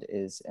 Florida, and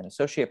is an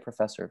associate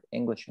professor of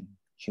English and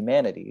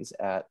Humanities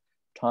at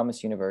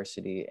Thomas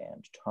University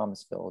and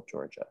Thomasville,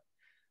 Georgia.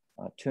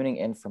 Tuning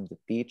in from the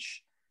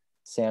beach,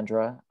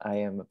 Sandra, I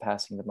am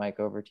passing the mic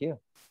over to you.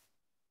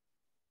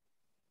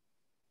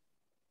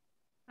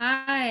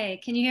 Hi,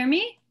 can you hear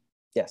me?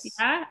 Yes.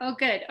 Yeah? Oh,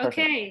 good. Perfect.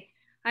 Okay.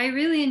 I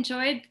really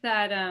enjoyed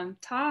that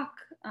talk.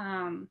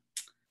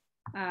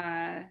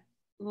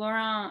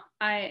 Laurent,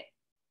 I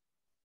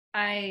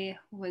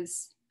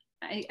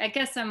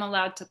guess I'm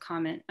allowed to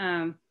comment.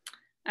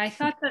 I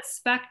thought that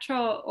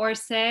spectral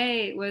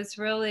Orsay was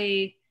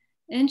really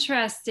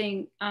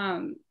interesting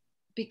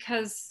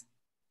because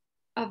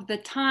of the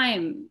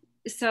time.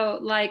 So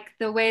like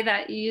the way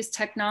that you use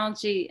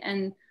technology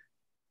and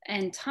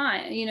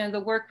time, the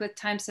work with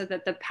time, so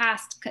that the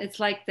past, it's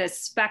like the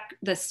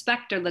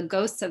specter, the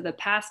ghosts of the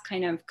past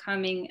kind of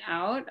coming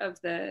out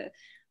of the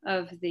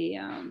the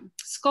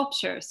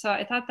sculpture. So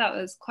I thought that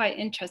was quite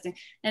interesting.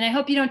 And I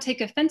hope you don't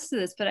take offense to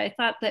this, but I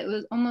thought that it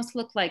was almost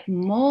looked like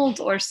mold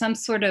or some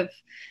sort of,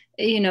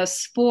 you know,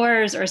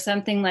 spores or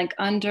something like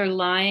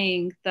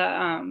underlying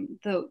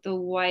the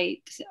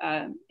white.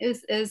 It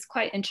was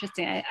quite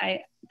interesting.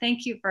 I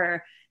thank you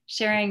for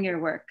sharing your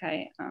work.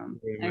 I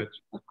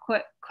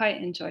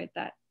quite enjoyed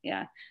that.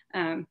 Yeah.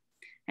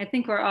 I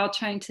think we're all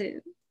trying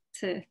to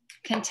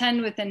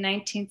contend with the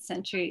 19th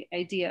century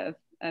idea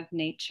of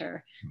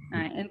nature,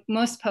 and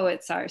most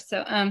poets are.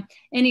 So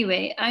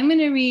anyway, I'm going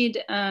to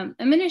read, I'm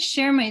going to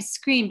share my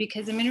screen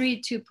because I'm going to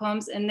read 2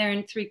 poems and they're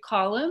in 3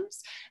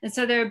 columns. And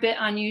so they're a bit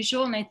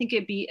unusual, and I think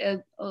it'd be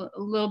a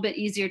little bit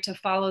easier to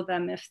follow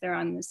them if they're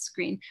on the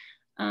screen.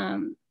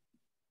 Can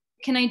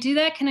I do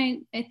that?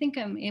 I think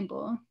I'm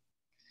able.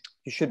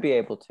 You should be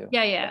able to.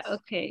 Yeah, Yes.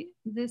 Okay.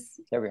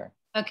 There we are.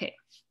 Okay.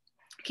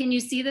 Can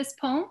you see this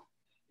poem?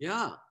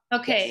 Yeah.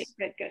 Okay,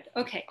 Yes. good.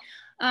 Okay.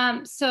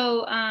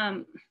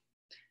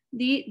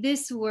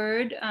 This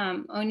word,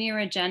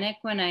 onirogenic,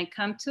 when I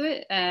come to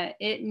it,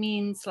 it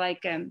means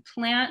like a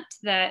plant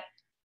that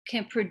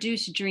can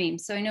produce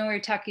dreams. So I know we're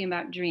talking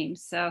about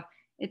dreams. So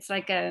it's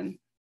like a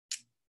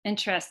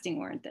interesting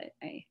word that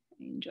I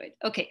enjoyed.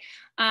 Okay.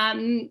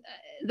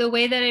 The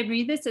way that I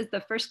read this is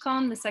the first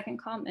column, the second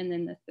column, and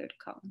then the third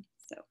column.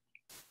 So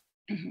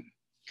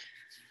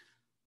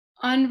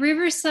on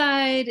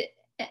Riverside,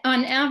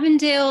 on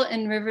Avondale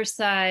and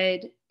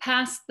Riverside,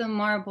 past the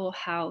marble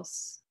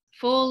house,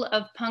 full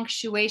of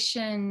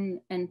punctuation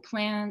and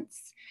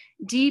plants,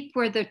 deep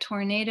where the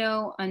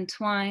tornado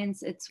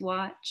untwines its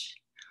watch.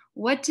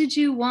 What did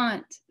you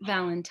want,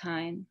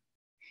 Valentine?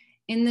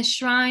 In the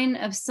shrine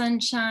of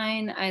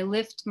sunshine, I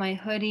lift my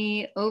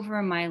hoodie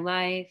over my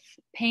life,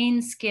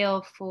 pain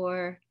scale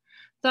 4.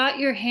 Thought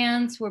your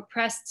hands were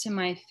pressed to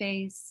my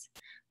face,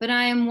 but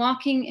I am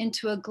walking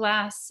into a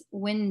glass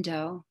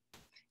window.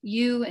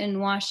 You in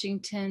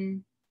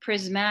Washington,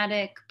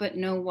 prismatic, but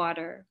no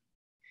water.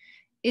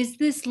 Is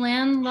this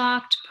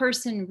landlocked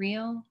person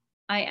real?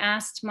 I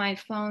asked my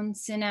phone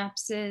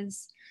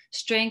synapses,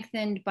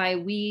 strengthened by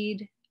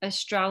weed,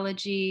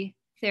 astrology,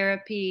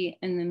 therapy,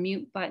 and the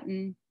mute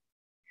button.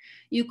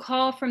 You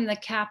call from the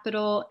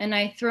Capitol and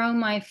I throw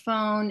my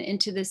phone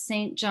into the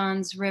St.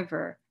 John's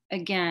River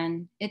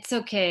again. It's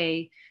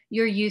okay,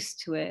 you're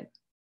used to it.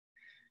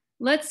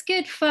 Let's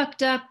get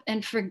fucked up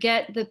and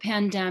forget the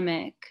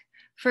pandemic.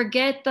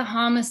 Forget the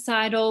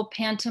homicidal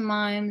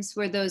pantomimes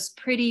where those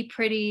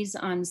pretties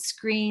on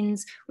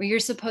screens where you're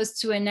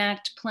supposed to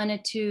enact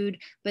plenitude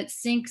but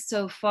sink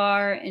so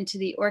far into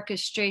the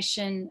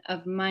orchestration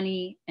of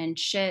money and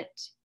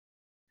shit.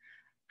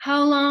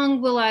 How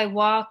long will I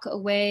walk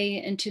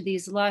away into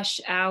these lush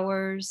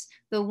hours,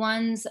 the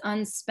ones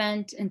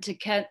unspent and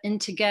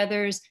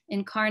togethers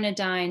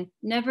incarnadine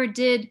never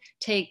did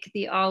take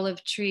the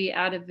olive tree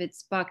out of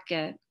its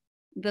bucket.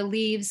 The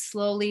leaves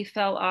slowly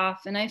fell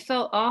off and I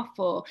felt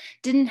awful,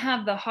 didn't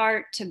have the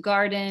heart to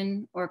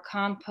garden or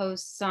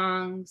compost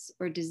songs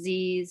or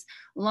disease,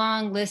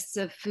 long lists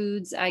of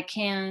foods I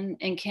can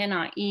and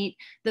cannot eat,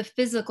 the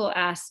physical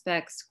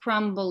aspects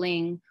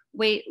crumbling,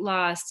 weight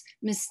loss,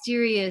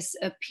 mysterious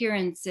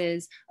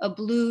appearances, a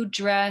blue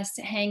dress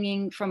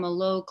hanging from a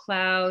low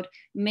cloud,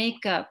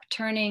 makeup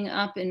turning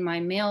up in my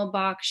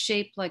mailbox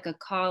shaped like a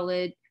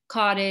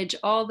cottage,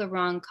 all the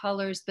wrong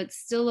colors, but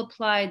still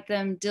applied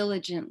them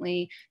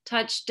diligently,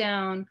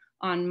 touchdown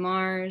on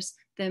Mars.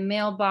 The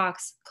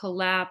mailbox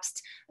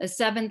collapsed. A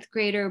 7th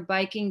grader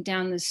biking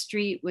down the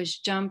street was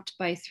jumped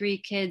by 3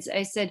 kids.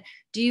 I said,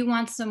 "Do you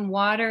want some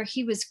water?"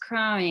 He was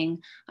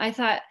crying. I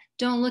thought,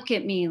 "Don't look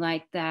at me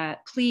like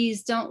that.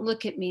 Please don't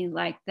look at me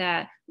like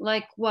that."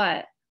 Like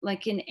what?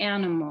 Like an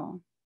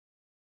animal.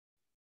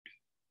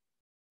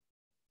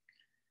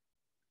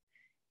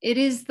 It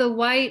is the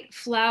white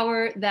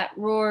flower that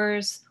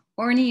roars,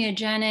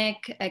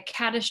 orniogenic, a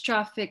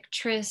catastrophic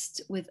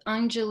tryst with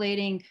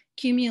undulating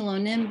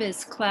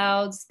cumulonimbus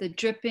clouds, the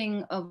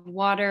dripping of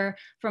water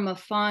from a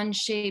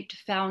fawn-shaped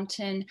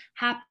fountain,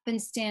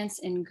 happenstance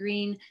in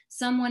green,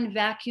 someone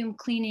vacuum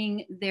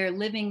cleaning their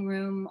living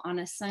room on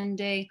a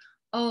Sunday.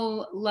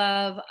 Oh,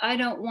 love, I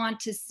don't want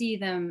to see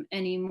them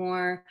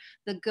anymore.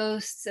 The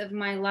ghosts of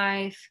my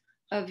life,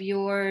 of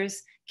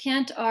yours.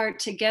 Can't our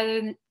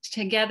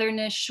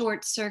togetherness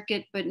short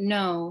circuit, but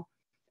no.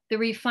 The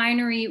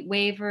refinery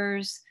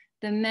wavers,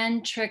 the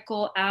men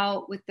trickle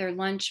out with their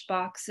lunch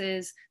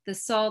boxes, the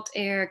salt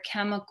air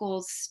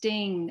chemicals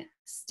sting,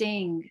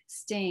 sting,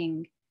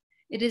 sting.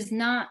 It is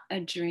not a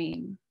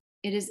dream.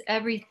 It is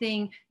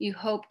everything you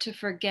hoped to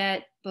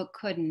forget but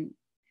couldn't.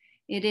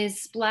 It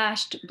is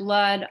splashed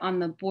blood on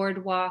the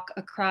boardwalk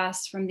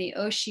across from the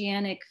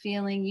oceanic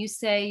feeling you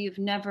say you've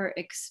never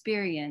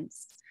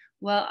experienced.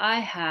 Well, I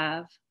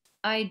have.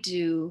 I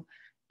do.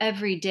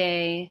 Every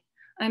day.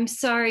 I'm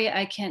sorry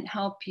I can't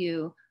help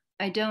you.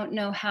 I don't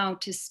know how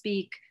to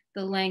speak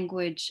the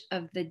language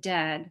of the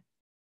dead.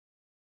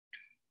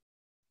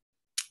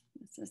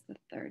 This is the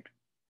third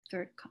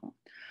column.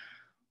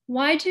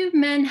 Why do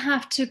men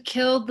have to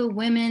kill the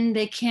women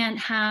they can't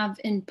have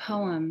in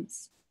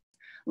poems?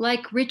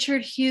 like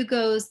Richard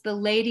Hugo's The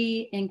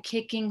Lady in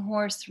Kicking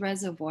Horse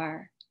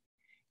Reservoir.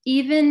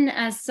 Even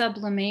as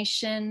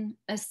sublimation,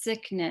 a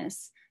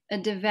sickness, a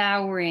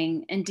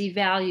devouring and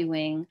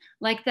devaluing,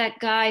 like that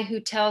guy who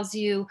tells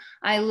you,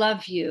 I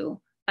love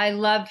you, I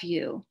love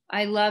you,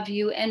 I love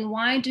you. And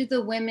why do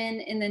the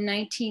women in the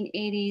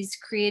 1980s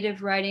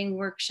creative writing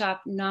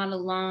workshop nod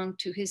along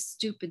to his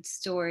stupid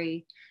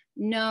story?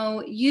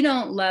 No, you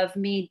don't love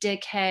me,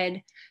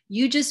 dickhead.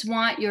 You just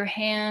want your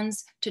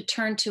hands to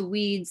turn to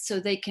weeds so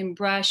they can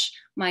brush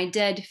my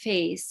dead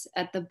face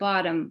at the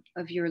bottom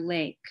of your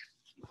lake.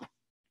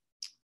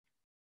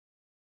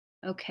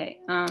 Okay,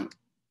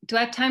 do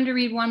I have time to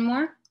read one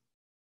more?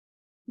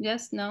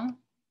 Yes, no?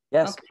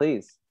 Yes, okay.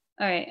 Please.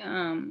 All right,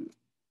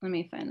 let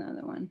me find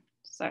another one.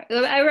 Sorry,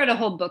 I read a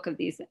whole book of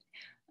these.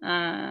 Hold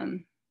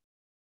on,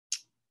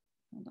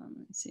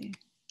 let's see.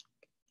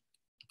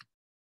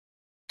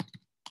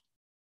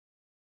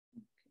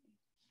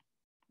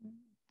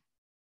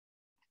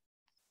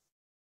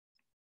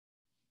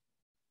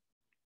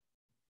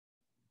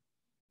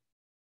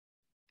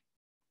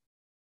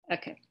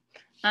 Okay,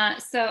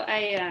 so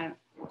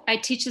I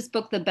teach this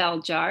book, The Bell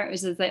Jar.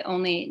 This is the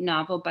only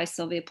novel by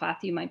Sylvia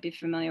Plath. You might be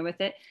familiar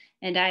with it.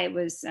 And I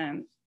was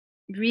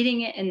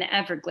reading it in the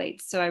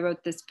Everglades. So I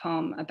wrote this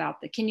poem about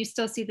can you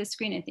still see the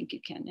screen? I think you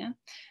can,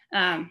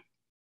 yeah.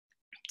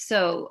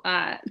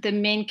 The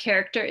main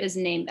character is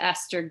named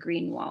Esther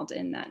Greenwald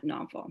in that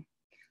novel.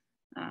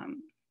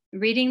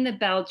 Reading the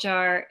Bell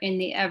Jar in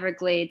the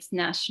Everglades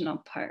National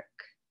Park.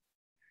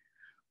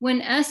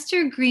 When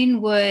Esther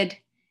Greenwood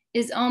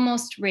is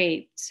almost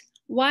raped,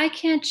 why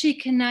can't she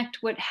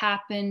connect what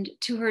happened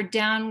to her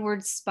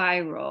downward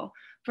spiral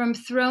from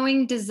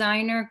throwing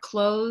designer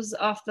clothes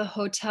off the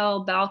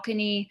hotel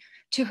balcony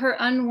to her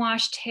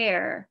unwashed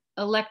hair,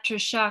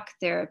 electroshock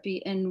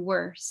therapy, and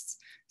worse?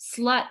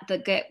 Slut,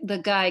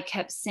 the guy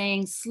kept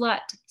saying, slut,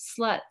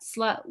 slut,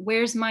 slut,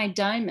 where's my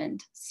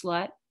diamond,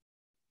 slut?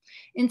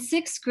 In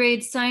 6th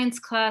grade science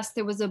class,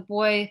 there was a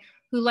boy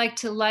who liked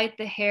to light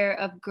the hair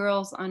of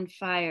girls on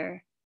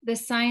fire. The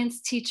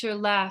science teacher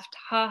laughed,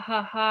 ha,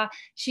 ha, ha.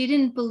 She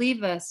didn't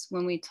believe us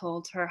when we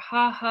told her,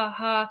 ha, ha,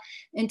 ha,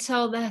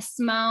 until the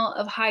smell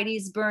of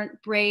Heidi's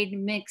burnt braid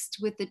mixed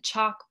with the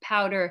chalk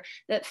powder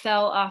that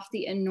fell off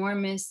the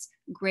enormous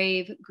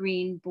grave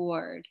green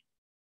board.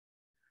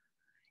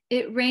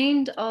 It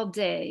rained all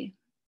day.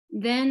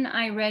 Then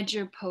I read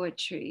your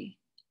poetry.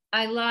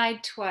 I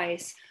lied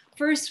twice.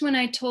 First when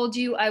I told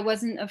you I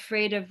wasn't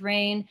afraid of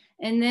rain,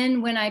 and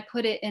then when I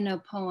put it in a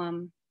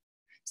poem.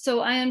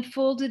 So I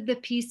unfolded the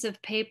piece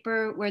of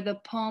paper where the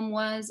poem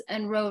was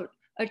and wrote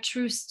a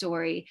true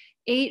story.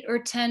 8 or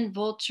 10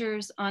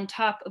 vultures on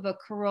top of a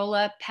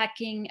Corolla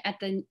pecking at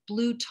the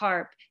blue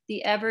tarp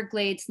the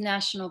Everglades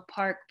National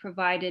Park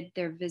provided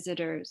their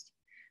visitors.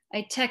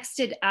 I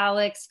texted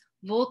Alex,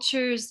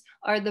 vultures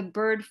are the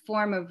bird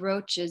form of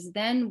roaches.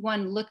 Then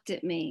one looked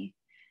at me.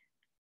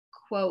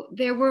 Quote,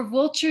 there were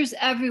vultures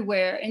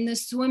everywhere in the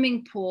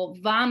swimming pool,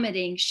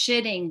 vomiting,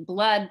 shitting,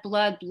 blood,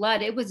 blood,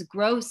 blood. It was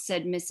gross,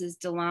 said Mrs.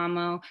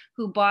 Delamo,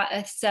 who bought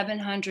a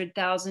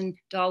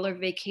 $700,000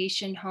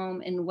 vacation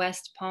home in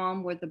West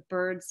Palm where the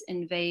birds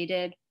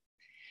invaded.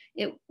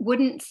 It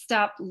wouldn't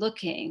stop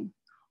looking.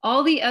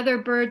 All the other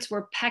birds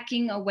were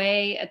pecking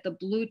away at the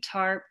blue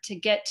tarp to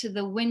get to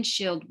the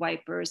windshield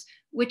wipers,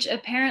 which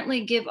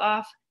apparently give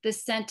off the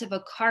scent of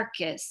a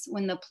carcass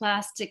when the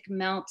plastic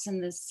melts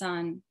in the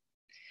sun.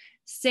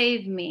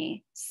 Save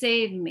me,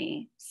 save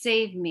me,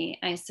 save me,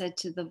 I said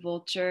to the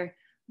vulture,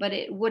 but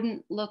it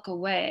wouldn't look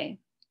away.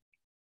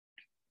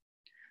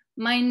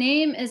 My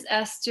name is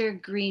Esther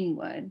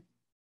Greenwood.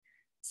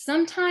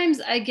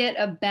 Sometimes I get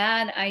a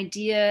bad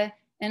idea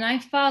and I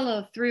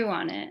follow through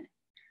on it.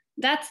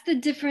 That's the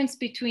difference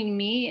between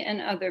me and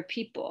other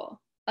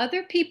people.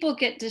 Other people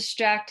get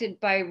distracted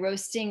by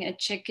roasting a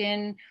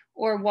chicken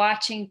or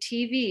watching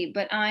TV,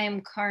 but I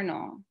am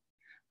carnal.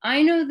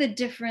 I know the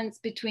difference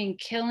between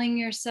killing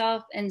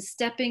yourself and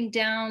stepping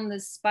down the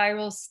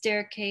spiral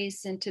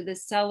staircase into the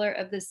cellar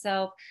of the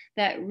self,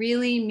 that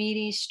really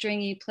meaty,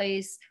 stringy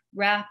place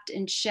wrapped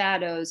in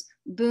shadows,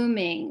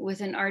 booming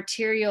with an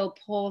arterial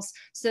pulse,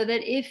 so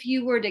that if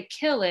you were to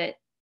kill it,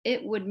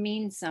 it would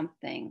mean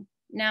something.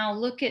 Now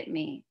look at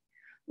me.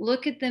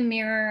 Look at the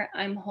mirror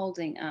I'm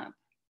holding up.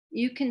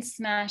 You can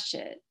smash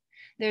it.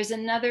 There's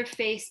another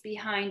face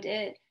behind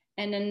it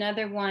and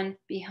another one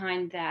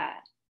behind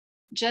that.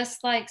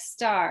 Just like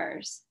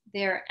stars,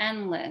 they're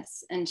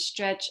endless and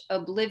stretch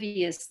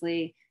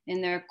obliviously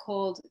in their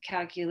cold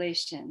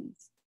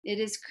calculations. It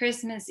is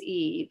Christmas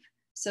Eve,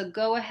 so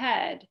go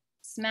ahead,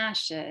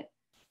 smash it.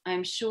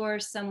 I'm sure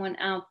someone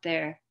out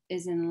there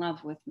is in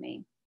love with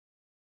me.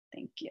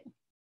 Thank you.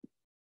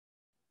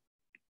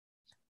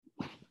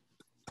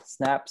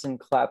 Snaps and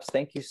claps.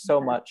 Thank you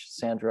so much,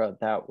 Sandra.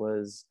 That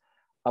was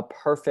a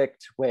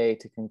perfect way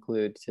to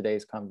conclude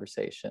today's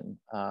conversation.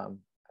 I'm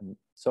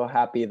so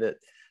happy that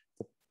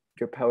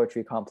your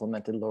poetry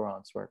complemented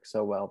Laurent's work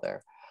so well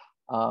there.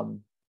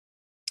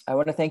 I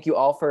want to thank you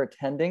all for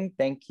attending.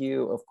 Thank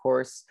you, of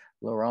course,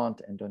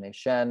 Laurent and Doné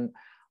Shen.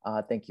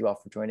 Thank you all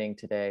for joining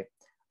today.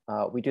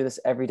 We do this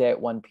every day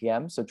at 1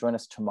 p.m. So join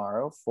us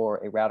tomorrow for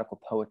a radical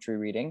poetry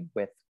reading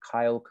with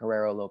Kyle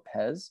Carrero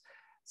Lopez,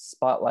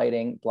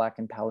 spotlighting Black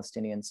and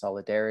Palestinian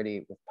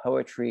solidarity with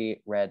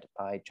poetry read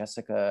by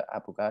Jessica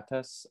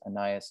Abugatas,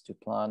 Anais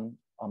Duplan,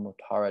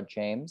 Amutara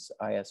James,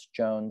 I.S.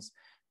 Jones,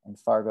 and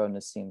Fargo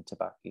Nassim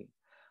Tabaki.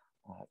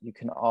 You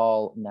can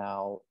all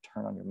now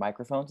turn on your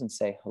microphones and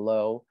say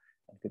hello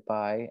and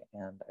goodbye,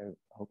 and I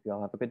hope you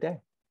all have a good day.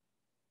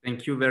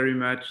 Thank you very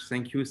much.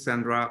 Thank you,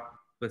 Sandra.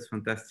 It was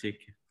fantastic.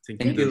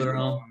 Thank you,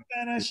 Laurent.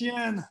 Merci,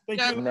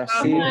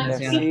 merci.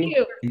 Thank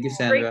you. Thank you,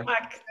 Sandra. Great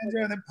luck.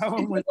 Sandra, the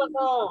poem was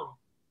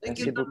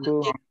Merci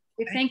beaucoup.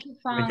 Thank you,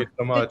 Fong. Thank you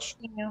so much.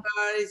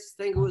 Guys,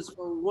 thank you. It was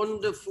a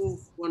wonderful,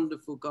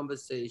 wonderful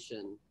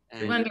conversation.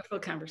 And Wonderful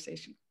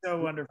conversation.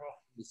 so wonderful.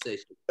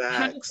 conversation.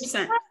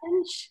 100%.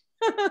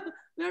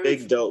 Very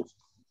Big dope.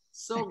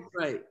 So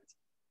great.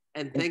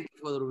 And thank you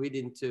for the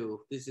reading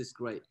too. This is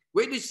great.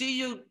 Wait to see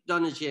you,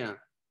 Donatien.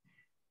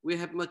 We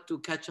have much to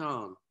catch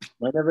on.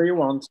 Whenever you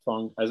want,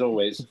 Fong, as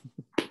always.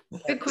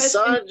 Good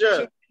question.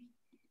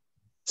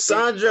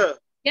 Sandra,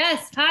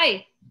 Yes,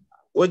 hi.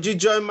 would you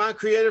join my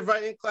creative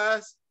writing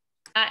class?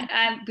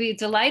 I'd be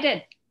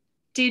delighted.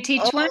 Do you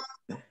teach one?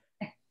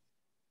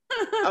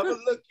 I'm gonna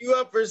look you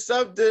up for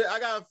something. I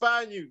gotta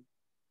find you.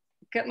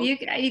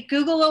 You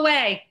Google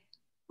away.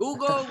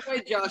 Google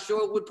away,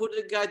 Joshua. We'll put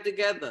the guide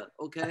together,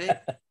 okay?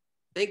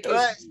 Thank you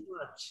so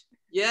much.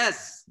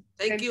 Yes.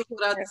 Thank you,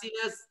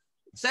 gracias.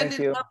 Send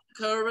it up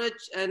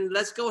courage and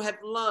let's go have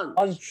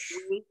lunch.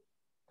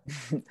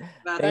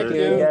 Thank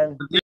you again.